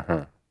eaten.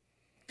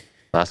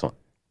 Last one.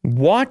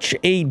 Watch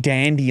a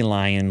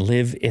dandelion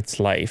live its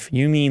life.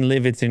 You mean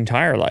live its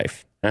entire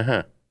life,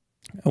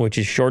 which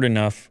is short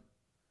enough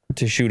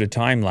to shoot a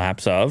time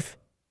lapse of.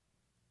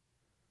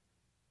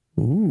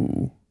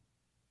 Ooh,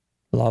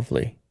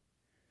 lovely.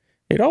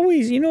 It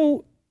always, you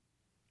know.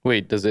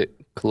 Wait, does it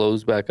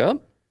close back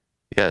up?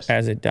 Yes.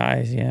 As it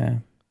dies, yeah.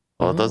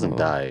 Well, it doesn't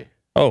die.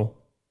 Oh.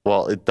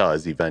 Well, it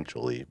does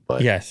eventually,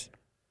 but yes.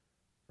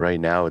 Right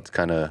now it's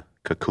kind of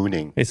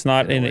cocooning. It's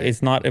not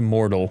it's not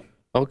immortal.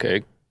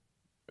 Okay.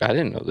 I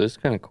didn't know this.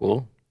 Kind of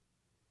cool.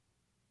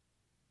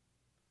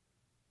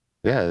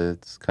 Yeah,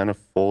 it's kind of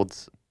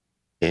folds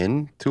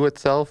into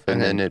itself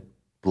and then it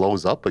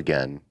blows up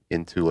again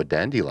into a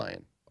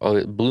dandelion. Oh,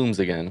 it blooms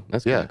again.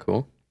 That's kind of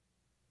cool.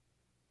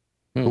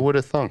 Who would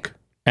have thunk?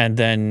 And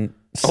then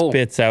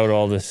spits out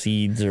all the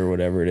seeds or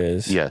whatever it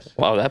is. Yes.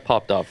 Wow, that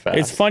popped off fast.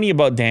 It's funny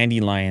about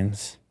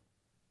dandelions.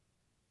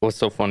 What's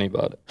so funny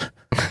about it?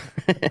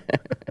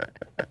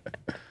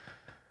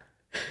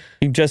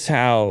 Just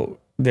how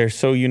they're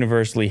so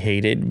universally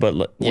hated,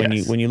 but when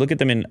you look at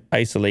them in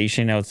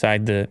isolation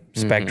outside the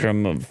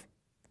spectrum of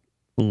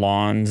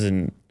lawns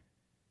and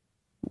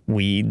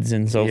weeds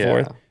and so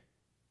forth,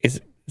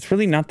 it's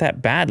really not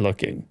that bad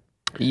looking.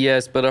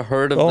 Yes, but a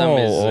herd of them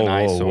is an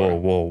eyesore.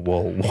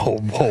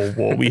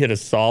 Whoa. We hit a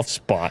soft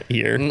spot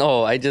here.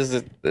 No, a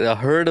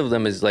herd of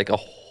them is like a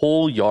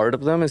whole yard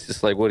of them. It's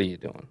just like, what are you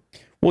doing?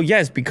 Well,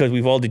 yes, because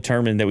we've all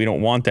determined that we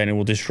don't want that and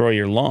we'll destroy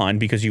your lawn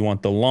because you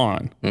want the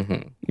lawn.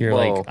 You're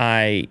like,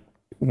 I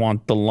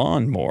want the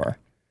lawn more.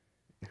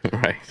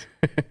 Right.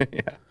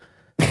 Yeah.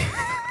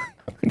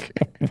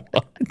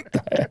 What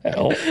the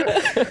hell?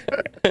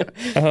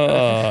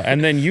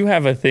 And then you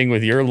have a thing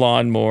with your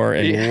lawnmower,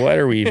 and what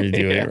are we even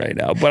doing right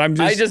now? But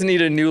I just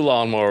need a new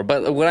lawnmower.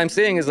 But what I'm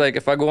saying is, like,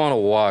 if I go on a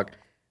walk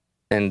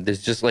and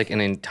there's just like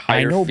an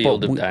entire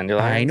field of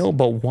dandelions. I know,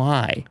 but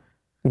why?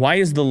 Why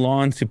is the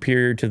lawn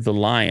superior to the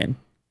lion?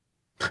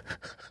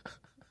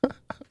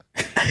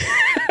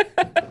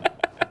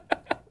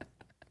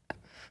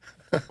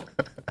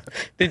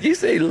 Did you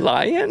say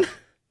lion?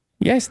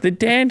 Yes, the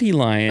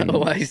dandelion.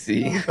 Oh, I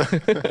see.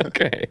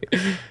 Okay.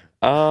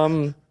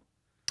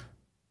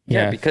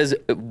 Yeah, because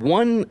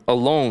one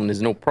alone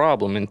is no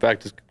problem. In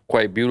fact, it's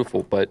quite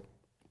beautiful, but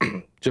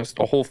just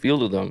a whole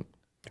field of them.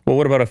 Well,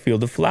 what about a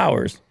field of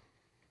flowers?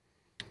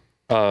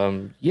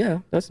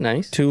 Yeah, that's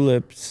nice.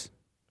 Tulips.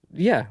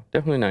 Yeah,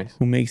 definitely nice.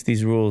 Who makes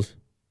these rules?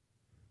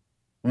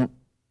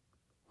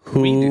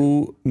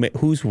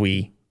 Who's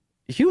we?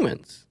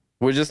 Humans.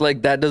 We're just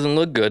like, that doesn't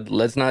look good.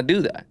 Let's not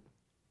do that.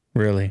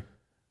 Really?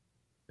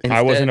 Instead,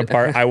 I wasn't a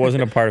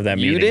part of that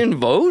meeting. You didn't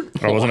vote?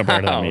 I wasn't a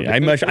part of that meeting.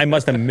 I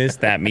must have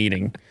missed that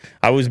meeting.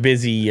 I was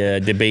busy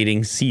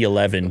debating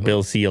C11,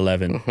 Bill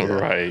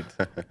C11. Right.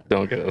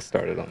 Don't get us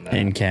started on that.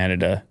 In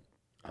Canada.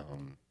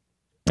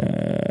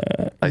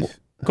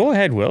 Go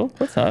ahead, Will.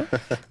 What's up?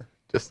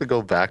 Just to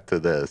go back to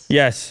this.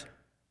 Yes.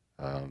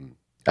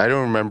 I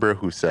don't remember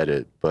who said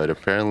it, but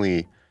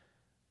apparently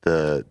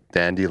the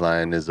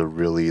dandelion is a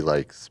really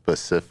like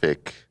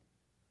specific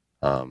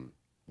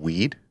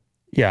weed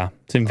Yeah,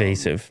 it's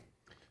invasive.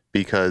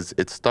 because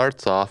it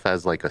starts off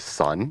as like a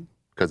sun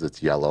because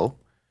it's yellow,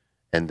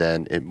 and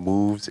then it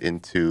moves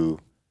into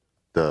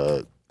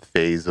the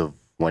phase of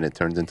when it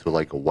turns into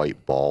like a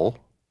white ball.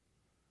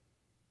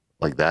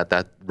 Like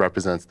that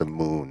represents the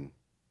moon.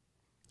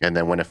 And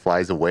then when it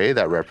flies away,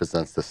 that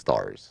represents the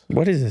stars.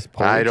 What is this,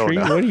 poetry? I don't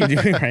know. What are you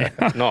doing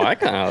right now? No, I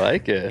kind of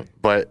like it.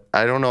 But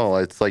I don't know.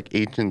 It's like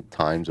ancient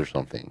times or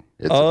something.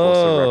 It's supposed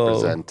to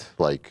represent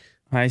like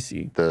I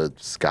see. the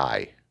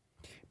sky.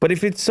 But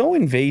if it's so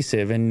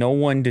invasive and no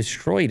one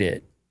destroyed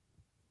it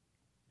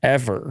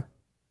ever,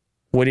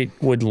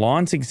 would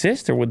lawns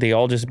exist, or would they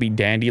all just be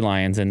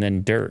dandelions and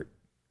then dirt?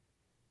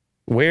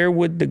 Where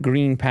would the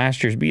green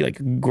pastures be?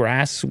 Like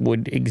grass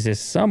would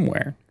exist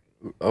somewhere.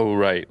 Oh,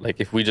 right. Like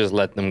if we just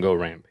let them go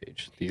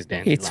rampage, these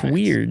dandelions. It's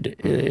weird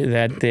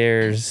that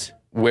there's...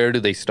 Where do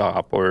they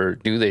stop, or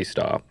do they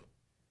stop?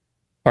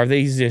 Are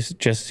they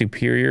just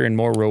superior and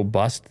more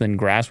robust than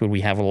grass? Would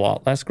we have a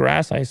lot less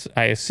grass,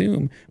 I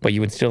assume, but you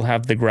would still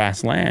have the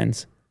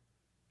grasslands.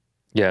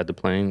 Yeah, the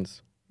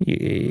plains.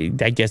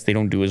 I guess they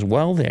don't do as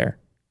well there.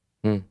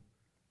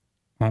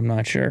 I'm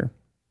not sure.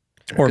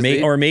 Or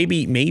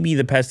maybe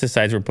the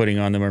pesticides we're putting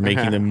on them are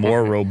making them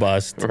more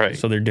robust. Right.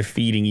 So they're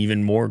defeating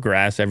even more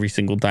grass every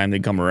single time they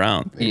come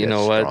around. You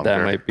know what?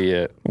 That might be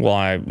it. Well,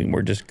 I mean,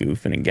 we're just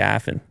goofing and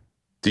gaffing.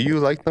 Do you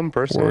like them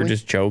personally? We're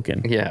just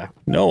joking. Yeah.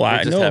 No,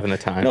 We're just having a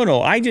time.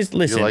 No, I just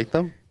listen. You like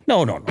them?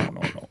 No.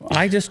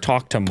 I just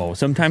talk to Mo.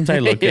 Sometimes I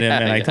look at him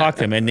and I talk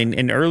to him.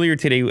 And earlier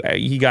today,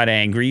 he got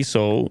angry.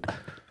 So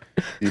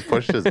You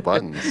pushed his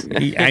buttons.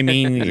 I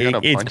mean,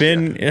 it's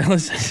been.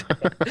 Listen,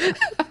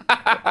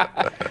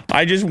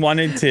 I just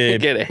wanted to.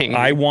 Get angry.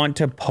 I want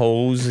to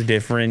pose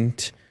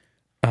different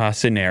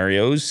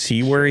scenarios,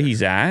 see where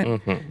he's at,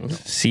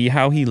 see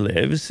how he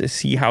lives,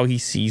 see how he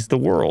sees the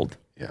world.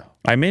 Yeah.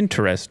 I'm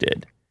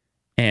interested.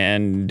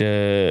 And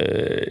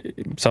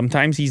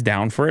sometimes he's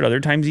down for it. Other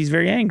times he's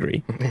very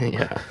angry.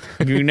 Yeah.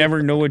 You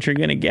never know what you're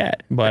going to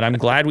get. But I'm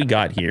glad we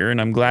got here,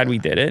 and I'm glad we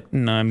did it.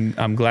 And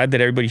I'm glad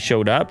that everybody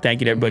showed up. Thank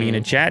you to everybody in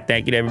the chat.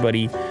 Thank you to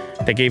everybody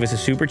that gave us a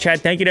super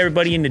chat. Thank you to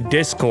everybody in the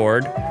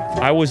Discord.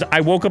 I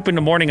woke up in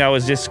the morning, I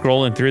was just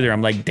scrolling through there.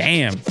 I'm like,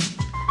 damn,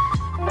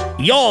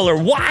 y'all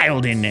are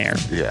wild in there.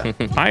 Yeah.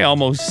 I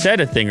almost said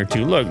a thing or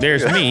two. Look,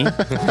 there's me.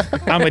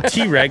 I'm a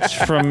T-Rex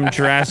from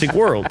Jurassic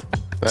World.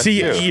 That's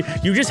See,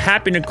 you just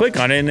happened to click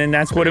on it, and then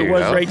that's what it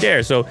was right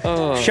there. So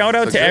shout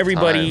out to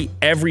everybody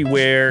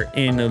everywhere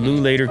in the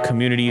Lou Later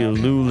community, the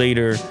Lou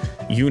Later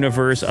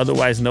universe,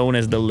 otherwise known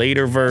as the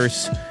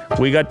Laterverse.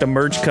 We got the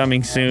merch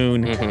coming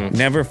soon.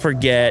 Never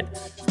forget,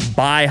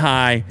 buy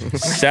high,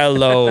 sell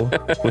low.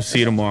 We'll see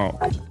you tomorrow.